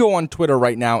 You can go on Twitter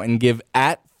right now and give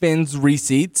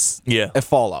 @FinsReceipts a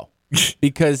follow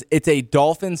because it's a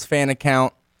Dolphins fan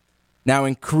account now,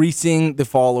 increasing the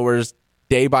followers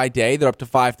day by day. They're up to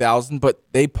 5,000, but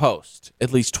they post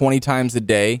at least 20 times a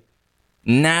day.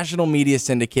 National media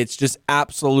syndicates just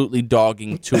absolutely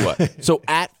dogging Tua. So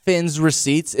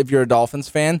 @FinsReceipts, if you're a Dolphins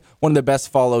fan, one of the best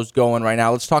follows going right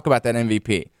now. Let's talk about that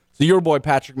MVP. So your boy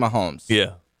Patrick Mahomes.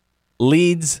 Yeah.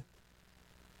 Leads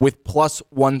with plus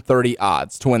 130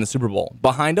 odds to win the Super Bowl.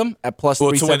 Behind him at plus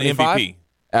 375. To win the MVP.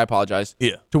 I apologize.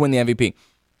 Yeah. To win the MVP.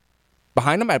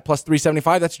 Behind him at plus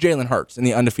 375, that's Jalen Hurts and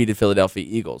the undefeated Philadelphia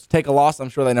Eagles. Take a loss, I'm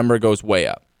sure that number goes way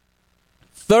up.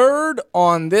 Third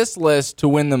on this list to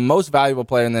win the most valuable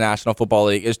player in the National Football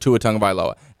League is Tua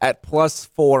Tagovailoa at plus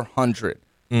 400.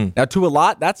 Now, to a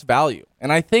lot, that's value,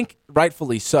 and I think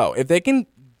rightfully so. If they can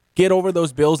get over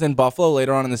those Bills in Buffalo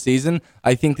later on in the season,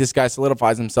 I think this guy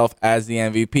solidifies himself as the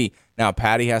MVP. Now,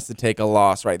 Patty has to take a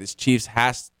loss, right? This Chiefs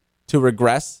has to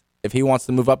regress if he wants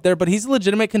to move up there, but he's a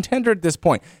legitimate contender at this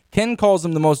point. Ken calls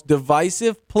him the most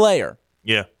divisive player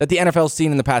that the NFL's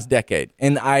seen in the past decade,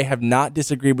 and I have not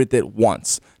disagreed with it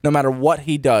once. No matter what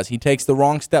he does, he takes the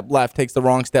wrong step left, takes the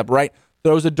wrong step right,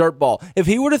 throws a dirt ball. If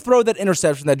he were to throw that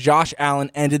interception that Josh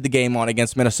Allen ended the game on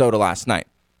against Minnesota last night,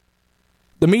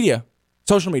 the media,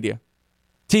 social media,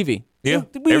 TV,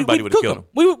 everybody would have killed him.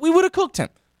 We would have cooked him.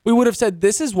 We would have said,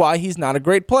 this is why he's not a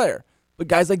great player. But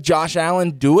guys like Josh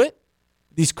Allen do it.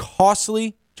 These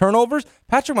costly turnovers.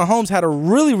 Patrick Mahomes had a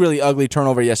really, really ugly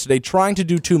turnover yesterday, trying to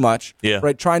do too much,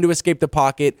 right? Trying to escape the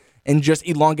pocket and just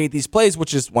elongate these plays,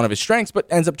 which is one of his strengths, but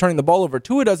ends up turning the ball over.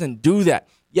 Tua doesn't do that.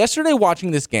 Yesterday,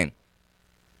 watching this game,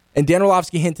 and Dan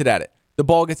Orlovsky hinted at it, the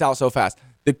ball gets out so fast.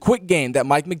 The quick game that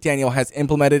Mike McDaniel has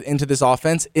implemented into this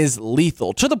offense is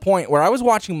lethal, to the point where I was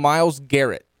watching Myles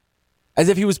Garrett as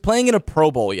if he was playing in a Pro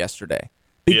Bowl yesterday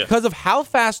because of how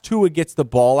fast Tua gets the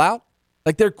ball out.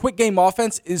 Like, their quick game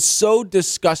offense is so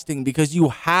disgusting because you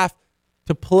have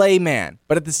to play man,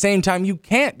 but at the same time you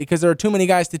can't because there are too many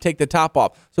guys to take the top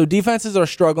off. So defenses are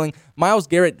struggling. Myles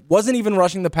Garrett wasn't even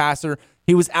rushing the passer.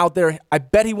 He was out there. I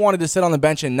bet he wanted to sit on the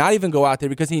bench and not even go out there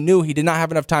because he knew he did not have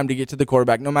enough time to get to the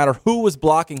quarterback, no matter who was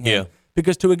blocking him.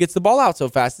 Because Tua gets the ball out so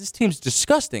fast. This team's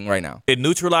disgusting right now. It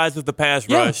neutralizes the pass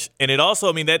rush, and it also,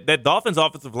 I mean, that Dolphins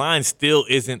offensive line still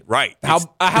isn't right. How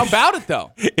about it,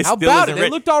 though? How about it? It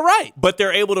looked all right. But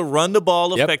they're able to run the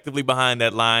ball effectively behind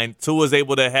that line. Tua's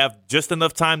able to have just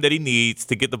enough time that he needs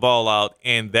to get the ball out,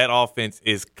 and that offense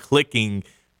is clicking.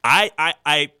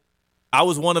 I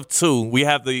was one of two. We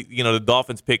have the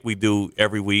Dolphins pick we do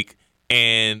every week,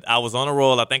 and I was on a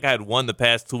roll. I think I had won the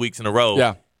past 2 weeks in a row.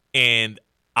 Yeah. And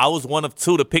I was one of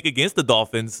two to pick against the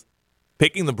Dolphins,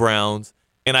 picking the Browns,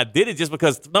 and I did it just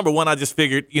because, number one, I just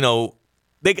figured,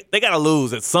 they got to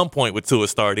lose at some point with Tua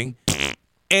starting,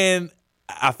 and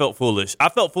I felt foolish. I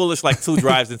felt foolish like 2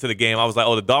 drives into the game. I was like,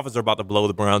 oh, the Dolphins are about to blow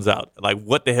the Browns out. Like,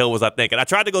 what the hell was I thinking? I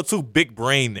tried to go too big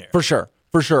brain there. For sure.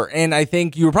 And I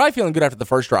think you were probably feeling good after the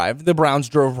first drive. The Browns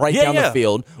drove right down the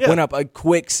field, went up a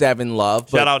quick 7-love.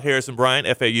 Shout out Harrison Bryant,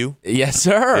 FAU. Yes,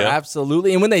 sir. Yeah.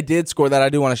 Absolutely. And when they did score that, I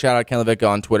do want to shout out Ken LaVicka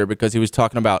on Twitter because he was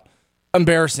talking about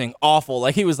embarrassing, awful.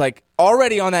 Like, he was like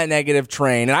already on that negative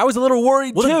train. And I was a little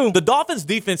worried too. The Dolphins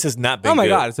defense has not been good. Oh my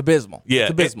God, it's abysmal. Yeah.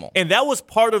 It's abysmal. And that was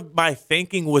part of my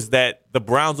thinking, was that the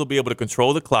Browns will be able to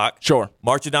control the clock. Sure.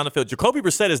 March it down the field. Jacoby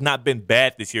Brissett has not been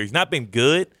bad this year. He's not been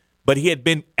good, but he had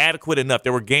been adequate enough.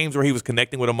 There were games where he was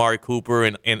connecting with Amari Cooper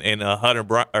and Hunter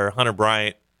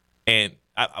Bryant. And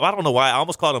I don't know why. I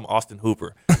almost called him Austin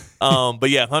Hooper.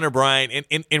 But yeah, Hunter Bryant.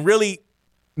 And really,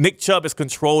 Nick Chubb has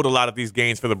controlled a lot of these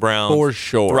games for the Browns for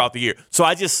sure throughout the year. So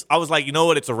I was like, you know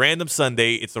what? It's a random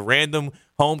Sunday. It's a random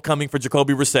homecoming for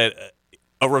Jacoby Brissett,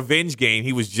 a revenge game.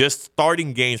 He was just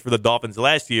starting games for the Dolphins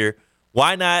last year.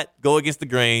 Why not go against the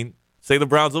grain, say the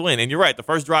Browns will win? And you're right. The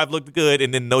first drive looked good,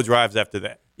 and then no drives after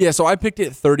that. Yeah, so I picked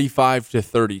it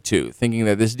 35-32, thinking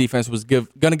that this defense was going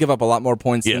to give up a lot more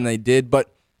points than they did.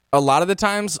 But a lot of the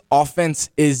times, offense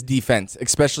is defense,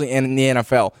 especially in the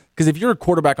NFL. Because if you're a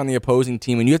quarterback on the opposing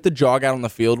team and you have to jog out on the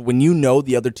field when you know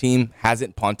the other team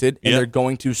hasn't punted and they're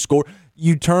going to score,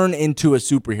 you turn into a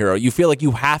superhero. You feel like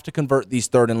you have to convert these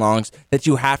third and longs, that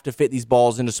you have to fit these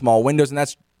balls into small windows, and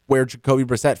that's where Jacoby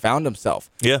Brissett found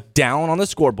himself. Yeah. Down on the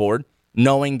scoreboard,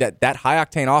 knowing that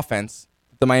high-octane offense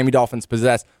the Miami Dolphins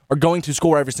possess are going to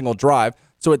score every single drive.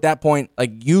 So at that point,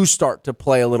 like, you start to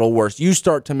play a little worse. You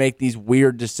start to make these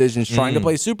weird decisions trying to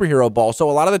play superhero ball. So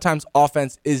a lot of the times,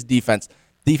 offense is defense.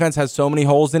 Defense has so many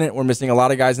holes in it. We're missing a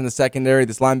lot of guys in the secondary.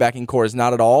 This linebacking core is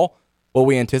not at all what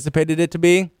we anticipated it to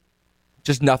be.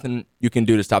 Just nothing you can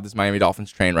do to stop this Miami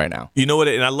Dolphins train right now. You know what?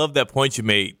 And I love that point you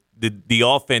made. The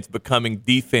offense becoming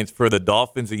defense for the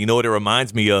Dolphins. And you know what it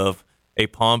reminds me of? A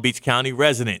Palm Beach County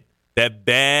resident. That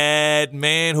bad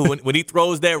man who, when he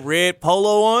throws that red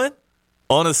polo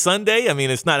on a Sunday, I mean,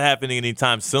 it's not happening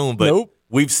anytime soon, but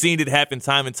we've seen it happen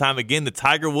time and time again. The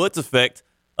Tiger Woods effect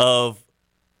of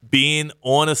being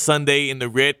on a Sunday in the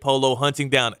red polo hunting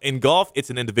down. In golf, it's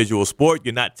an individual sport.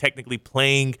 You're not technically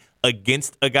playing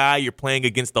against a guy. You're playing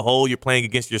against the hole. You're playing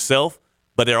against yourself.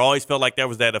 But there always felt like there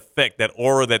was that effect, that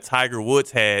aura that Tiger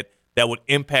Woods had that would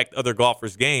impact other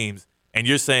golfers' games. And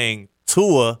you're saying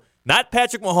Tua, not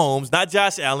Patrick Mahomes, not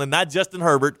Josh Allen, not Justin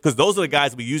Herbert, because those are the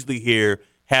guys we usually hear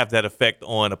have that effect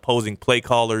on opposing play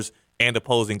callers and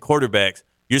opposing quarterbacks.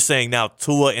 You're saying now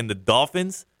Tua and the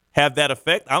Dolphins have that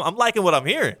effect? I'm liking what I'm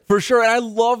hearing. For sure, and I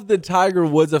love the Tiger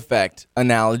Woods effect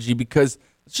analogy because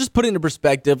let's just put it into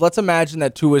perspective. Let's imagine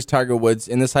that Tua is Tiger Woods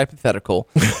in this hypothetical,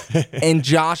 and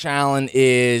Josh Allen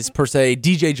is, per se,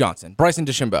 DJ Johnson, Bryson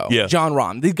DeChambeau, John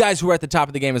Rahm, these guys who are at the top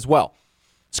of the game as well,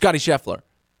 Scotty Scheffler.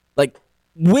 Like,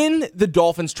 when the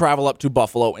Dolphins travel up to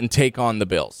Buffalo and take on the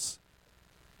Bills,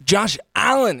 Josh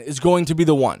Allen is going to be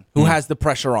the one who has the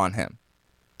pressure on him.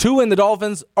 Tua and the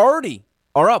Dolphins already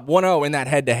are up 1-0 in that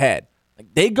head-to-head.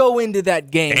 Like, they go into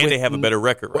that game. And they have a better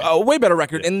record, right? Way better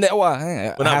record. And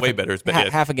not way better. It's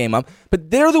half a game up. But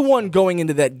they're the one going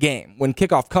into that game when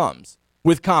kickoff comes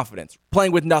with confidence,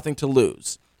 playing with nothing to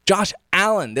lose. Josh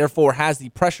Allen, therefore, has the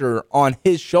pressure on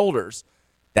his shoulders.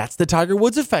 That's the Tiger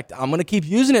Woods effect. I'm going to keep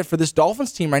using it for this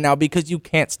Dolphins team right now because you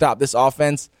can't stop this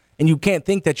offense, and you can't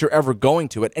think that you're ever going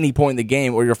to at any point in the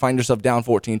game or you'll find yourself down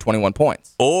 14, 21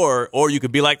 points. Or you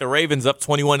could be like the Ravens up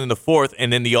 21 in the fourth,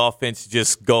 and then the offense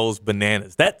just goes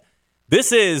bananas.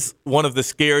 This is one of the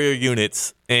scarier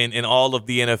units in all of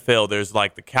the NFL. There's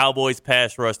like the Cowboys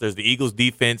pass rush. There's the Eagles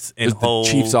defense and the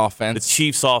Chiefs offense. The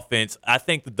Chiefs offense. I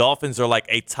think the Dolphins are like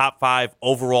a top 5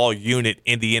 overall unit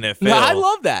in the NFL. No, I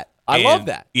love that. I love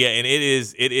that. Yeah, and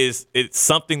it's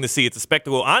something to see. It's a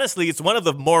spectacle. Honestly, it's one of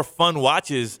the more fun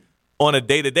watches on a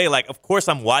day-to-day. Like, of course,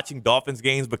 I'm watching Dolphins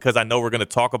games because I know we're going to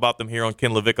talk about them here on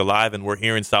Ken LaVicka Live, and we're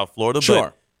here in South Florida.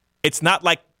 Sure. But it's not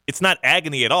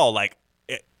agony at all. Like,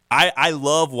 I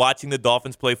love watching the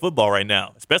Dolphins play football right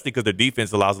now, especially because their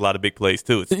defense allows a lot of big plays,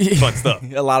 too. It's fun stuff.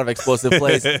 A lot of explosive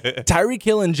plays. Tyreek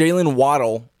Hill and Jalen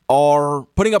Waddle are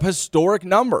putting up historic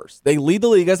numbers. They lead the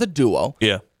league as a duo.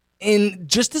 Yeah. In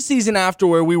just a season after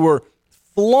where we were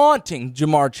flaunting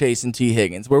Jamar Chase and T.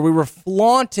 Higgins, where we were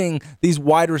flaunting these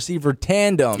wide receiver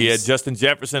tandems. Yeah, Justin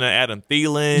Jefferson and Adam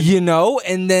Thielen. You know,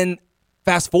 and then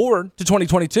fast forward to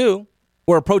 2022,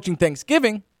 we're approaching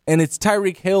Thanksgiving, and it's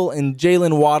Tyreek Hill and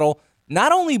Jalen Waddle,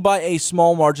 not only by a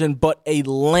small margin, but a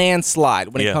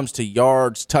landslide when it comes to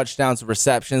yards, touchdowns,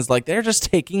 receptions. Like, they're just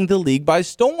taking the league by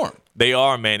storm. They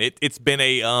are, man.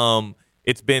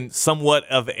 It's been somewhat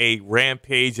of a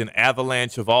rampage, an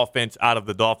avalanche of offense out of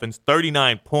the Dolphins.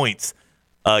 39 points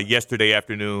yesterday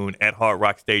afternoon at Hard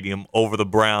Rock Stadium over the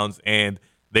Browns, and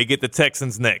they get the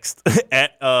Texans next.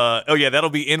 That'll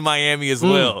be in Miami as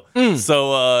well.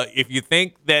 So if you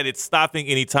think that it's stopping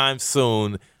anytime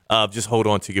soon, just hold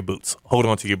on to your boots. Hold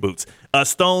on to your boots.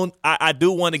 Stone, I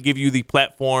do want to give you the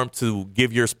platform to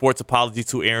give your sports apology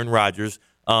to Aaron Rodgers.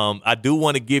 I do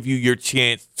want to give you your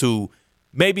chance to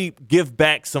maybe give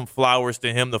back some flowers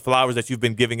to him, the flowers that you've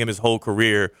been giving him his whole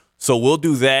career. So we'll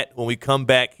do that when we come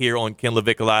back here on Ken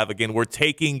LaVicka Live. Again, we're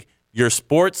taking your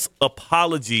sports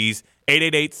apologies,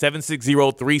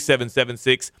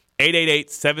 888-760-3776,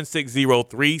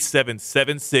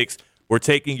 888-760-3776. We're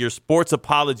taking your sports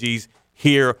apologies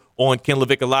here on Ken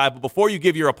LaVicka Live. But before you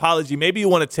give your apology, maybe you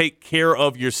want to take care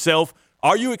of yourself.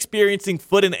 Are you experiencing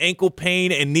foot and ankle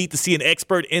pain and need to see an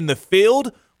expert in the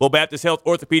field? Well, Baptist Health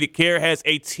Orthopedic Care has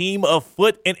a team of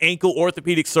foot and ankle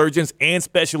orthopedic surgeons and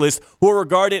specialists who are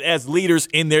regarded as leaders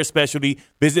in their specialty.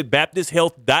 Visit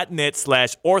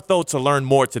baptisthealth.net/ortho to learn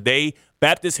more today.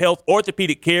 Baptist Health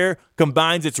Orthopedic Care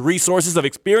combines its resources of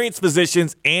experienced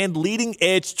physicians and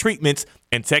leading-edge treatments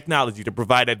and technology to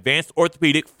provide advanced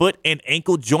orthopedic, foot and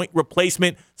ankle joint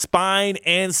replacement, spine,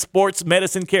 and sports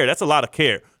medicine care. That's a lot of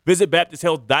care. Visit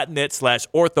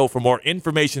baptisthealth.net/ortho for more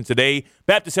information today.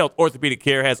 Baptist Health Orthopedic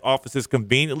Care has offices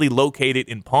conveniently located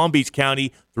in Palm Beach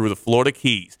County through the Florida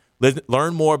Keys.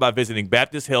 Learn more by visiting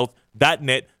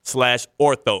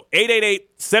baptisthealth.net/ortho.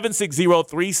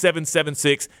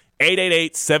 888-760-3776.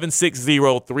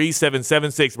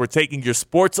 888-760-3776. We're taking your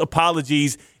sports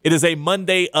apologies. It is a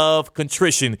Monday of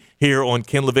contrition here on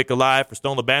Ken LaVicka Live. For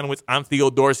Stone Labanowitz, I'm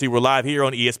Theo Dorsey. We're live here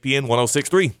on ESPN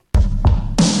 106.3.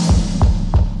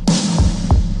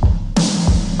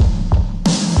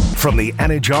 From the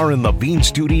Anajar and Levine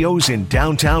Studios in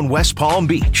downtown West Palm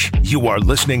Beach, you are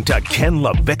listening to Ken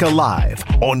LaVicka Live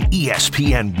on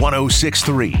ESPN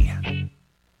 106.3.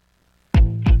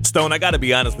 Stone, I got to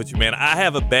be honest with you, man. I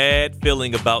have a bad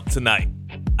feeling about tonight.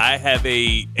 I have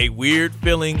a weird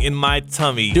feeling in my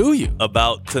tummy. Do you?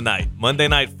 About tonight. Monday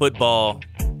Night Football,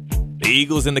 the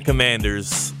Eagles and the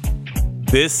Commanders.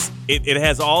 It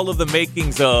has all of the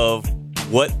makings of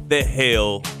what the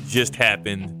hell just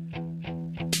happened.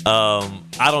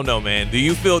 I don't know, man. Do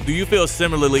you feel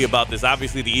similarly about this?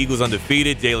 Obviously, the Eagles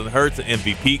undefeated. Jalen Hurts, an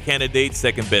MVP candidate,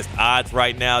 second best odds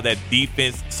right now. That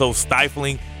defense so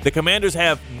stifling. The Commanders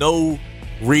have no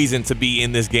reason to be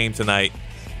in this game tonight.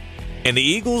 And the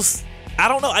Eagles, I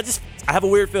don't know. I have a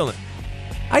weird feeling.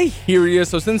 I hear you.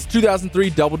 So since 2003,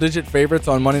 double-digit favorites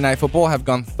on Monday Night Football have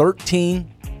gone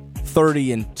 13,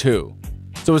 30, and 2.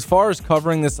 So as far as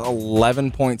covering this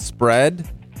 11-point spread,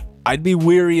 I'd be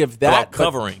weary of that. About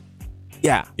covering.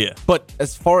 Yeah. Yeah. But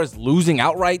as far as losing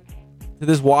outright to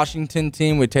this Washington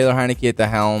team with Taylor Heineke at the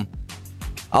helm,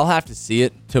 I'll have to see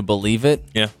it to believe it.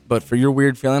 Yeah. But for your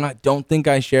weird feeling, I don't think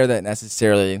I share that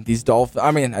necessarily. These I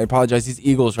apologize. These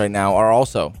Eagles right now are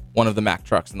also one of the Mack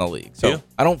trucks in the league. So yeah.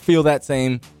 I don't feel that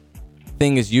same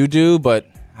thing as you do, but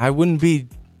I wouldn't be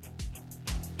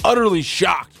utterly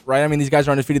shocked, right? I mean, these guys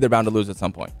are undefeated. They're bound to lose at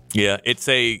some point. Yeah. It's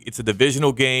a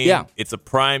divisional game. Yeah. It's a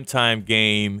primetime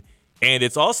game. And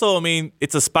it's also,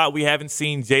 it's a spot we haven't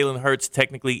seen Jalen Hurts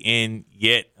technically in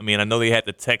yet. I know they had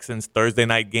the Texans Thursday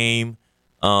night game.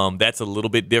 That's a little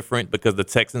bit different because the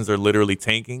Texans are literally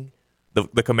tanking.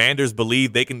 The Commanders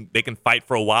believe they can fight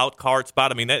for a wild card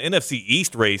spot. That NFC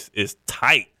East race is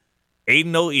tight.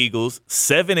 8-0 Eagles,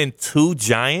 7-2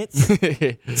 Giants,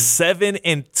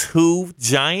 7-2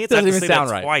 Giants. Doesn't even sound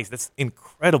right. Twice. That's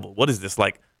incredible. What is this,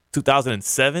 like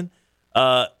 2007?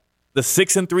 The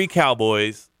 6-3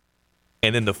 Cowboys,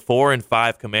 and then the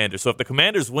 4-5 Commanders. So if the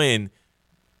Commanders win,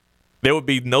 there would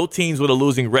be no teams with a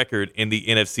losing record in the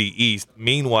NFC East.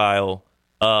 Meanwhile,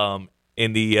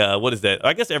 in the what is that?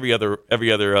 I guess every other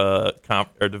comp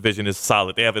or division is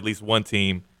solid. They have at least one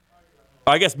team.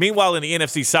 I guess meanwhile in the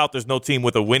NFC South, there's no team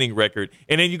with a winning record.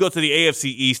 And then you go to the AFC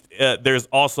East, there's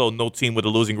also no team with a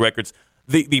losing records.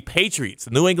 The Patriots,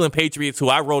 the New England Patriots, who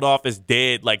I wrote off as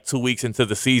dead like 2 weeks into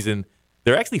the season,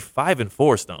 they're actually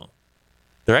 5-4, Stone.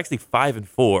 They're actually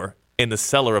 5-4 in the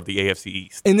cellar of the AFC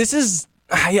East. And this is,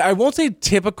 I won't say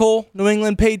typical New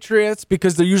England Patriots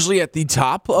because they're usually at the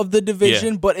top of the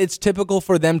division, but it's typical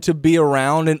for them to be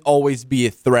around and always be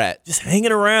a threat. Just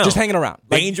hanging around.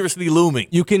 Dangerously looming.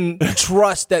 You can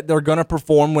trust that they're going to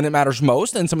perform when it matters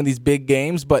most in some of these big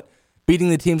games, but beating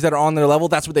the teams that are on their level,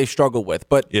 that's what they struggle with.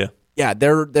 But yeah,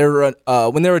 they're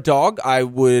when they're a dog, I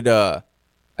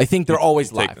think they're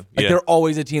always live. They're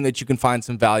always a team that you can find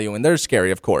some value in. They're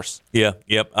scary, of course. Yeah,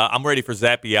 yep. I'm ready for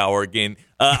Zappy Hour again.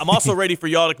 I'm also ready for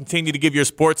y'all to continue to give your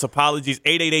sports apologies.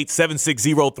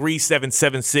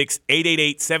 888-760-3776.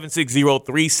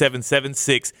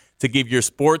 888-760-3776 to give your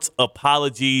sports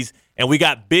apologies. And we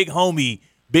got Big Homie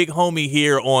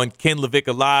here on Ken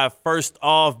LaVicka Live. First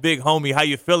off, Big Homie, how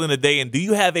you feeling today? And do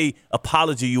you have a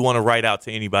apology you want to write out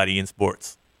to anybody in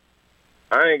sports?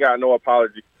 I ain't got no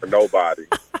apology for nobody.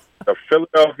 The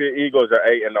Philadelphia Eagles are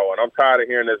 8-0, and I'm tired of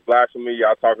hearing this blasphemy.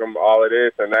 Y'all talking all of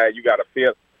this and that. You got a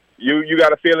feeling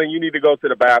you need to go to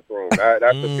the bathroom.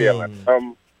 That's the feeling.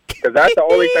 Because that's the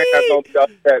only thing that's going to be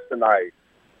upset tonight.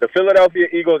 The Philadelphia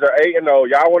Eagles are 8-0.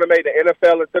 Y'all want to make the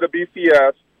NFL into the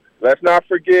BCS. Let's not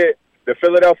forget the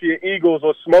Philadelphia Eagles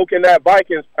was smoking that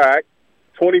Vikings pack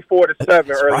 24-7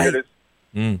 earlier this.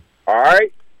 All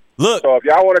right? Look. So if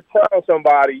y'all want to crown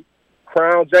somebody,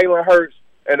 crown Jalen Hurts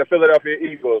and the Philadelphia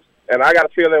Eagles. And I got a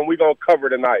feeling we're going to cover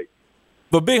tonight.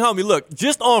 But, Big Homie, look,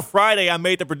 just on Friday, I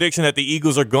made the prediction that the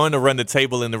Eagles are going to run the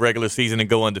table in the regular season and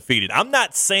go undefeated. I'm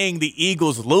not saying the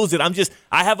Eagles lose it.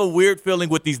 I have a weird feeling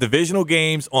with these divisional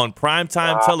games on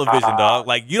primetime television, dog.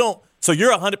 Like, you So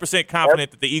you're 100%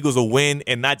 confident that the Eagles will win,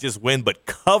 and not just win, but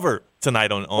cover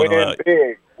tonight on Win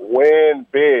big. Win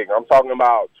big. I'm talking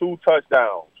about 2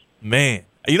 touchdowns. Man.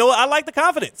 You know what? I like the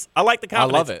confidence. I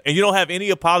love it. And you don't have any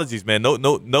apologies, man.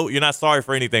 No, you're not sorry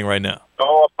for anything right now.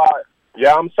 No apologies.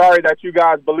 Yeah, I'm sorry that you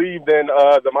guys believed in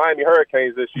the Miami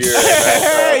Hurricanes this year.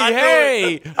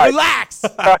 Hey, relax.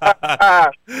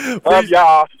 Love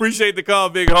y'all. Appreciate the call,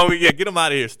 big homie. Yeah, get him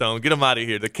out of here, Stone. Get him out of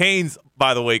here. The Canes,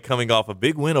 by the way, coming off a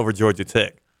big win over Georgia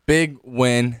Tech. Big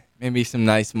win. Maybe some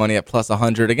nice money at plus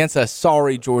 100 against a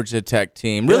sorry Georgia Tech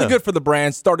team. Really good for the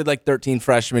brand. Started like 13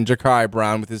 freshman Jakari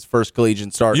Brown with his first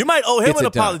collegiate start. You might owe him an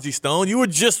apology, Stone. You were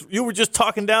just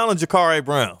talking down on Jakari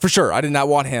Brown. For sure. I did not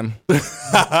want him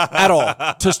at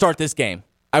all to start this game.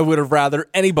 I would have rather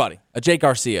anybody, a Jake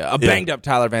Garcia, a banged-up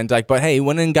Tyler Van Dyke. But, hey, he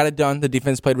went in and got it done. The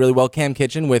defense played really well. Cam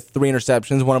Kitchen with 3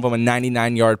 interceptions, one of them a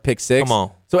 99-yard pick six. Come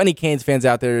on. So any Canes fans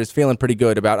out there is feeling pretty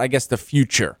good about, I guess, the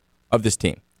future of this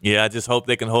team. Yeah, I just hope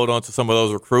they can hold on to some of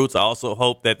those recruits. I also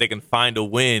hope that they can find a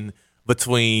win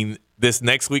between this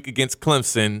next week against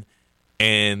Clemson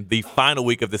and the final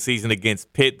week of the season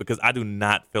against Pitt, because I do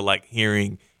not feel like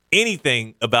hearing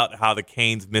anything about how the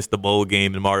Canes missed the bowl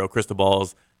game in Mario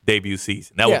Cristobal's debut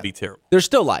season. That would be terrible. There's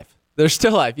still life. There's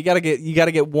still life. You gotta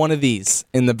get one of these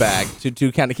in the bag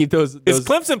to kind of keep those. Is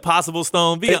Clemson possible,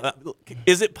 Stone?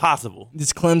 Is it possible?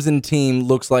 This Clemson team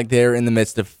looks like they're in the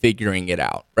midst of figuring it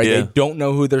out. Right? Yeah. They don't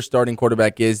know who their starting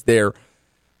quarterback is. They're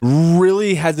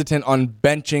really hesitant on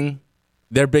benching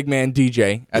their big man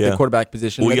DJ at the quarterback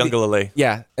position. Uiagalelei.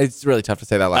 Yeah, it's really tough to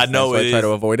say that last I know time, so I try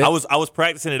to avoid it. I was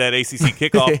practicing it at ACC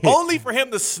kickoff only for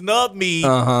him to snub me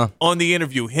on the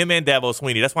interview, him and Dabo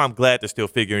Sweeney. That's why I'm glad they're still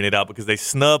figuring it out, because they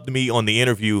snubbed me on the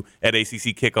interview at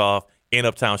ACC kickoff in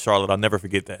Uptown Charlotte. I'll never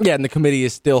forget that. Yeah, and the committee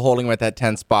is still holding him at that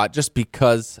 10th spot just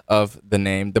because of the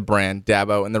name, the brand,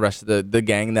 Dabo, and the rest of the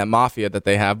gang, that mafia that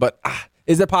they have. But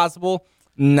is it possible?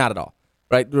 Not at all.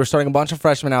 Right, we're starting a bunch of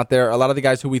freshmen out there. A lot of the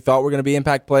guys who we thought were going to be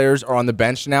impact players are on the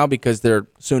bench now because they're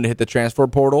soon to hit the transfer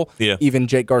portal. Yeah. Even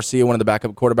Jake Garcia, one of the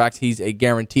backup quarterbacks, he's a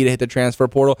guarantee to hit the transfer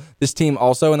portal. This team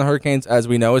also in the Hurricanes, as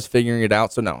we know, is figuring it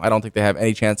out. So, no, I don't think they have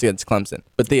any chance against Clemson.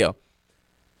 But, Theo,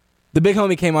 the big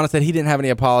homie came on and said he didn't have any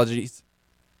apologies,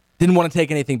 didn't want to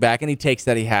take anything back, any takes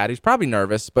that he had. He's probably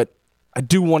nervous, but I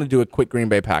do want to do a quick Green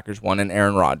Bay Packers one and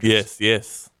Aaron Rodgers.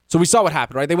 Yes. So we saw what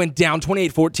happened, right? They went down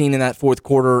 28-14 in that fourth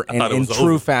quarter in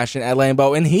true fashion at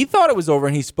Lambeau, and he thought it was over,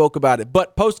 and he spoke about it.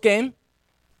 But post-game,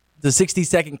 the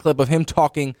 60-second clip of him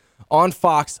talking on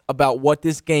Fox about what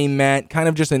this game meant, kind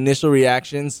of just initial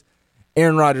reactions.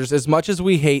 Aaron Rodgers, as much as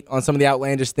we hate on some of the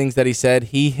outlandish things that he said,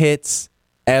 he hits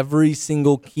every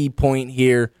single key point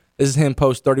here. This is him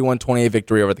post-31-28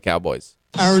 victory over the Cowboys.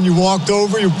 Aaron, you walked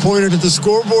over, you pointed at the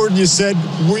scoreboard, and you said,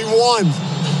 "We won."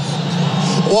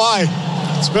 Why?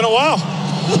 It's been a while.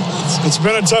 It's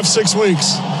been a tough 6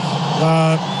 weeks.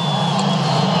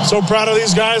 So proud of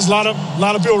these guys. A lot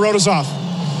of people wrote us off,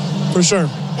 for sure,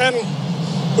 and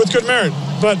with good merit.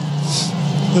 But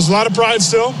there's a lot of pride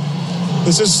still.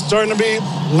 This is starting to be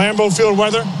Lambeau Field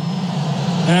weather,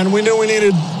 and we knew we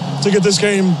needed to get this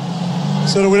game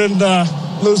so that we didn't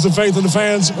lose the faith of the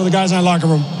fans or the guys in that locker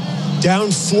room.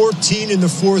 Down 14 in the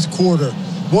fourth quarter.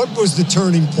 What was the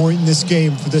turning point in this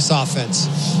game for this offense?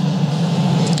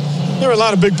 There were a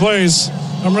lot of big plays.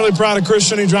 I'm really proud of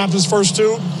Christian. He dropped his first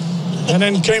 2 and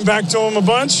then came back to him a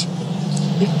bunch.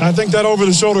 I think that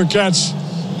over-the-shoulder catch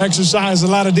exercised a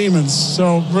lot of demons.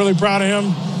 So really proud of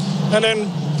him. And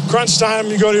then crunch time,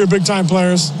 you go to your big-time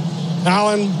players.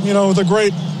 Allen, with a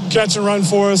great catch and run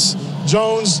for us.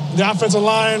 Jones, the offensive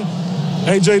line.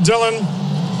 A.J. Dillon,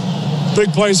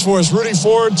 big plays for us. Rudy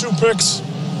Ford, 2 picks.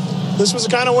 This was the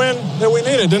kind of win that we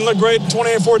needed. Didn't look great in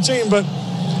 28-14, but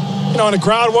and the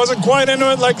crowd wasn't quite into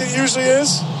it like it usually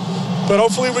is. But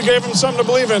hopefully we gave them something to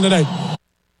believe in today.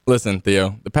 Listen,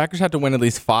 Theo, the Packers have to win at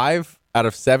least 5 out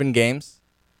of 7 games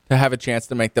to have a chance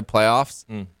to make the playoffs.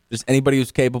 Just anybody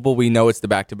who's capable, we know it's the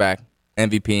back-to-back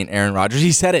MVP and Aaron Rodgers.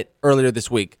 He said it earlier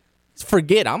this week.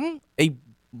 Forget, I'm a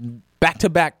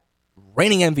back-to-back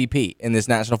reigning MVP in this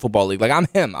National Football League. Like, I'm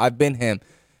him. I've been him.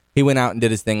 He went out and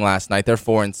did his thing last night. They're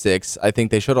 4-6. I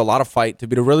think they showed a lot of fight to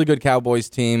beat a really good Cowboys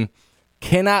team.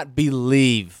 Cannot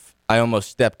believe I almost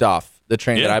stepped off the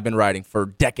train that I've been riding for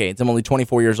decades. I'm only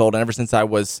 24 years old, and ever since I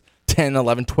was 10,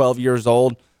 11, 12 years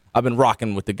old, I've been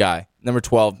rocking with the guy. Number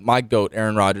 12, my GOAT,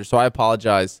 Aaron Rodgers. So I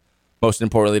apologize, most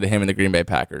importantly, to him and the Green Bay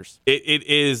Packers. It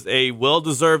is a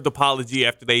well-deserved apology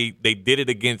after they did it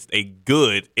against an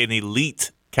elite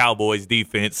Cowboys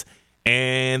defense.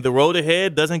 And the road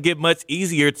ahead doesn't get much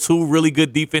easier. 2 really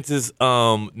good defenses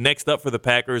next up for the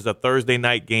Packers, a Thursday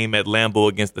night game at Lambeau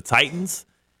against the Titans.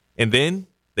 And then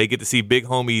They get to see big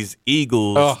homies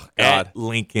Eagles at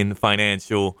Lincoln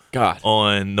Financial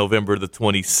on November the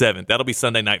 27th. That'll be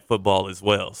Sunday Night Football as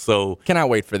well. So cannot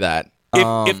wait for that.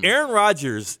 If Aaron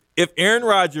Rodgers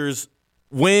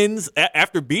wins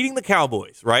after beating the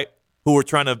Cowboys, right, who were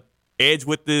trying to edge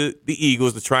with the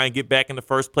Eagles to try and get back into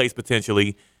first place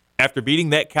potentially, after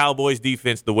beating that Cowboys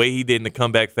defense the way he did in the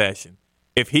comeback fashion,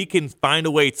 if he can find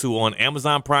a way to, on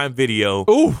Amazon Prime Video,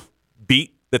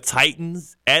 beat the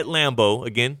Titans at Lambeau,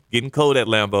 again, getting cold at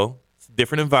Lambeau, it's a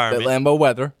different environment. At Lambeau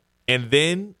weather. And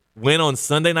then win on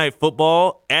Sunday Night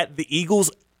Football at the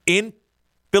Eagles in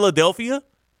Philadelphia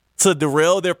to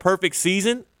derail their perfect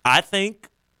season, I think,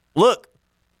 look,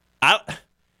 I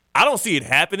don't see it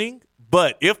happening,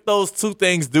 but if those two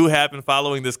things do happen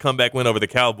following this comeback win over the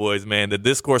Cowboys, man, the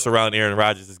discourse around Aaron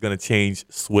Rodgers is going to change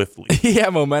swiftly. Yeah,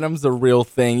 momentum's a real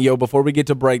thing. Yo, before we get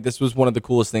to break, this was one of the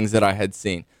coolest things that I had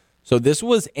seen. So this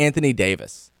was Anthony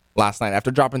Davis last night after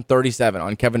dropping 37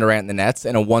 on Kevin Durant and the Nets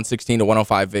in a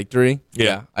 116-105 victory.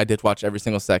 Yeah, I did watch every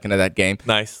single second of that game.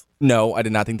 Nice. No, I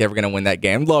did not think they were going to win that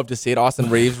game. Love to see it.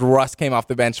 Austin Reeves, Russ came off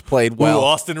the bench, played well. Ooh,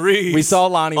 Austin Reeves. We saw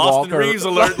Lonnie Walker. Austin Reeves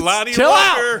alert. Lonnie Chill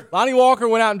Walker. Out. Lonnie Walker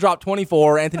went out and dropped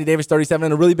 24. Anthony Davis 37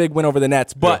 and a really big win over the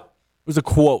Nets. But it was a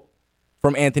quote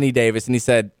from Anthony Davis, and he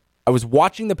said, I was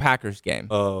watching the Packers game.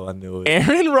 Oh, I knew it.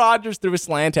 Aaron Rodgers threw a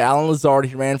slant to Alan Lazard.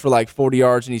 He ran for like 40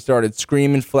 yards, and he started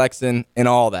screaming, flexing, and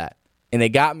all that. And it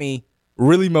got me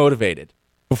really motivated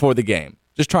before the game.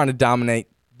 Just trying to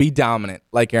be dominant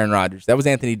like Aaron Rodgers. That was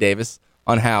Anthony Davis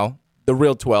on how the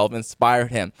real 12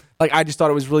 inspired him. Like, I just thought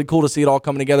it was really cool to see it all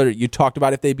coming together. You talked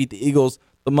about if they beat the Eagles.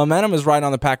 The momentum is right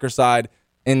on the Packers side,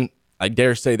 and I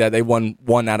dare say that they won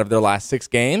one out of their last 6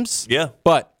 games. Yeah.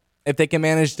 But if they can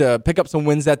manage to pick up some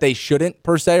wins that they shouldn't,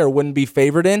 per se, or wouldn't be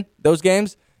favored in those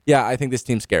games, yeah, I think this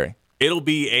team's scary. It'll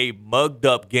be a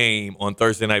mugged-up game on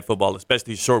Thursday Night Football,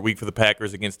 especially a short week for the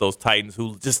Packers against those Titans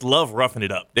who just love roughing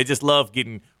it up. They just love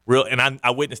getting real, and I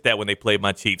witnessed that when they played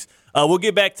my Chiefs. We'll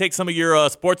get back, take some of your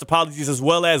sports apologies, as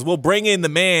well as we'll bring in the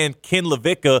man, Ken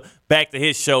LaVicka, back to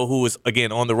his show, who was,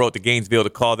 again, on the road to Gainesville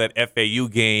to call that FAU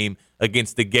game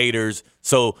against the Gators.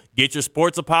 So get your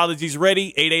sports apologies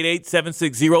ready,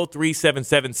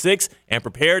 888-760-3776, and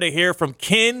prepare to hear from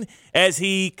Ken as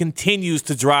he continues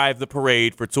to drive the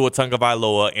parade for Tua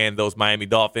Tagovailoa and those Miami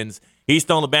Dolphins. He's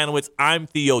Stone Labanowitz. I'm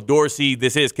Theo Dorsey.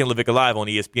 This is Ken LaVicka Live on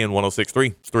ESPN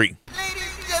 106.3.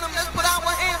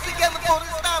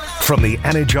 From the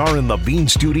Anajar and Levine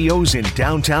Studios in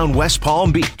downtown West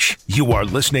Palm Beach, you are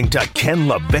listening to Ken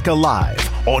LaVicka Live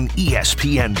on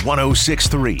ESPN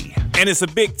 106.3. And it's a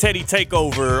Big Teddy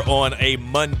takeover on a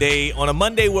Monday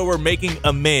where we're making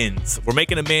amends. We're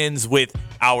making amends with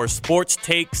our sports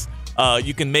takes.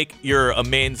 You can make your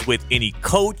amends with any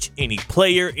coach, any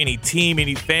player, any team,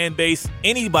 any fan base,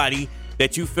 anybody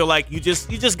that you feel like you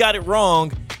just got it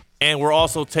wrong. And we're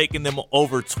also taking them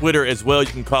over Twitter as well. You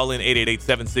can call in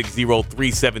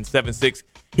 888-760-3776.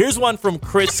 Here's one from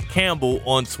Chris Campbell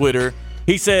on Twitter.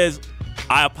 He says,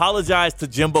 I apologize to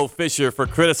Jimbo Fisher for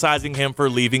criticizing him for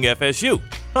leaving FSU.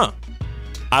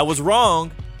 I was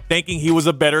wrong thinking he was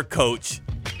a better coach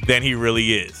than he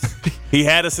really is. He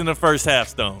had us in the first half,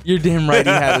 Stone. You're damn right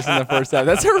he had us in the first half.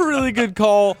 That's a really good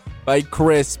call by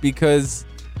Chris because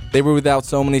they were without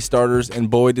so many starters, and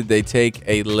boy, did they take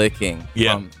a licking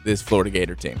from this Florida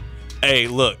Gator team. Hey,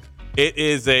 look, it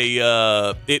is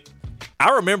I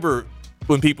remember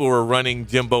when people were running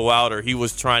Jimbo out or he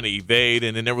was trying to evade,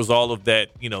 and then there was all of that,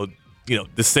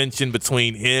 dissension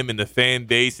between him and the fan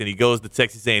base, and he goes to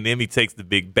Texas A&M. He takes the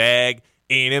big bag.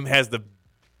 A&M has the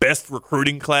best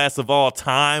recruiting class of all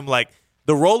time. Like,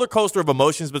 the roller coaster of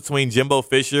emotions between Jimbo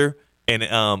Fisher and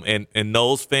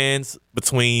Noles fans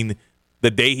between the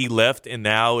day he left and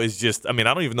now is just, I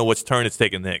don't even know which turn it's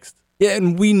taking next. Yeah,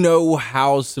 and we know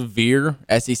how severe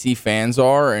SEC fans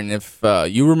are. And if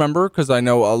you remember, because I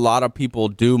know a lot of people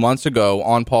do, months ago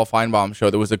on Paul Feinbaum's show,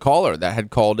 there was a caller that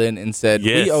had called in and said,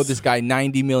 we owe this guy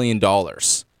 $90 million,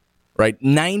 right?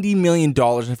 $90 million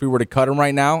if we were to cut him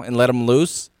right now and let him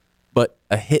loose. But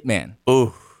a hitman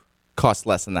costs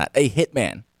less than that. A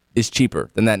hitman is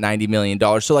cheaper than that $90 million.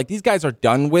 So, these guys are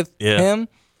done with him.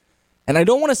 And I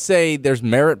don't want to say there's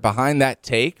merit behind that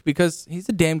take because he's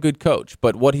a damn good coach.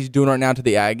 But what he's doing right now to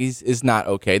the Aggies is not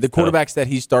okay. The quarterbacks that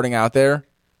he's starting out there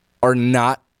are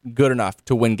not good enough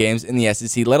to win games in the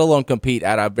SEC, let alone compete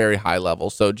at a very high level.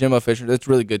 So, Jimbo Fisher, that's a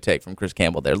really good take from Chris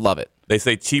Campbell there. Love it. They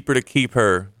say cheaper to keep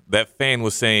her. That fan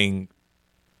was saying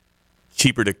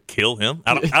cheaper to kill him.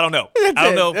 I don't know. I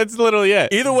don't know. That's literally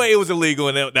it. Either way, it was illegal,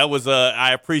 and that was.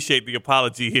 I appreciate the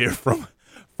apology here from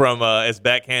as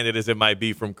backhanded as it might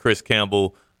be from Chris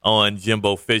Campbell. on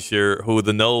Jimbo Fisher, who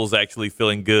the Knowles actually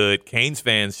feeling good. Canes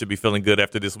fans should be feeling good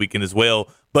after this weekend as well.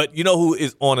 But you know who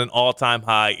is on an all-time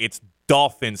high? It's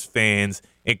Dolphins fans,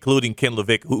 including Ken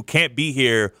Levick, who can't be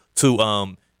here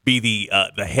to be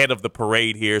the head of the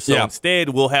parade here. So instead,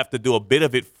 we'll have to do a bit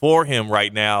of it for him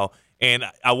right now. And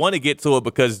I want to get to it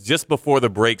because just before the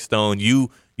break, Stone, you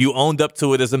owned up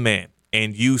to it as a man.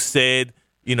 And you said,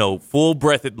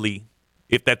 full-breathedly,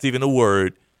 if that's even a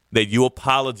word, that you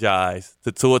apologize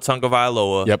to Tua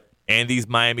Tagovailoa and these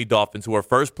Miami Dolphins, who are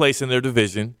first place in their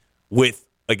division with,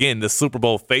 again, the Super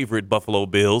Bowl favorite Buffalo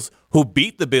Bills, who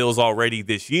beat the Bills already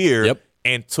this year,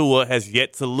 and Tua has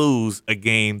yet to lose a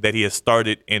game that he has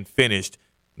started and finished.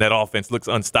 That offense looks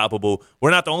unstoppable.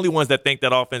 We're not the only ones that think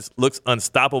that offense looks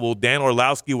unstoppable. Dan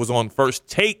Orlovsky was on First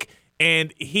Take,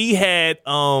 and he had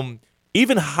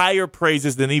even higher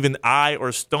praises than even I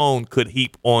or Stone could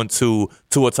heap onto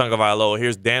Tua Tagovailoa.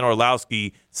 Here's Dan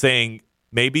Orlovsky saying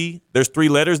maybe there's 3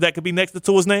 letters that could be next to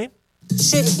Tua's name.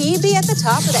 Should he be at the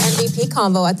top of the MVP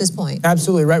convo at this point?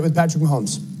 Absolutely, right with Patrick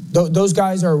Mahomes. Those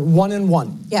guys are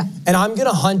 1-1. Yeah. And I'm going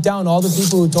to hunt down all the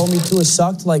people who told me Tua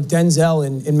sucked, like Denzel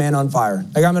in Man on Fire.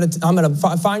 Like, I'm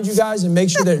gonna find you guys and make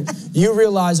sure that you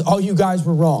realize all you guys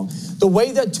were wrong. The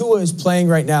way that Tua is playing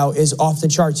right now is off the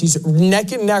charts. He's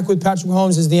neck and neck with Patrick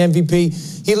Mahomes as the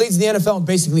MVP. He leads the NFL in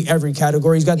basically every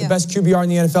category. He's got the best QBR in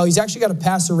the NFL. He's actually got a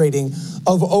passer rating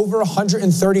of over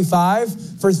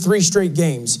 135 for 3 straight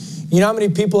games. You know how many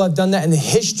people have done that in the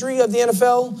history of the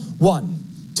NFL? 1,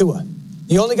 Tua.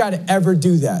 The only guy to ever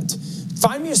do that.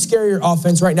 Find me a scarier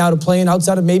offense right now to play in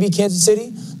outside of maybe Kansas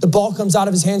City. The ball comes out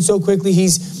of his hands so quickly.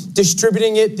 He's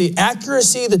distributing it. The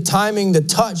accuracy, the timing, the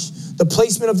touch, the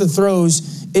placement of the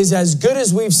throws is as good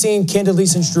as we've seen candidly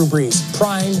since Drew Brees.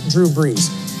 Prime Drew Brees.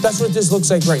 That's what this looks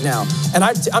like right now. And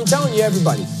I'm telling you,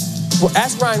 everybody, well,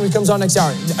 ask Ryan when he comes on next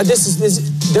hour.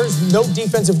 There's no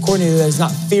defensive coordinator that is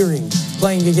not fearing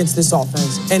playing against this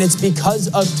offense, and it's because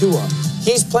of Tua.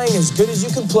 He's playing as good as you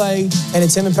can play, and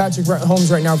it's him and Patrick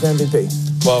Mahomes right now for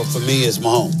MVP. Well, for me, it's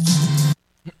Mahomes.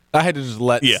 I had to just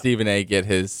let Stephen A. get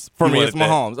his. For me, it's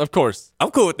Mahomes, of course.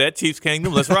 I'm cool with that. Chiefs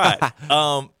Kingdom, let's ride.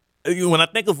 When I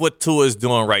think of what Tua is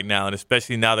doing right now, and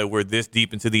especially now that we're this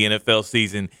deep into the NFL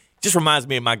season, it just reminds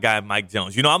me of my guy, Mike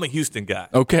Jones. I'm a Houston guy.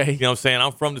 Okay. You know what I'm saying?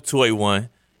 I'm from the 281.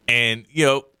 And,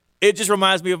 it just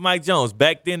reminds me of Mike Jones.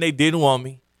 Back then, they didn't want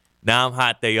me. Now I'm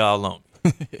hot. They all on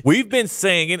me. We've been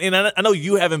saying, and I know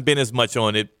you haven't been as much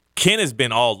on it. Ken has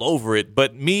been all over it.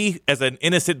 But me, as an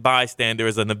innocent bystander,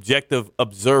 as an objective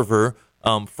observer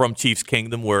from Chiefs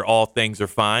Kingdom, where all things are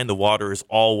fine, the water is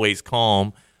always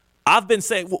calm, I've been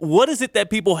saying, what is it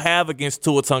that people have against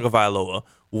Tua Tagovailoa?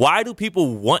 Why do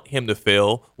people want him to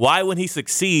fail? Why, when he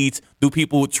succeeds, do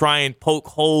people try and poke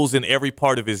holes in every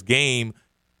part of his game,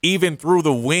 even through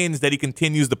the wins that he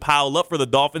continues to pile up for the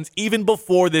Dolphins, even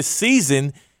before this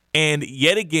season? And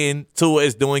yet again, Tua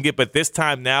is doing it, but this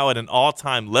time now at an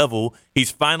all-time level. He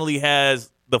finally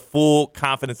has the full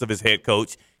confidence of his head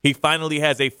coach. He finally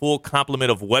has a full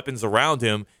complement of weapons around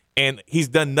him, and he's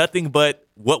done nothing but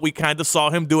what we kind of saw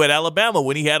him do at Alabama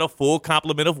when he had a full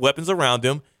complement of weapons around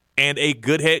him and a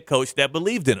good head coach that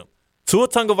believed in him. Tua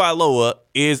Tagovailoa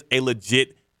is a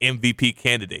legit MVP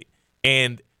candidate.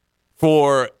 And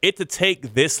for it to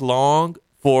take this long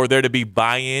for there to be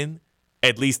buy-in,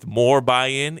 at least more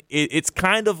buy-in, it's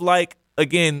kind of like,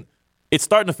 again, it's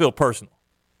starting to feel personal.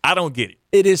 I don't get it.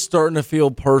 It is starting to feel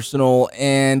personal,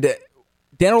 and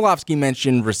Dan Orlovsky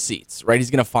mentioned receipts, right?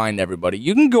 He's going to find everybody.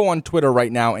 You can go on Twitter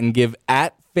right now and give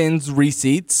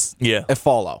 @FinsReceipts a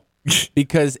follow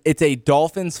because it's a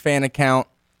Dolphins fan account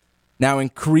now,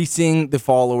 increasing the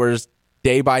followers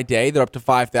day by day. They're up to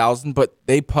 5,000, but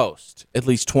they post at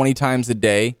least 20 times a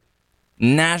day.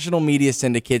 National media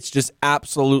syndicates just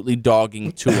absolutely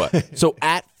dogging Tua. So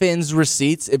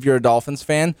 @FinsReceipts, if you're a Dolphins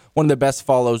fan, one of the best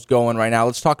follows going right now.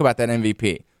 Let's talk about that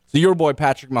MVP. So your boy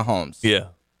Patrick Mahomes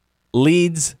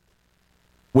leads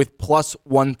with plus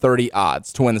 130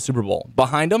 odds to win the Super Bowl.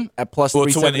 Behind him at plus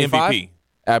 375. To win the MVP.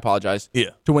 I apologize.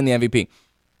 Yeah. To win the MVP.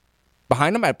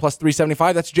 Behind him at plus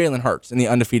 375, that's Jalen Hurts and the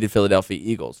undefeated Philadelphia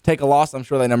Eagles. Take a loss, I'm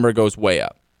sure that number goes way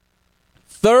up.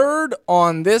 Third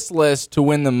on this list to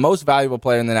win the most valuable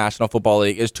player in the National Football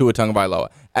League is Tua Tagovailoa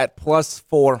at plus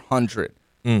 400.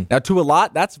 Now, to a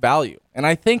lot, that's value, and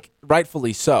I think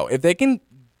rightfully so. If they can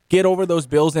get over those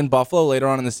Bills in Buffalo later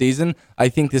on in the season, I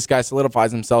think this guy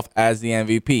solidifies himself as the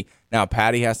MVP. Now,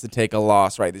 Patty has to take a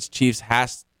loss, right? This Chiefs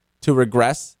has to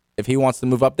regress if he wants to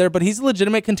move up there, but he's a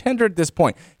legitimate contender at this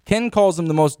point. Ken calls him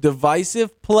the most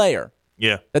divisive player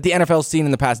that the NFL's seen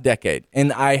in the past decade,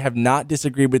 and I have not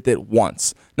disagreed with it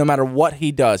once. No matter what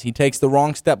he does, he takes the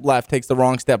wrong step left, takes the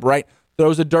wrong step right,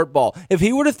 throws a dirt ball. If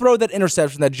he were to throw that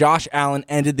interception that Josh Allen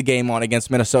ended the game on against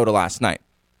Minnesota last night,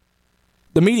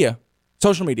 the media,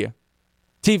 social media,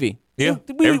 TV,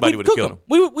 everybody would have killed him.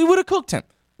 We would have cooked him.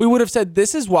 We would have said,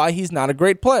 this is why he's not a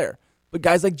great player. But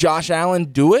guys like Josh Allen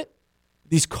do it.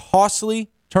 These costly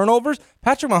turnovers.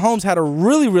 Patrick Mahomes had a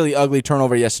really, really ugly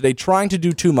turnover yesterday, trying to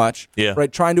do too much,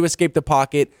 right? Trying to escape the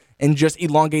pocket and just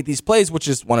elongate these plays, which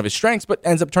is one of his strengths, but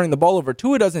ends up turning the ball over.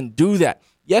 Tua doesn't do that.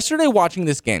 Yesterday, watching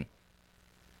this game,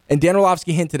 and Dan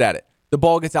Orlovsky hinted at it, the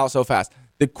ball gets out so fast.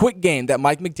 The quick game that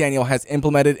Mike McDaniel has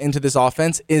implemented into this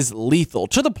offense is lethal,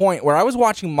 to the point where I was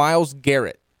watching Myles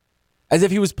Garrett as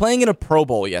if he was playing in a Pro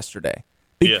Bowl yesterday.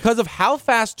 Because of how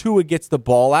fast Tua gets the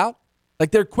ball out, like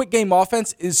their quick game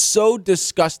offense is so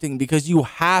disgusting because you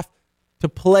have to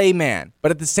play man.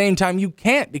 But at the same time, you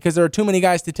can't because there are too many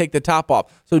guys to take the top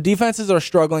off. So defenses are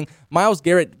struggling. Myles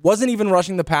Garrett wasn't even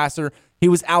rushing the passer. He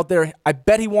was out there. I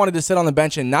bet he wanted to sit on the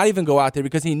bench and not even go out there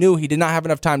because he knew he did not have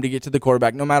enough time to get to the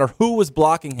quarterback, no matter who was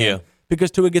blocking him. Because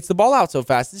Tua gets the ball out so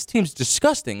fast. This team's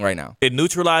disgusting right now. It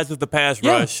neutralizes the pass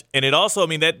rush, and it also, I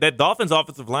mean, that Dolphins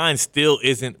offensive line still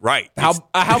isn't right. How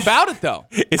about it, though?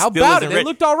 How about it? It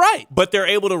looked all right. But they're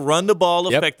able to run the ball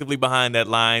effectively behind that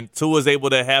line. Tua's able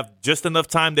to have just enough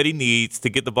time that he needs to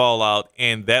get the ball out,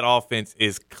 and that offense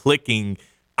is clicking.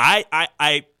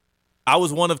 I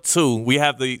was one of two. We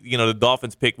have the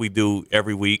Dolphins pick we do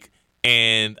every week,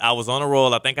 and I was on a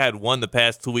roll. I think I had won the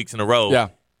past 2 weeks in a row. Yeah.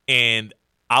 And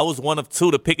I was one of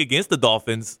two to pick against the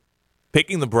Dolphins,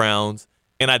 picking the Browns,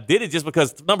 and I did it just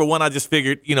because, number one, I just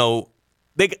figured,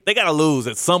 they got to lose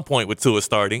at some point with Tua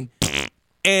starting,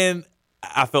 and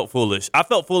I felt foolish. I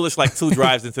felt foolish like 2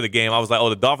 drives into the game. I was like, oh,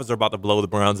 the Dolphins are about to blow the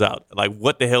Browns out. Like,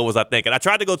 what the hell was I thinking? I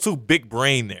tried to go too big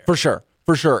brain there. For sure.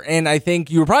 And I think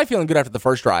you were probably feeling good after the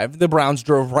first drive. The Browns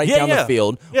drove right down the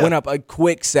field, went up a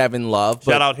quick 7-love.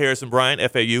 Shout out Harrison Bryant,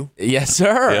 FAU. Yes,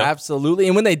 sir. Yeah. Absolutely.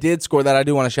 And when they did score that, I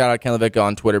do want to shout out Ken LaVicka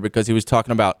on Twitter because he was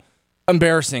talking about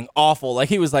embarrassing, awful. Like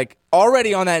he was like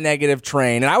already on that negative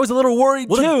train. And I was a little worried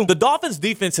too. The Dolphins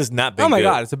defense has not been good. Oh my good.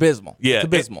 God, it's abysmal. Yeah. It's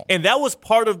abysmal. And that was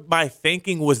part of my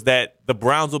thinking was that the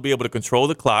Browns will be able to control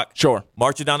the clock. Sure.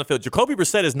 March it down the field. Jacoby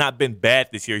Brissett has not been bad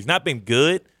this year. He's not been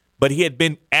good, but he had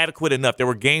been adequate enough. There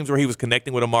were games where he was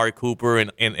connecting with Amari Cooper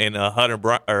and Hunter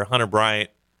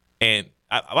Bryant. And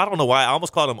I don't know why. I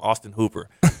almost called him Austin Hooper.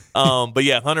 But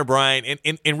yeah, Hunter Bryant.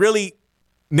 And really,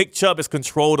 Nick Chubb has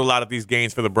controlled a lot of these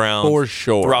games for the Browns for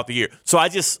sure throughout the year. So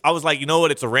I was like, you know what?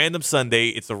 It's a random Sunday.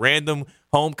 It's a random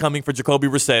homecoming for Jacoby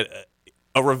Brissett,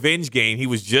 a revenge game. He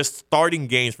was just starting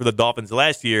games for the Dolphins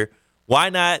last year. Why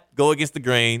not go against the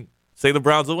grain, say the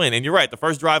Browns will win? And you're right. The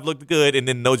first drive looked good, and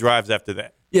then no drives after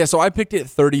that. Yeah, so I picked it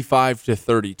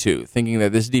 35-32, thinking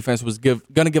that this defense was going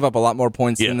to give up a lot more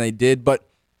points than they did. But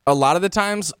a lot of the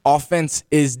times, offense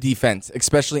is defense,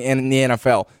 especially in the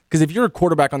NFL. Because if you're a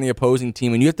quarterback on the opposing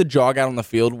team and you have to jog out on the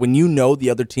field when you know the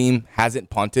other team hasn't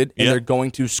punted and they're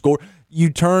going to score, you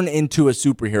turn into a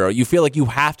superhero. You feel like you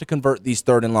have to convert these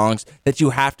 3rd and longs, that you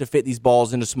have to fit these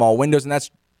balls into small windows, and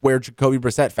that's where Jacoby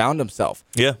Brissett found himself.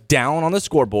 Yeah. Down on the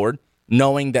scoreboard,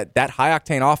 knowing that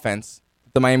high-octane offense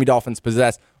the Miami Dolphins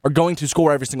possess are going to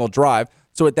score every single drive.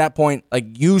 So at that point,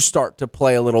 like you start to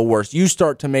play a little worse. You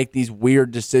start to make these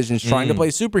weird decisions trying to play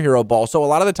superhero ball. So a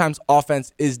lot of the times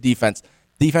offense is defense.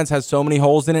 Defense has so many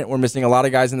holes in it. We're missing a lot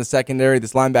of guys in the secondary.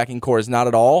 This linebacking core is not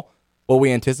at all what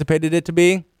we anticipated it to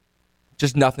be.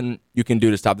 Just nothing you can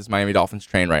do to stop this Miami Dolphins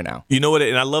train right now. You know what?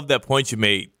 And I love that point you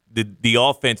made. The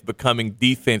offense becoming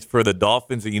defense for the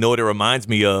Dolphins. And you know what it reminds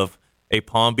me of? A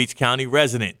Palm Beach County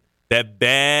resident. That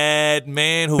bad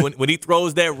man who, when he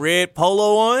throws that red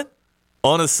polo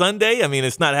on a Sunday, I mean,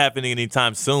 it's not happening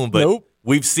anytime soon, but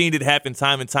we've seen it happen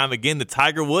time and time again. The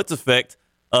Tiger Woods effect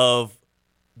of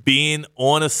being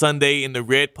on a Sunday in the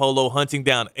red polo, hunting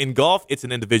down. In golf, it's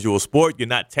an individual sport. You're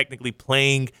not technically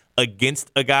playing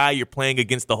against a guy. You're playing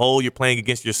against the hole. You're playing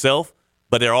against yourself.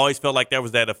 But there always felt like there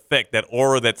was that effect, that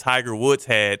aura that Tiger Woods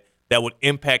had that would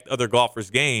impact other golfers'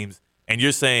 games. And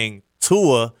you're saying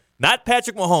Tua, not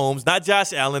Patrick Mahomes, not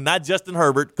Josh Allen, not Justin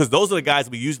Herbert, because those are the guys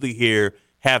we usually hear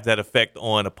have that effect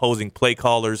on opposing play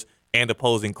callers and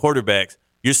opposing quarterbacks.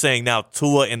 You're saying now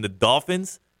Tua and the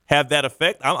Dolphins have that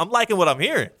effect? I'm liking what I'm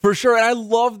hearing. For sure, and I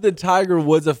love the Tiger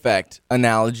Woods effect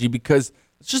analogy because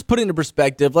let's just put it into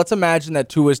perspective. Let's imagine that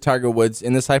Tua is Tiger Woods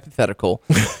in this hypothetical,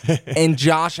 and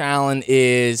Josh Allen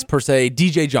is, per se,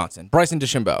 DJ Johnson, Bryson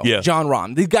DeChambeau, John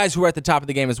Rahm, these guys who are at the top of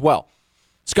the game as well,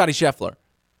 Scotty Scheffler.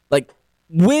 Like,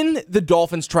 when the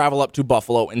Dolphins travel up to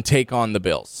Buffalo and take on the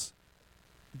Bills,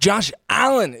 Josh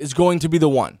Allen is going to be the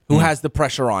one who has the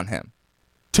pressure on him.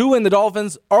 Tua and the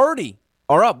Dolphins already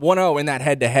are up 1-0 in that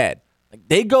head-to-head. Like,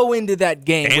 they go into that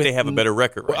game. And they have a better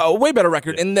record, right? A way better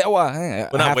record. Yeah. And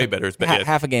not way better. It's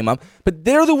half a game up. But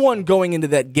they're the one going into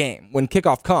that game when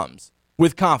kickoff comes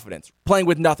with confidence, playing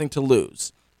with nothing to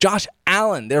lose. Josh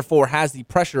Allen, therefore, has the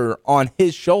pressure on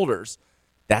his shoulders.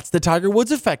 That's the Tiger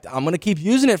Woods effect. I'm going to keep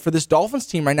using it for this Dolphins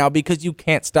team right now because you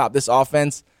can't stop this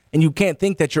offense, and you can't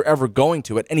think that you're ever going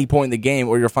to at any point in the game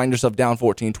or you'll find yourself down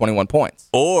 14, 21 points.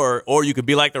 Or you could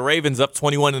be like the Ravens, up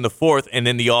 21 in the fourth, and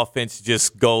then the offense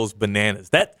just goes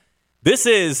bananas. This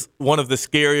is one of the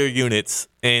scarier units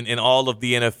in all of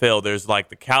the NFL. There's like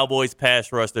the Cowboys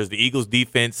pass rush. There's the Eagles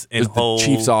defense and whole. The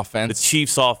Chiefs offense. The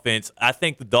Chiefs offense. I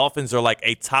think the Dolphins are like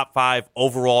a top 5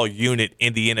 overall unit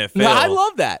in the NFL. No, I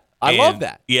love that. I love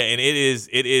that. Yeah, and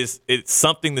it's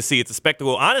something to see. It's a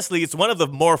spectacle. Honestly, it's one of the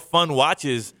more fun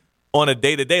watches on a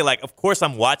day-to-day. Like, of course,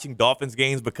 I'm watching Dolphins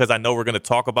games because I know we're going to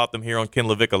talk about them here on Ken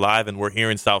LaVicka Live, and we're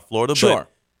here in South Florida. Sure. But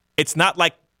it's not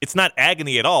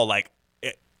agony at all. Like,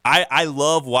 I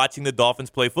love watching the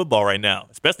Dolphins play football right now,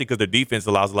 especially because their defense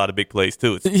allows a lot of big plays,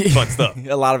 too. It's fun stuff.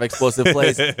 A lot of explosive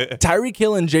plays. Tyreek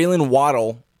Hill and Jalen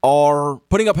Waddle are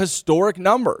putting up historic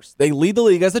numbers. They lead the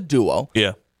league as a duo.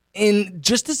 Yeah. In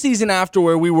just the season after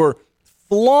where we were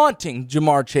flaunting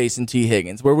Jamar Chase and T.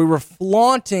 Higgins, where we were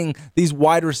flaunting these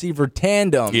wide receiver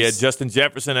tandems. Yeah, Justin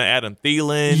Jefferson and Adam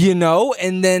Thielen.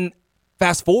 And then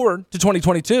fast forward to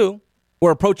 2022,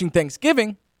 we're approaching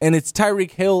Thanksgiving, and it's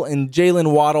Tyreek Hill and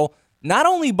Jalen Waddle, not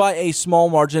only by a small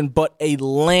margin, but a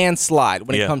landslide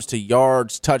when it comes to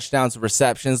yards, touchdowns,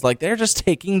 receptions. Like, they're just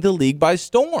taking the league by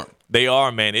storm. They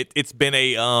are, man. It's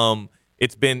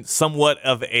been somewhat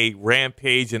of a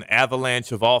rampage, an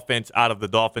avalanche of offense out of the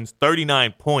Dolphins.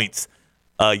 39 points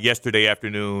yesterday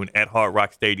afternoon at Hard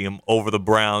Rock Stadium over the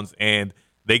Browns, and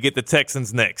they get the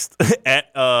Texans next.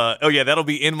 That'll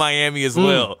be in Miami as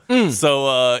well.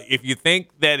 So if you think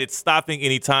that it's stopping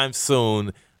anytime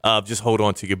soon, just hold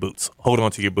on to your boots. Hold on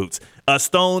to your boots.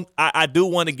 Stone, I do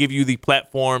want to give you the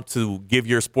platform to give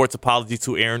your sports apology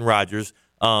to Aaron Rodgers.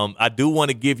 I do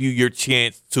want to give you your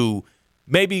chance to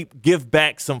maybe give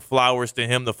back some flowers to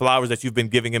him, the flowers that you've been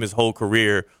giving him his whole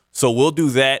career. So we'll do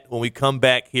that when we come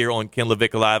back here on Ken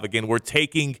LaVicka Live. Again, we're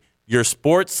taking your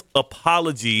sports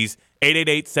apologies,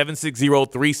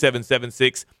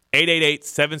 888-760-3776,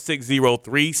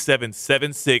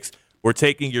 888-760-3776. We're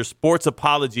taking your sports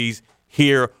apologies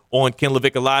here on Ken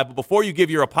LaVicka Live. But before you give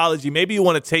your apology, maybe you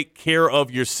want to take care of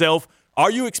yourself.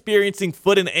 Are you experiencing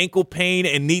foot and ankle pain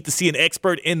and need to see an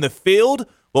expert in the field?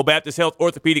 Well, Baptist Health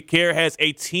Orthopedic Care has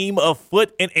a team of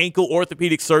foot and ankle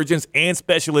orthopedic surgeons and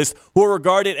specialists who are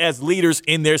regarded as leaders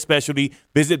in their specialty.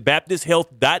 Visit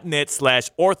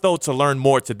baptisthealth.net/ortho to learn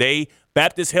more today.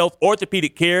 Baptist Health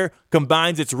Orthopedic Care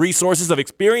combines its resources of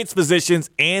experienced physicians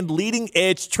and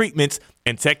leading-edge treatments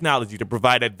and technology to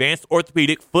provide advanced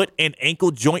orthopedic foot and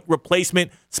ankle joint replacement,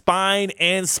 spine,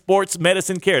 and sports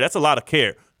medicine care. That's a lot of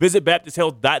care. Visit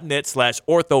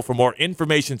baptisthealth.net/ortho for more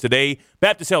information today.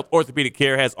 Baptist Health Orthopedic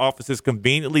Care has offices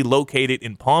conveniently located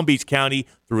in Palm Beach County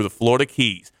through the Florida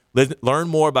Keys. Learn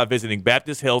more by visiting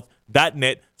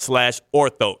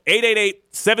baptisthealth.net/ortho.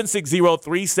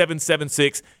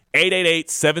 888-760-3776.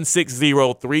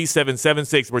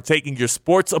 888-760-3776. We're taking your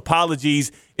sports apologies.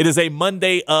 It is a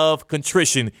Monday of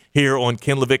contrition here on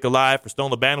Ken LaVicka Live. For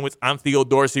Stone Labanowitz, I'm Theo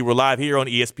Dorsey. We're live here on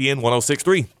ESPN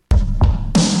 106.3.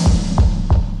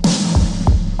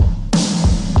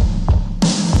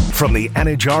 From the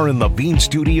Anajar and Levine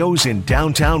Studios in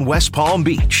downtown West Palm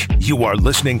Beach, you are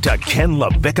listening to Ken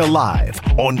LaVicka Live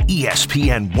on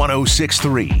ESPN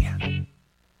 106.3.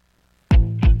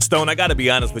 Stone, I got to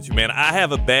be honest with you, man. I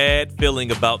have a bad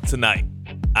feeling about tonight.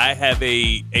 I have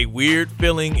a weird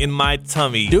feeling in my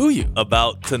tummy. Do you?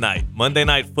 About tonight. Monday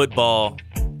Night Football,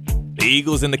 the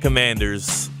Eagles and the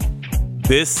Commanders.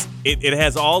 It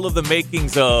has all of the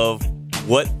makings of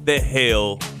what the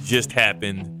hell just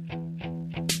happened.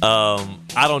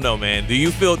 I don't know, man. Do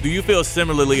you feel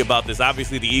similarly about this?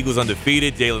 Obviously, the Eagles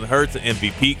undefeated. Jalen Hurts, an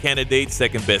MVP candidate,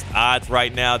 second best odds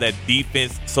right now. That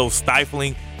defense so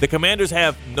stifling. The Commanders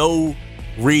have no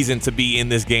reason to be in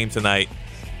this game tonight.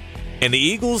 And the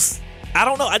Eagles, I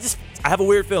don't know. I have a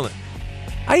weird feeling.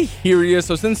 I hear you.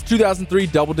 So since 2003,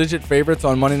 double-digit favorites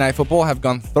on Monday Night Football have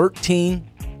gone 13,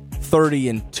 30,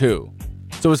 and 2.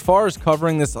 So as far as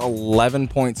covering this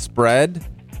 11-point spread,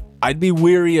 I'd be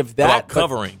weary of that. About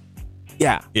covering.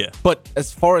 Yeah. Yeah. But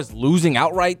as far as losing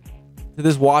outright to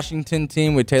this Washington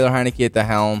team with Taylor Heineke at the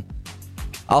helm,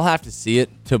 I'll have to see it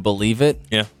to believe it.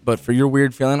 Yeah. But for your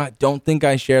weird feeling, I don't think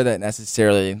I share that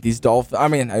necessarily. These I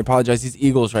apologize. These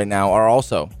Eagles right now are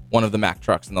also one of the Mack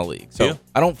trucks in the league. So yeah.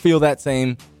 I don't feel that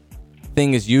same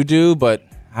thing as you do, but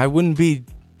I wouldn't be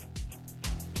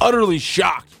utterly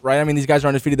shocked right? I mean, these guys are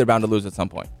undefeated. They're bound to lose at some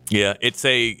point. Yeah, it's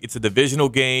a divisional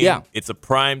game. Yeah. It's a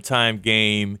primetime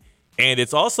game. And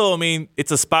it's also, I mean,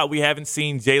 it's a spot we haven't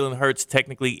seen Jalen Hurts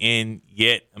technically in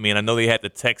yet. I mean, I know they had the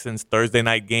Texans Thursday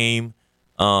night game.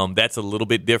 That's a little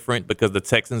bit different because the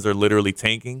Texans are literally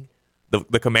tanking.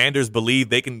 The Commanders believe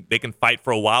they can fight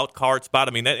for a wild card spot.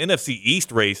 I mean, that NFC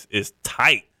East race is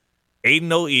tight.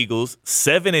 8-0 Eagles,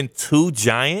 7-2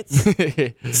 Giants,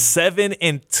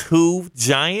 7-2 Giants. Doesn't I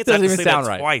have to even say sound that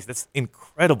right. twice. That's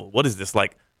incredible. What is this,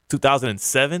 like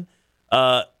 2007?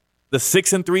 The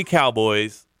 6-3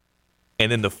 Cowboys,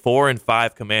 and then the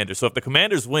 4-5 Commanders. So if the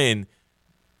Commanders win,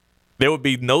 there would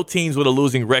be no teams with a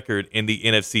losing record in the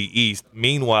NFC East.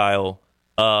 Meanwhile,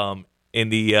 in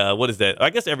the what is that? I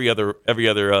guess every other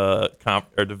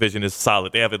division is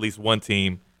solid. They have at least one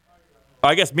team.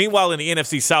 I guess, meanwhile, in the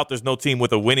NFC South, there's no team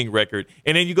with a winning record.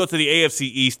 And then you go to the AFC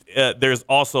East, there's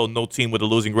also no team with a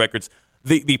losing records.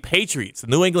 The Patriots, the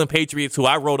New England Patriots, who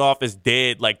I wrote off as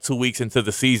dead like 2 weeks into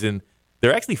the season,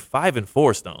 they're actually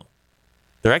 5-4, Stone.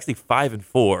 They're actually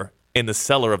 5-4 in the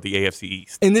cellar of the AFC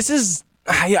East. And this is,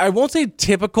 I won't say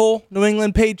typical New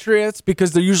England Patriots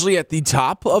because they're usually at the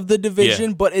top of the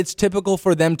division, but it's typical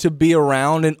for them to be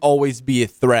around and always be a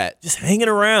threat. Just hanging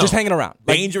around. Like,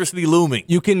 dangerously looming.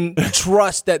 You can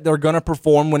trust that they're going to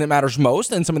perform when it matters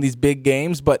most in some of these big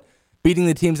games, but beating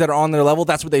the teams that are on their level,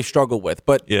 that's what they struggle with.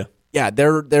 But yeah,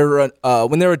 they're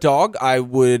when they're a dog,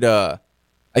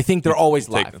 I think they're always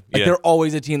live. them. Like Yeah. they're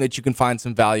always a team that you can find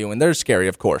some value in. They're scary,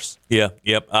 of course. Yeah,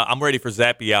 yep. I'm ready for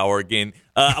Zappy Hour again.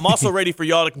 I'm also ready for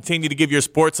y'all to continue to give your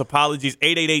sports apologies.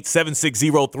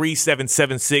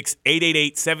 888-760-3776,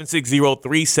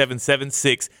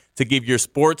 888-760-3776 to give your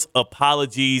sports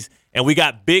apologies. And we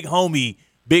got Big Homie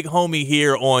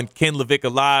here on Ken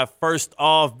LaVicka Live. First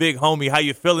off, Big Homie, how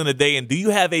you feeling today? And do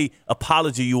you have a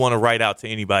apology you want to write out to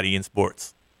anybody in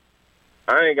sports?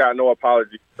 I ain't got no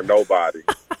apology for nobody.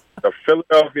 The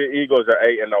Philadelphia Eagles are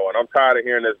 8-0, and I'm tired of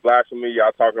hearing this blasphemy.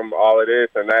 Y'all talking all of this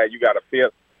and that. You got a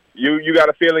feeling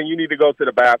you need to go to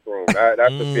the bathroom.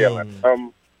 That's the feeling.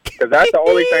 Because that's the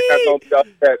only thing that's going to be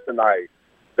upset tonight.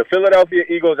 The Philadelphia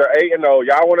Eagles are 8-0.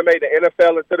 Y'all want to make the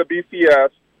NFL into the BCS.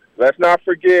 Let's not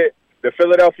forget the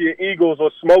Philadelphia Eagles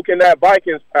was smoking that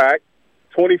Vikings pack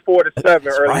 24-7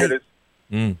 earlier this.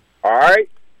 All right.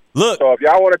 Look. So if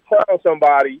y'all want to crown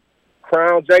somebody,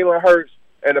 crown Jalen Hurts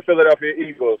and the Philadelphia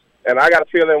Eagles. And I got a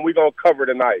feeling we're going to cover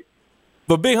tonight.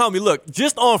 But, Big Homie, look,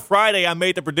 just on Friday, I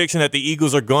made the prediction that the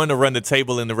Eagles are going to run the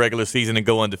table in the regular season and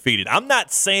go undefeated. I'm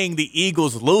not saying the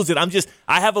Eagles lose it.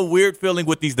 I have a weird feeling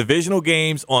with these divisional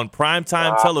games on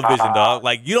primetime television, dog.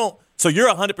 Like, so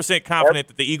you're 100% confident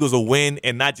that the Eagles will win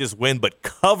and not just win, but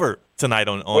cover tonight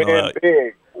on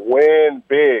Win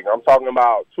big. I'm talking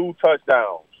about 2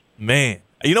 touchdowns. Man.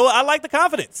 You know what? I like the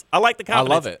confidence. I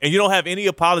love it. And you don't have any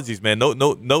apologies, man.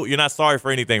 No, you're not sorry for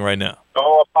anything right now.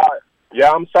 No apologies. Yeah,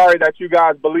 I'm sorry that you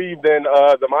guys believed in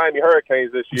the Miami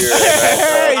Hurricanes this year.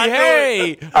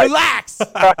 Hey, relax.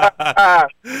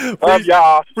 Love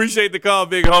y'all. Appreciate the call,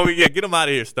 Big Homie. Yeah, get them out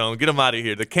of here, Stone. Get them out of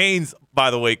here. The Canes, by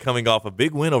the way, coming off a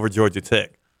big win over Georgia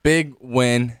Tech. Big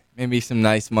win. Maybe some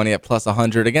nice money at plus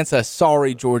 100 against a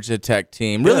sorry Georgia Tech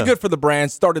team. Really good for the brand.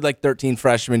 Started like 13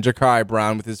 freshman Ja'Kai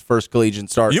Brown with his first collegiate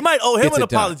start. You might owe him an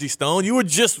apology, Stone. You were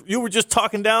just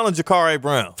talking down on Ja'Kai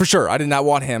Brown. For sure. I did not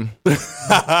want him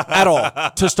at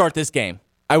all to start this game.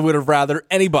 I would have rather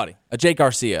anybody, a Jake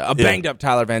Garcia, a banged-up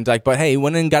Tyler Van Dyke. But, hey, he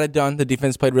went in and got it done. The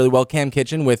defense played really well. Cam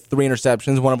Kitchen with 3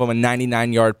 interceptions, one of them a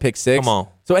 99-yard pick six. Come on.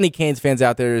 So any Canes fans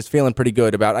out there is feeling pretty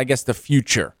good about, I guess, the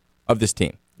future of this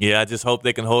team. Yeah, I just hope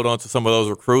they can hold on to some of those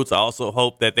recruits. I also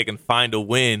hope that they can find a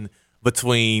win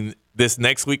between this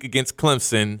next week against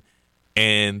Clemson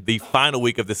and the final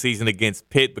week of the season against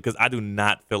Pitt, because I do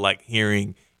not feel like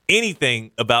hearing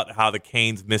anything about how the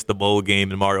Canes missed the bowl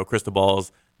game in Mario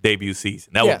Cristobal's debut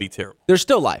season. That would be terrible. There's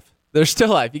still life.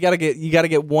 You gotta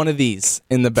get one of these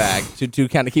in the bag to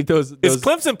kind of keep those. Is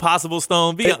Clemson possible,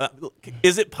 Stone?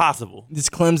 Is it possible? This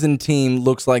Clemson team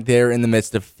looks like they're in the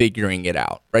midst of figuring it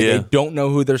out. Right? Yeah. They don't know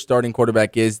who their starting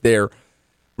quarterback is. They're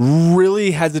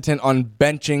really hesitant on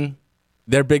benching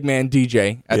their big man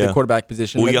DJ at the quarterback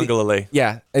position. Uiagalelei.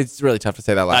 Yeah, it's really tough to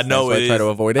say that last I know name, so it I try is. to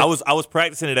avoid it. I was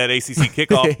practicing it at ACC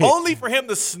kickoff only for him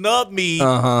to snub me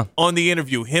on the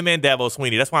interview, him and Dabo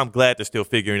Sweeney. That's why I'm glad they're still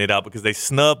figuring it out, because they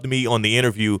snubbed me on the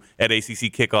interview at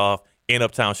ACC kickoff in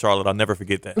Uptown Charlotte. I'll never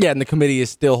forget that. Yeah, and the committee is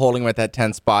still holding him at that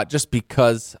 10th spot just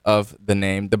because of the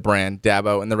name, the brand,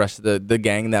 Dabo, and the rest of the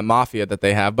gang, that mafia that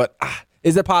they have. But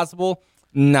is it possible?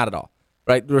 Not at all.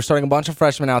 right? We're starting a bunch of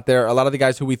freshmen out there. A lot of the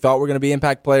guys who we thought were going to be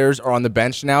impact players are on the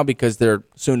bench now because they're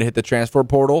soon to hit the transfer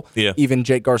portal. Yeah. Even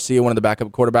Jake Garcia, one of the backup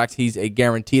quarterbacks, he's a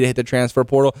guarantee to hit the transfer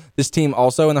portal. This team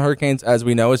also in the Hurricanes, as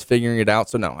we know, is figuring it out.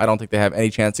 So, no, I don't think they have any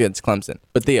chance against Clemson.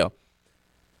 But, Theo,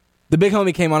 the big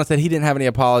homie came on and said he didn't have any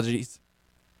apologies,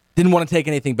 didn't want to take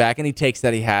anything back, any takes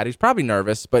that he had. He's probably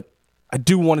nervous, but I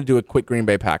do want to do a quick Green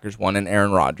Bay Packers one and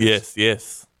Aaron Rodgers.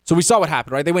 Yes. So we saw what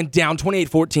happened, right? They went down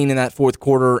 28-14 in that fourth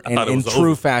quarter and in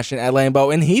true fashion at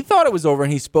Lambeau, and he thought it was over,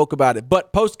 and he spoke about it.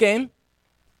 But post-game,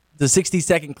 the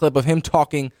 60-second clip of him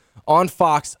talking on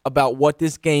Fox about what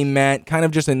this game meant, kind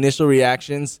of just initial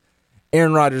reactions.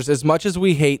 Aaron Rodgers, as much as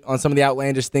we hate on some of the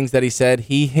outlandish things that he said,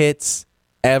 he hits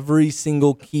every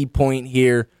single key point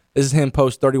here. This is him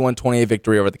post-31-28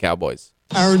 victory over the Cowboys.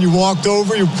 Aaron, you walked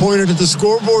over, you pointed at the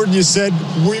scoreboard, and you said,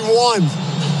 "We won."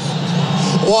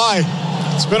 Why?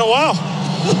 It's been a while.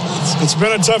 It's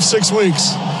been a tough 6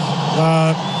 weeks.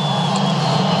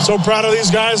 So proud of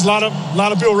these guys. A lot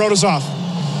of people wrote us off,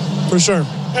 for sure,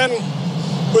 and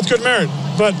with good merit.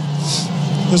 But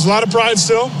there's a lot of pride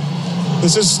still.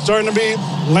 This is starting to be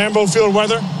Lambeau Field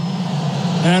weather,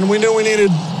 and we knew we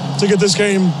needed to get this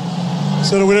game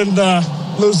so that we didn't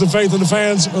lose the faith of the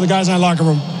fans or the guys in that locker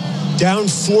room. Down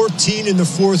 14 in the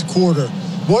fourth quarter.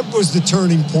 What was the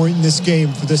turning point in this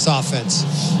game for this offense?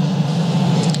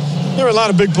 There were a lot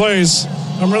of big plays.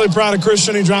 I'm really proud of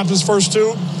Christian. He dropped his first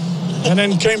two and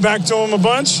then came back to him a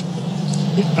bunch.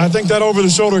 I think that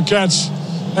over-the-shoulder catch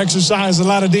exercised a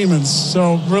lot of demons.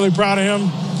 So really proud of him.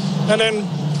 And then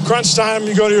crunch time,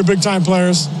 you go to your big-time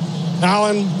players.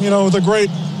 Allen, with a great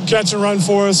catch and run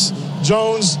for us.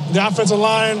 Jones, the offensive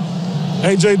line.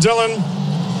 A.J. Dillon,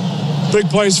 big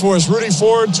plays for us. Rudy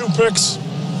Ford, 2 picks.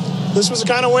 This was the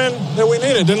kind of win that we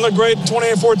needed. Didn't look great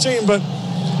 28-14, but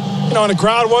and the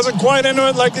crowd wasn't quite into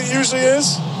it like it usually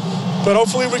is. But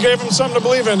hopefully we gave them something to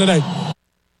believe in today.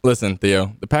 Listen,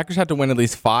 Theo, the Packers have to win at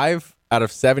least 5 out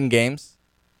of 7 games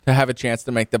to have a chance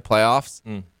to make the playoffs.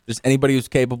 Just anybody who's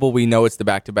capable, we know it's the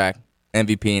back-to-back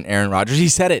MVP and Aaron Rodgers. He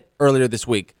said it earlier this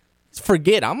week.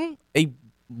 Forget, I'm a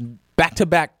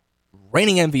back-to-back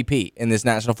reigning MVP in this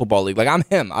National Football League. Like, I'm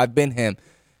him. I've been him.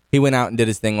 He went out and did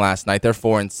his thing last night. They're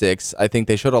 4-6. I think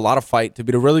they showed a lot of fight to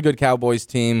beat a really good Cowboys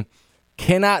team.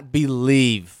 Cannot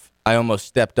believe I almost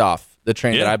stepped off the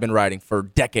train that I've been riding for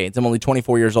decades. I'm only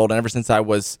 24 years old, and ever since I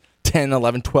was 10,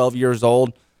 11, 12 years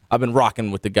old, I've been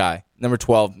rocking with the guy. Number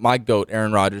 12, my GOAT,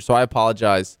 Aaron Rodgers. So I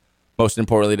apologize, most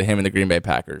importantly, to him and the Green Bay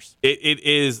Packers. It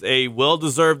is a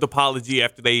well-deserved apology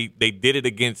after they did it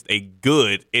against a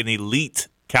good and elite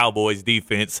Cowboys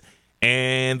defense.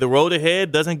 And the road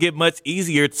ahead doesn't get much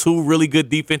easier. 2 really good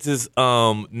defenses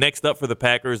next up for the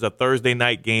Packers, a Thursday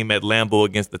night game at Lambeau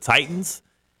against the Titans.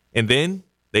 And then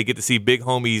they get to see big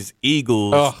homies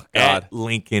Eagles at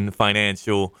Lincoln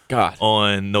Financial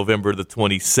on November the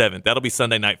 27th. That'll be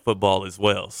Sunday Night Football as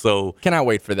well. So cannot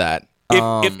wait for that.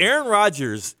 If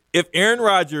Aaron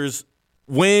Rodgers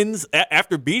wins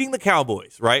after beating the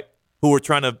Cowboys, right, who were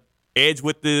trying to edge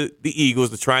with the Eagles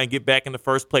to try and get back in the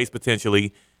first place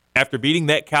potentially, after beating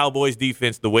that Cowboys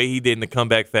defense the way he did in the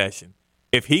comeback fashion,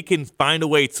 if he can find a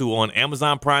way to, on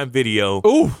Amazon Prime Video,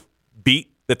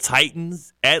 beat the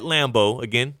Titans at Lambeau,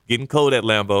 again, getting cold at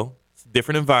Lambeau, it's a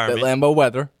different environment. At Lambeau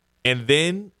weather. And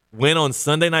then win on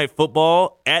Sunday Night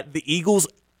Football at the Eagles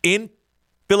in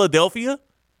Philadelphia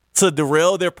to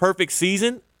derail their perfect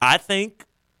season, I think,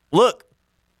 look,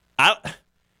 I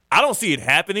don't see it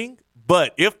happening.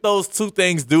 But if those 2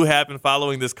 things do happen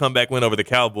following this comeback win over the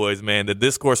Cowboys, man, the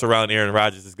discourse around Aaron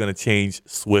Rodgers is going to change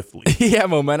swiftly. Yeah,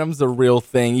 momentum's a real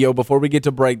thing. Yo, before we get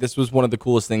to break, this was one of the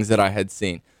coolest things that I had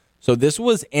seen. So this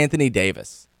was Anthony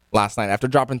Davis last night after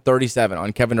dropping 37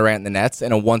 on Kevin Durant and the Nets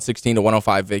in a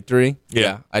 116-105 victory.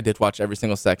 Yeah, I did watch every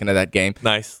single second of that game.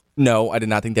 Nice. No, I did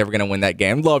not think they were going to win that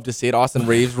game. Love to see it. Austin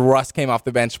Reeves, Russ came off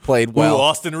the bench, played well. Ooh,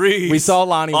 Austin Reeves. We saw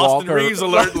Lonnie Walker. Austin Reeves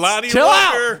alert. Lonnie Chill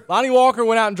Walker. Out. Lonnie Walker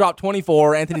went out and dropped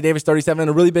 24. Anthony Davis 37 and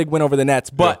a really big win over the Nets.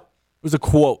 But it was a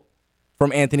quote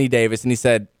from Anthony Davis, and he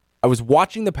said, I was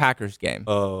watching the Packers game.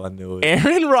 Oh, I knew it.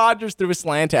 Aaron Rodgers threw a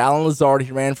slant to Alan Lazard.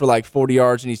 He ran for like 40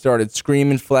 yards, and he started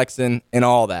screaming, flexing, and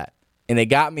all that. And it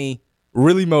got me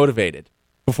really motivated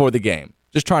before the game.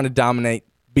 Just trying to dominate,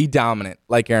 be dominant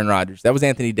like Aaron Rodgers. That was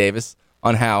Anthony Davis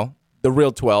on how the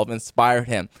real 12 inspired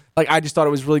him. Like, I just thought it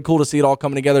was really cool to see it all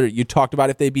coming together. You talked about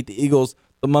if they beat the Eagles.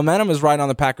 The momentum is right on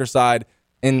the Packers side,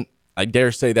 and I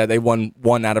dare say that they won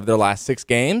 1 out of their last 6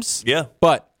 games. Yeah.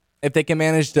 But if they can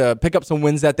manage to pick up some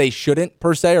wins that they shouldn't,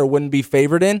 per se, or wouldn't be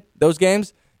favored in those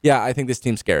games, yeah, I think this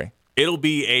team's scary. It'll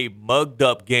be a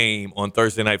mugged-up game on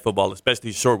Thursday Night Football,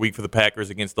 especially a short week for the Packers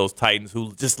against those Titans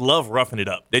who just love roughing it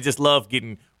up. They just love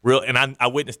getting And I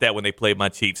witnessed that when they played my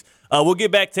Chiefs. We'll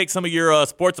get back, take some of your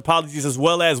sports apologies, as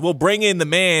well as we'll bring in the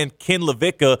man, Ken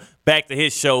LaVicka, back to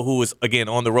his show, who was, again,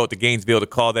 on the road to Gainesville to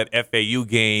call that FAU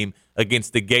game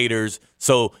against the Gators.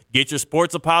 So get your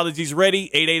sports apologies ready,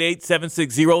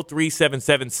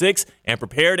 888-760-3776, and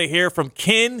prepare to hear from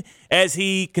Ken as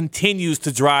he continues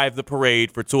to drive the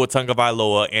parade for Tua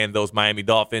Tagovailoa and those Miami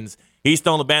Dolphins. He's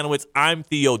Stone Labanowitz. I'm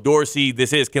Theo Dorsey.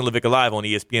 This is Ken LaVicka Live on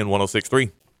ESPN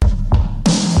 106.3.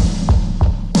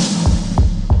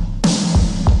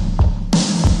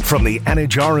 From the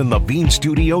Anajar and Levine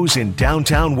Studios in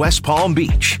downtown West Palm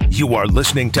Beach, you are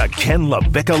listening to Ken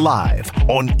LaVicka Live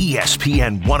on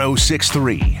ESPN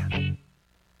 106.3.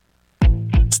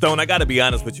 Stone, I got to be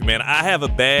honest with you, man. I have a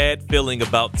bad feeling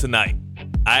about tonight.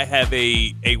 I have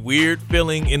a weird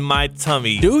feeling in my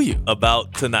tummy. Do you?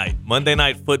 About tonight. Monday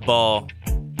Night Football,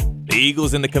 the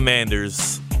Eagles and the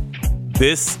Commanders.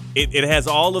 It has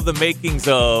all of the makings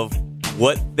of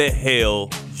what the hell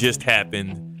just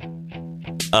happened.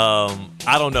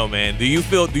 I don't know, man. Do you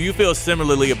feel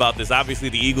similarly about this? Obviously,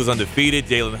 the Eagles undefeated.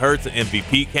 Jalen Hurts, an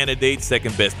MVP candidate,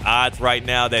 second best odds right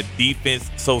now. That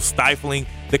defense so stifling.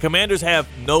 The Commanders have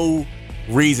no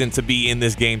reason to be in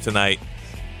this game tonight.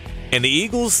 And the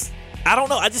Eagles, I don't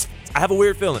know. I have a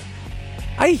weird feeling.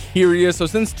 I hear you. So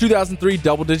since 2003,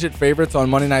 double-digit favorites on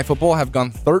Monday Night Football have gone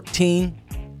 13,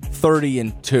 30,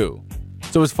 and 2.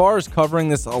 So as far as covering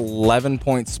this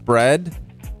 11-point spread,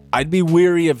 I'd be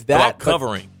weary of that. About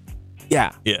covering.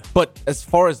 Yeah. Yeah. But as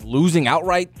far as losing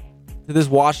outright to this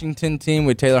Washington team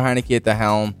with Taylor Heineke at the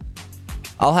helm,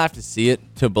 I'll have to see it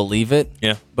to believe it.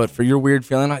 Yeah. But for your weird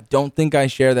feeling, I don't think I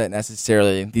share that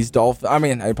necessarily. These I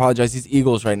apologize. These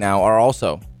Eagles right now are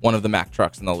also one of the Mack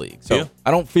trucks in the league. So yeah.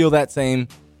 I don't feel that same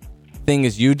thing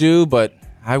as you do, but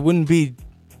I wouldn't be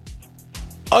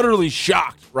utterly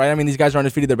shocked, right? I mean, these guys are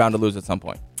undefeated. They're bound to lose at some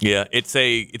point. Yeah, it's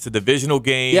a divisional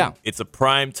game. Yeah. It's a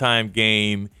primetime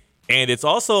game. And it's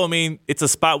also, it's a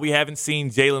spot we haven't seen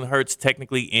Jalen Hurts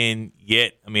technically in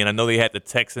yet. I know they had the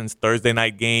Texans Thursday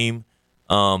night game.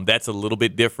 That's a little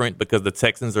bit different because the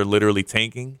Texans are literally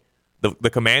tanking. The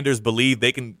Commanders believe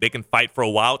they can fight for a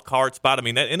wild card spot.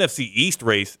 That NFC East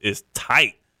race is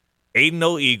tight.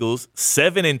 8-0 Eagles,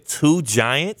 7-2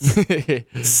 Giants,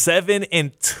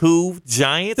 7-2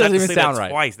 Giants. Doesn't even say sound that right.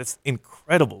 Twice. That's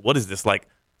incredible. What is this, like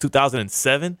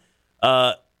 2007?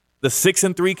 The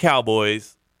 6-3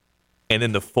 Cowboys, and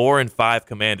then the 4-5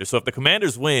 Commanders. So if the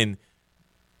Commanders win,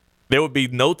 there would be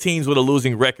no teams with a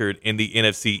losing record in the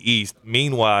NFC East.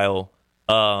 Meanwhile,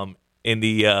 in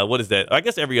the what is that? I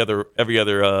guess every other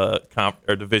comp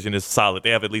or division is solid. They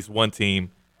have at least one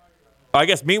team. I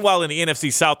guess meanwhile in the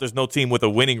NFC South, there's no team with a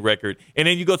winning record. And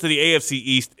then you go to the AFC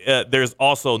East, there's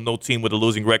also no team with a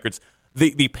losing records.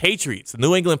 The Patriots, the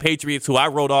New England Patriots, who I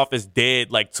wrote off as dead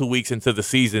like 2 weeks into the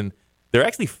season, they're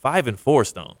actually 5-4,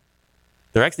 Stone.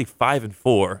 They're actually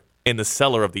 5-4 in the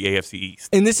cellar of the AFC East.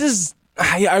 And this is,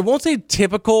 I won't say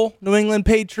typical New England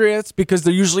Patriots because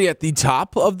they're usually at the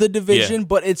top of the division,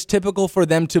 but it's typical for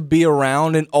them to be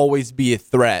around and always be a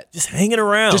threat. Just hanging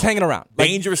around.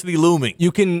 Dangerously looming.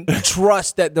 You can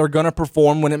trust that they're going to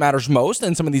perform when it matters most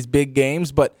in some of these big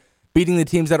games, but beating the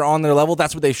teams that are on their level,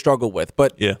 that's what they struggle with.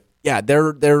 But yeah,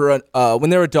 they're when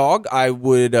they're a dog,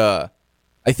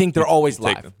 I think they're always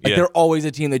live. Yeah. They're always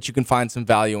a team that you can find some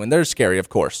value in. They're scary, of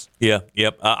course. Yeah,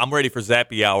 yep. I'm ready for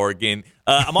Zappy Hour again.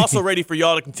 I'm also ready for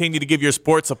y'all to continue to give your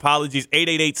sports apologies.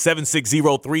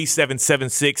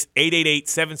 888-760-3776.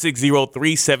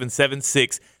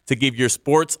 888-760-3776 to give your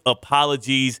sports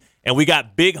apologies. And we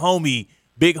got Big Homie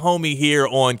here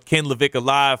on Ken LaVicka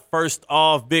Live. First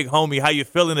off, Big Homie, how you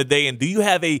feeling today? And do you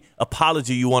have a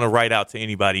apology you want to write out to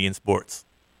anybody in sports?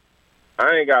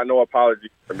 I ain't got no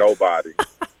apology for nobody.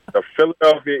 The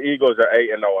Philadelphia Eagles are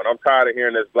 8-0, and I'm tired of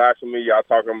hearing this blasphemy. Y'all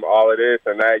talking all of this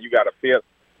and that. You got a feeling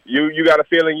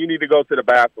you need to go to the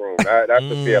bathroom. That's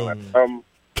the feeling.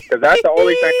 Because that's the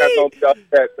only thing that's going to be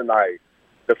upset tonight.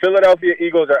 The Philadelphia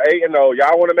Eagles are 8-0.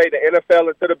 Y'all want to make the NFL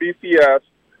into the BCS.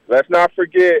 Let's not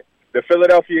forget the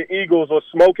Philadelphia Eagles was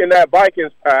smoking that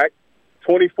Vikings pack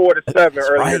 24-7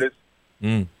 earlier this.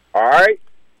 All right.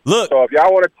 Look. So if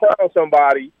y'all want to crown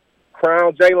somebody,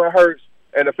 crown Jalen Hurts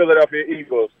and the Philadelphia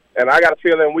Eagles. And I got a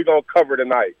feeling we're going to cover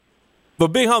tonight. But,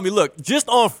 Big Homie, look, just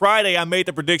on Friday, I made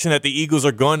the prediction that the Eagles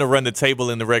are going to run the table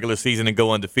in the regular season and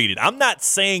go undefeated. I'm not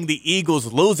saying the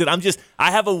Eagles lose it.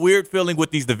 I have a weird feeling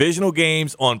with these divisional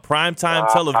games on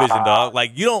primetime television, dog.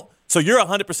 Like, so you're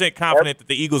 100% confident that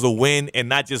the Eagles will win and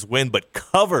not just win, but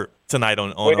cover tonight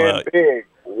on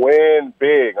Win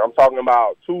big. I'm talking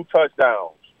about 2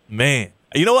 touchdowns. Man,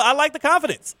 You know what? I like the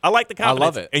confidence. I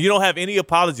love it. And you don't have any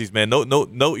apologies, man.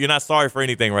 No, you're not sorry for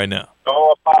anything right now.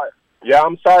 Oh, yeah,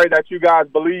 I'm sorry that you guys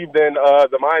believed in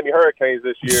the Miami Hurricanes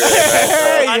this year.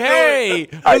 Hey,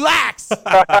 relax.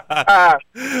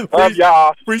 Love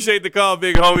y'all. Appreciate the call,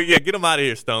 big homie. Yeah, get him out of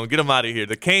here, Stone. Get him out of here.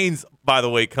 The Canes, by the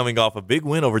way, coming off a big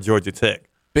win over Georgia Tech.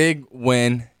 Big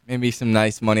win. Maybe some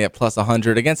nice money at plus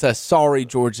 100 against a sorry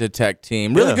Georgia Tech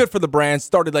team. Really good for the brand.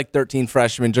 Started like 13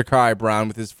 freshman Ja'Kai Brown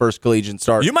with his first collegiate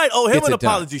start. You might owe him an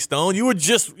apology, Stone. You were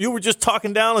just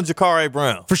talking down on Ja'Kai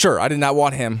Brown. For sure. I did not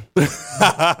want him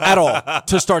at all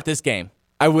to start this game.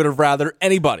 I would have rather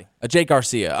anybody, a Jake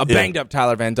Garcia, a banged-up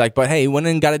Tyler Van Dyke. But, hey, he went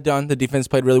in and got it done. The defense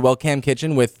played really well. Cam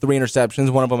Kitchen with 3 interceptions,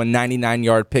 one of them a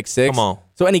 99-yard pick six. Come on.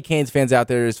 So any Canes fans out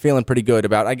there is feeling pretty good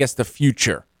about, I guess, the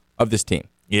future of this team.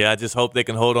 Yeah, I just hope they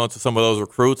can hold on to some of those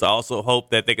recruits. I also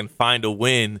hope that they can find a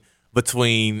win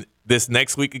between this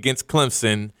next week against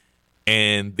Clemson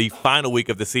and the final week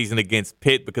of the season against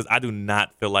Pitt, because I do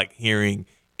not feel like hearing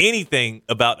anything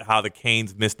about how the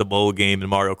Canes missed the bowl game in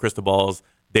Mario Cristobal's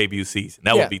debut season.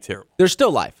 That would be terrible. There's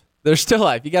still life. There's still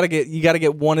life. You gotta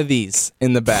get one of these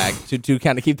in the bag to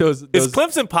kind of keep those. Is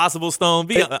Clemson possible, Stone?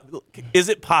 Is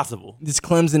it possible? This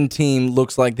Clemson team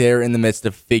looks like they're in the midst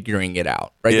of figuring it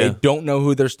out. Right? Yeah. They don't know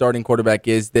who their starting quarterback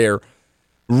is. They're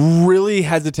really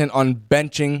hesitant on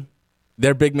benching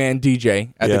their big man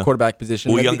DJ at the quarterback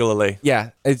position. Uiagalelei.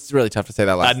 Yeah, it's really tough to say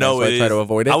that last I know name, so it I try is. to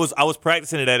avoid it. I was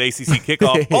practicing it at ACC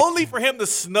kickoff only for him to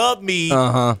snub me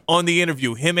on the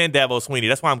interview, him and Dabo Sweeney.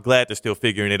 That's why I'm glad they're still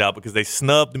figuring it out, because they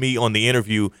snubbed me on the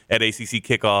interview at ACC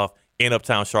kickoff in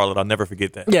Uptown Charlotte. I'll never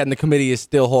forget that. Yeah, and the committee is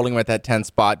still holding him at that 10th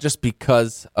spot just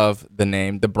because of the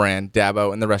name, the brand,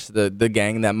 Dabo, and the rest of the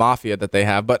gang, that mafia that they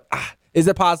have. But is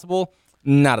it possible?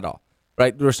 Not at all.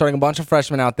 Right, we're starting a bunch of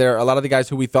freshmen out there. A lot of the guys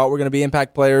who we thought were going to be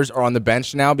impact players are on the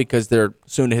bench now because they're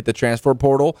soon to hit the transfer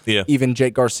portal. Yeah. Even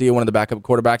Jake Garcia, one of the backup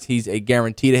quarterbacks, he's a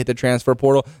guarantee to hit the transfer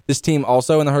portal. This team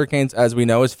also in the Hurricanes, as we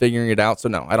know, is figuring it out. So,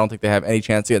 no, I don't think they have any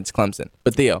chance against Clemson.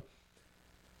 But, Theo,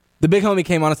 the big homie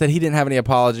came on and said he didn't have any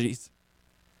apologies,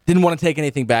 didn't want to take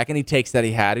anything back, any takes that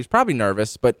he had. He's probably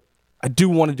nervous, but I do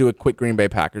want to do a quick Green Bay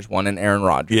Packers one and Aaron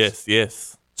Rodgers.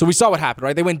 Yes. So we saw what happened,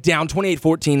 right? They went down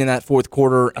 28-14 in that fourth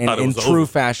quarter and in true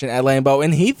fashion at Lambeau,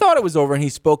 and he thought it was over, and he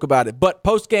spoke about it. But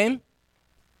post-game,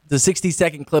 the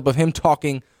 60-second clip of him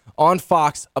talking on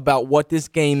Fox about what this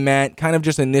game meant, kind of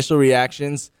just initial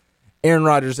reactions. Aaron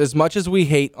Rodgers, as much as we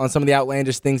hate on some of the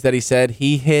outlandish things that he said,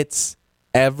 he hits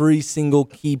every single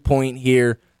key point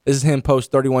here. This is him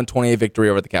post-31-28 victory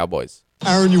over the Cowboys.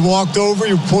 Aaron, you walked over,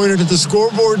 you pointed at the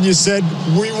scoreboard, and you said,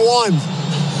 "We won."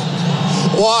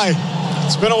 Why?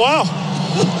 It's been a while.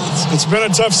 It's been a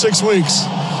tough 6 weeks.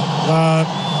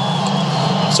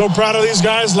 So proud of these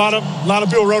guys. A lot of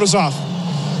people wrote us off,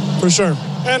 for sure,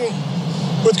 and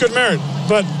with good merit.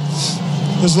 But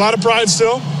there's a lot of pride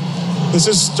still. This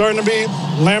is starting to be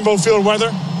Lambeau Field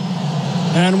weather,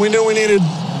 and we knew we needed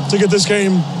to get this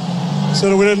game so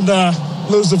that we didn't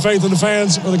lose the faith of the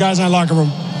fans or the guys in that locker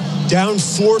room. Down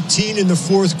 14 in the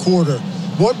fourth quarter.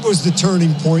 What was the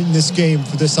turning point in this game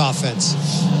for this offense?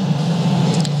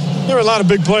 There were a lot of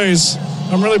big plays.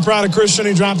 I'm really proud of Christian.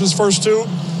 He dropped his first 2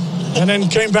 and then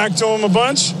came back to him a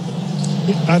bunch.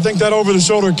 I think that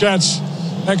over-the-shoulder catch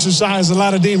exercised a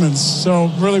lot of demons. So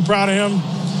really proud of him.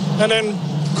 And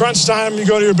then crunch time, you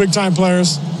go to your big-time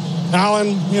players.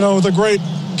 Allen, with a great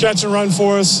catch and run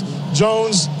for us.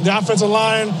 Jones, the offensive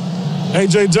line.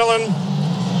 A.J. Dillon,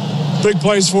 big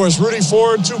plays for us. Rudy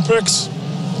Ford, 2 picks.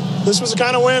 This was the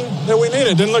kind of win that we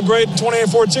needed. Didn't look great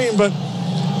 28-14, but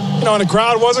and the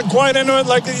crowd wasn't quite into it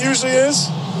like it usually is.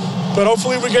 But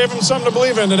hopefully we gave them something to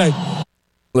believe in today.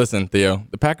 Listen, Theo,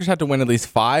 the Packers have to win at least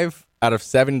 5 out of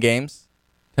 7 games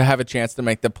to have a chance to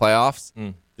make the playoffs.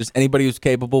 Just anybody who's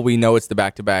capable, we know it's the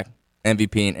back-to-back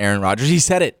MVP and Aaron Rodgers. He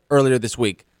said it earlier this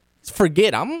week.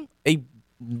 Forget, I'm a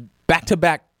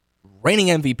back-to-back reigning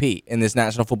MVP in this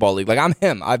National Football League. Like, I'm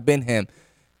him. I've been him.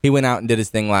 He went out and did his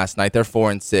thing last night. They're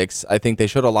 4-6. I think they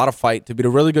showed a lot of fight to beat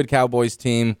a really good Cowboys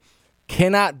team.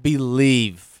 Cannot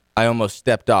believe I almost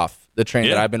stepped off the train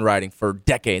that I've been riding for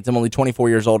decades. I'm only 24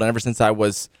 years old, and ever since I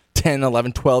was 10,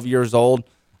 11, 12 years old,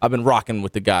 I've been rocking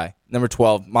with the guy. Number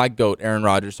 12, my GOAT, Aaron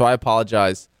Rodgers. So I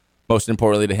apologize, most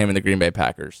importantly, to him and the Green Bay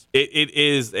Packers. It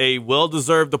is a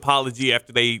well-deserved apology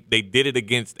after they did it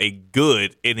against an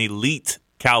elite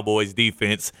Cowboys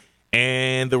defense.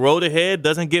 And the road ahead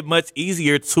doesn't get much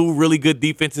easier. 2 really good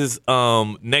defenses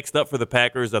next up for the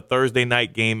Packers, a Thursday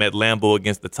night game at Lambeau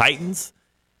against the Titans.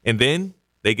 And then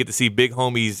they get to see big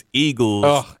homies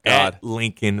Eagles at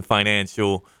Lincoln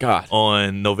Financial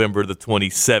on November the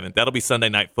 27th. That'll be Sunday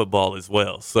Night Football as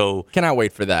well. So cannot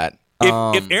wait for that.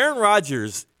 If Aaron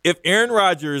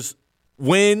Rodgers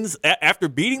wins after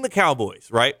beating the Cowboys,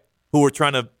 right, who were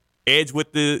trying to edge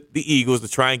with the Eagles to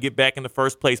try and get back in the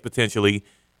first place potentially,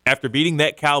 after beating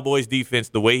that Cowboys defense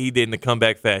the way he did in the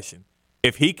comeback fashion,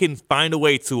 if he can find a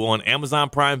way to, on Amazon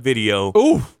Prime Video,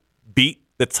 beat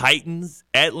the Titans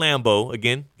at Lambeau,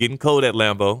 again, getting cold at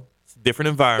Lambeau, it's a different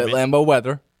environment. At Lambeau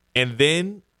weather. And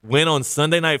then win on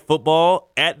Sunday Night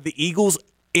Football at the Eagles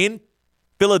in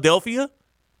Philadelphia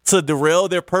to derail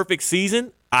their perfect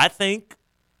season, I think,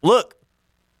 look,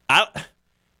 I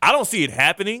don't see it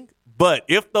happening, but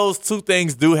if those two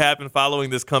things do happen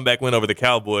following this comeback win over the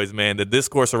Cowboys, man, the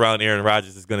discourse around Aaron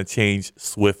Rodgers is going to change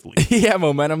swiftly. Yeah,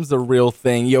 momentum's a real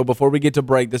thing. Yo, before we get to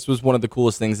break, this was one of the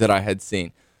coolest things that I had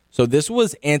seen. So this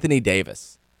was Anthony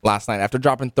Davis last night after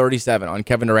dropping 37 on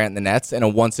Kevin Durant and the Nets in a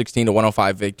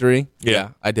 116-105 victory. Yeah,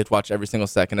 I did watch every single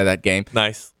second of that game.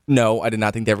 Nice. No, I did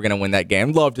not think they were going to win that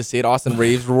game. Love to see it. Austin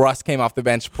Reeves, Russ came off the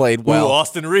bench, played well. Ooh,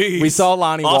 Austin Reeves. We saw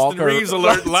Lonnie Walker. Austin Reeves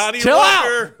alert. Lonnie Chill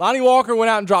Walker. Out. Lonnie Walker went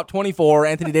out and dropped 24.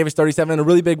 Anthony Davis 37, and a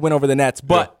really big win over the Nets.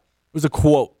 But it was a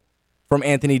quote from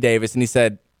Anthony Davis, and he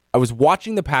said, I was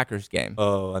watching the Packers game.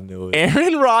 Oh, I knew it.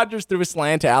 Aaron Rodgers threw a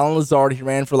slant to Alan Lazard. He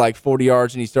ran for like 40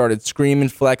 yards, and he started screaming,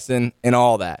 flexing, and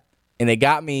all that. And it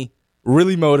got me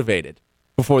really motivated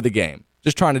before the game.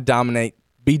 Just trying to dominate,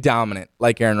 be dominant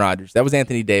like Aaron Rodgers. That was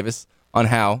Anthony Davis on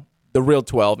how the real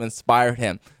 12 inspired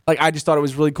him. Like, I just thought it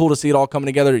was really cool to see it all coming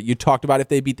together. You talked about if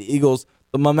they beat the Eagles.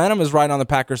 The momentum is right on the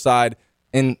Packers side,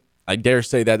 and I dare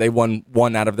say that they won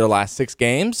one out of their last 6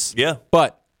 games. Yeah.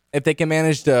 But if they can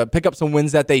manage to pick up some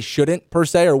wins that they shouldn't, per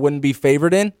se, or wouldn't be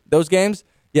favored in those games,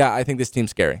 yeah, I think this team's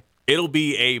scary. It'll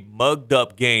be a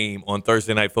mugged-up game on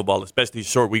Thursday Night Football, especially a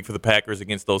short week for the Packers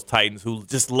against those Titans who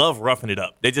just love roughing it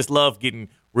up. They just love getting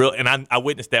real, and I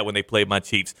witnessed that when they played my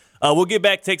Chiefs. We'll get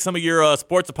back, take some of your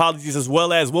sports apologies, as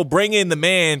well as we'll bring in the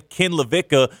man, Ken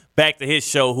LaVicka, back to his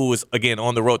show, who was, again,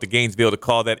 on the road to Gainesville to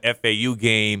call that FAU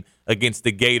game against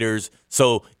the Gators.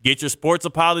 So get your sports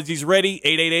apologies ready,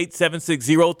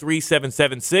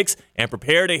 888-760-3776, and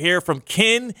prepare to hear from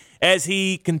Ken as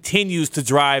he continues to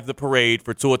drive the parade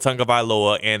for Tua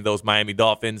Tagovailoa and those Miami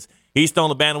Dolphins. He's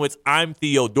Stone Labanowitz. I'm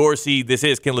Theo Dorsey. This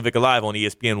is Ken LaVicka Live on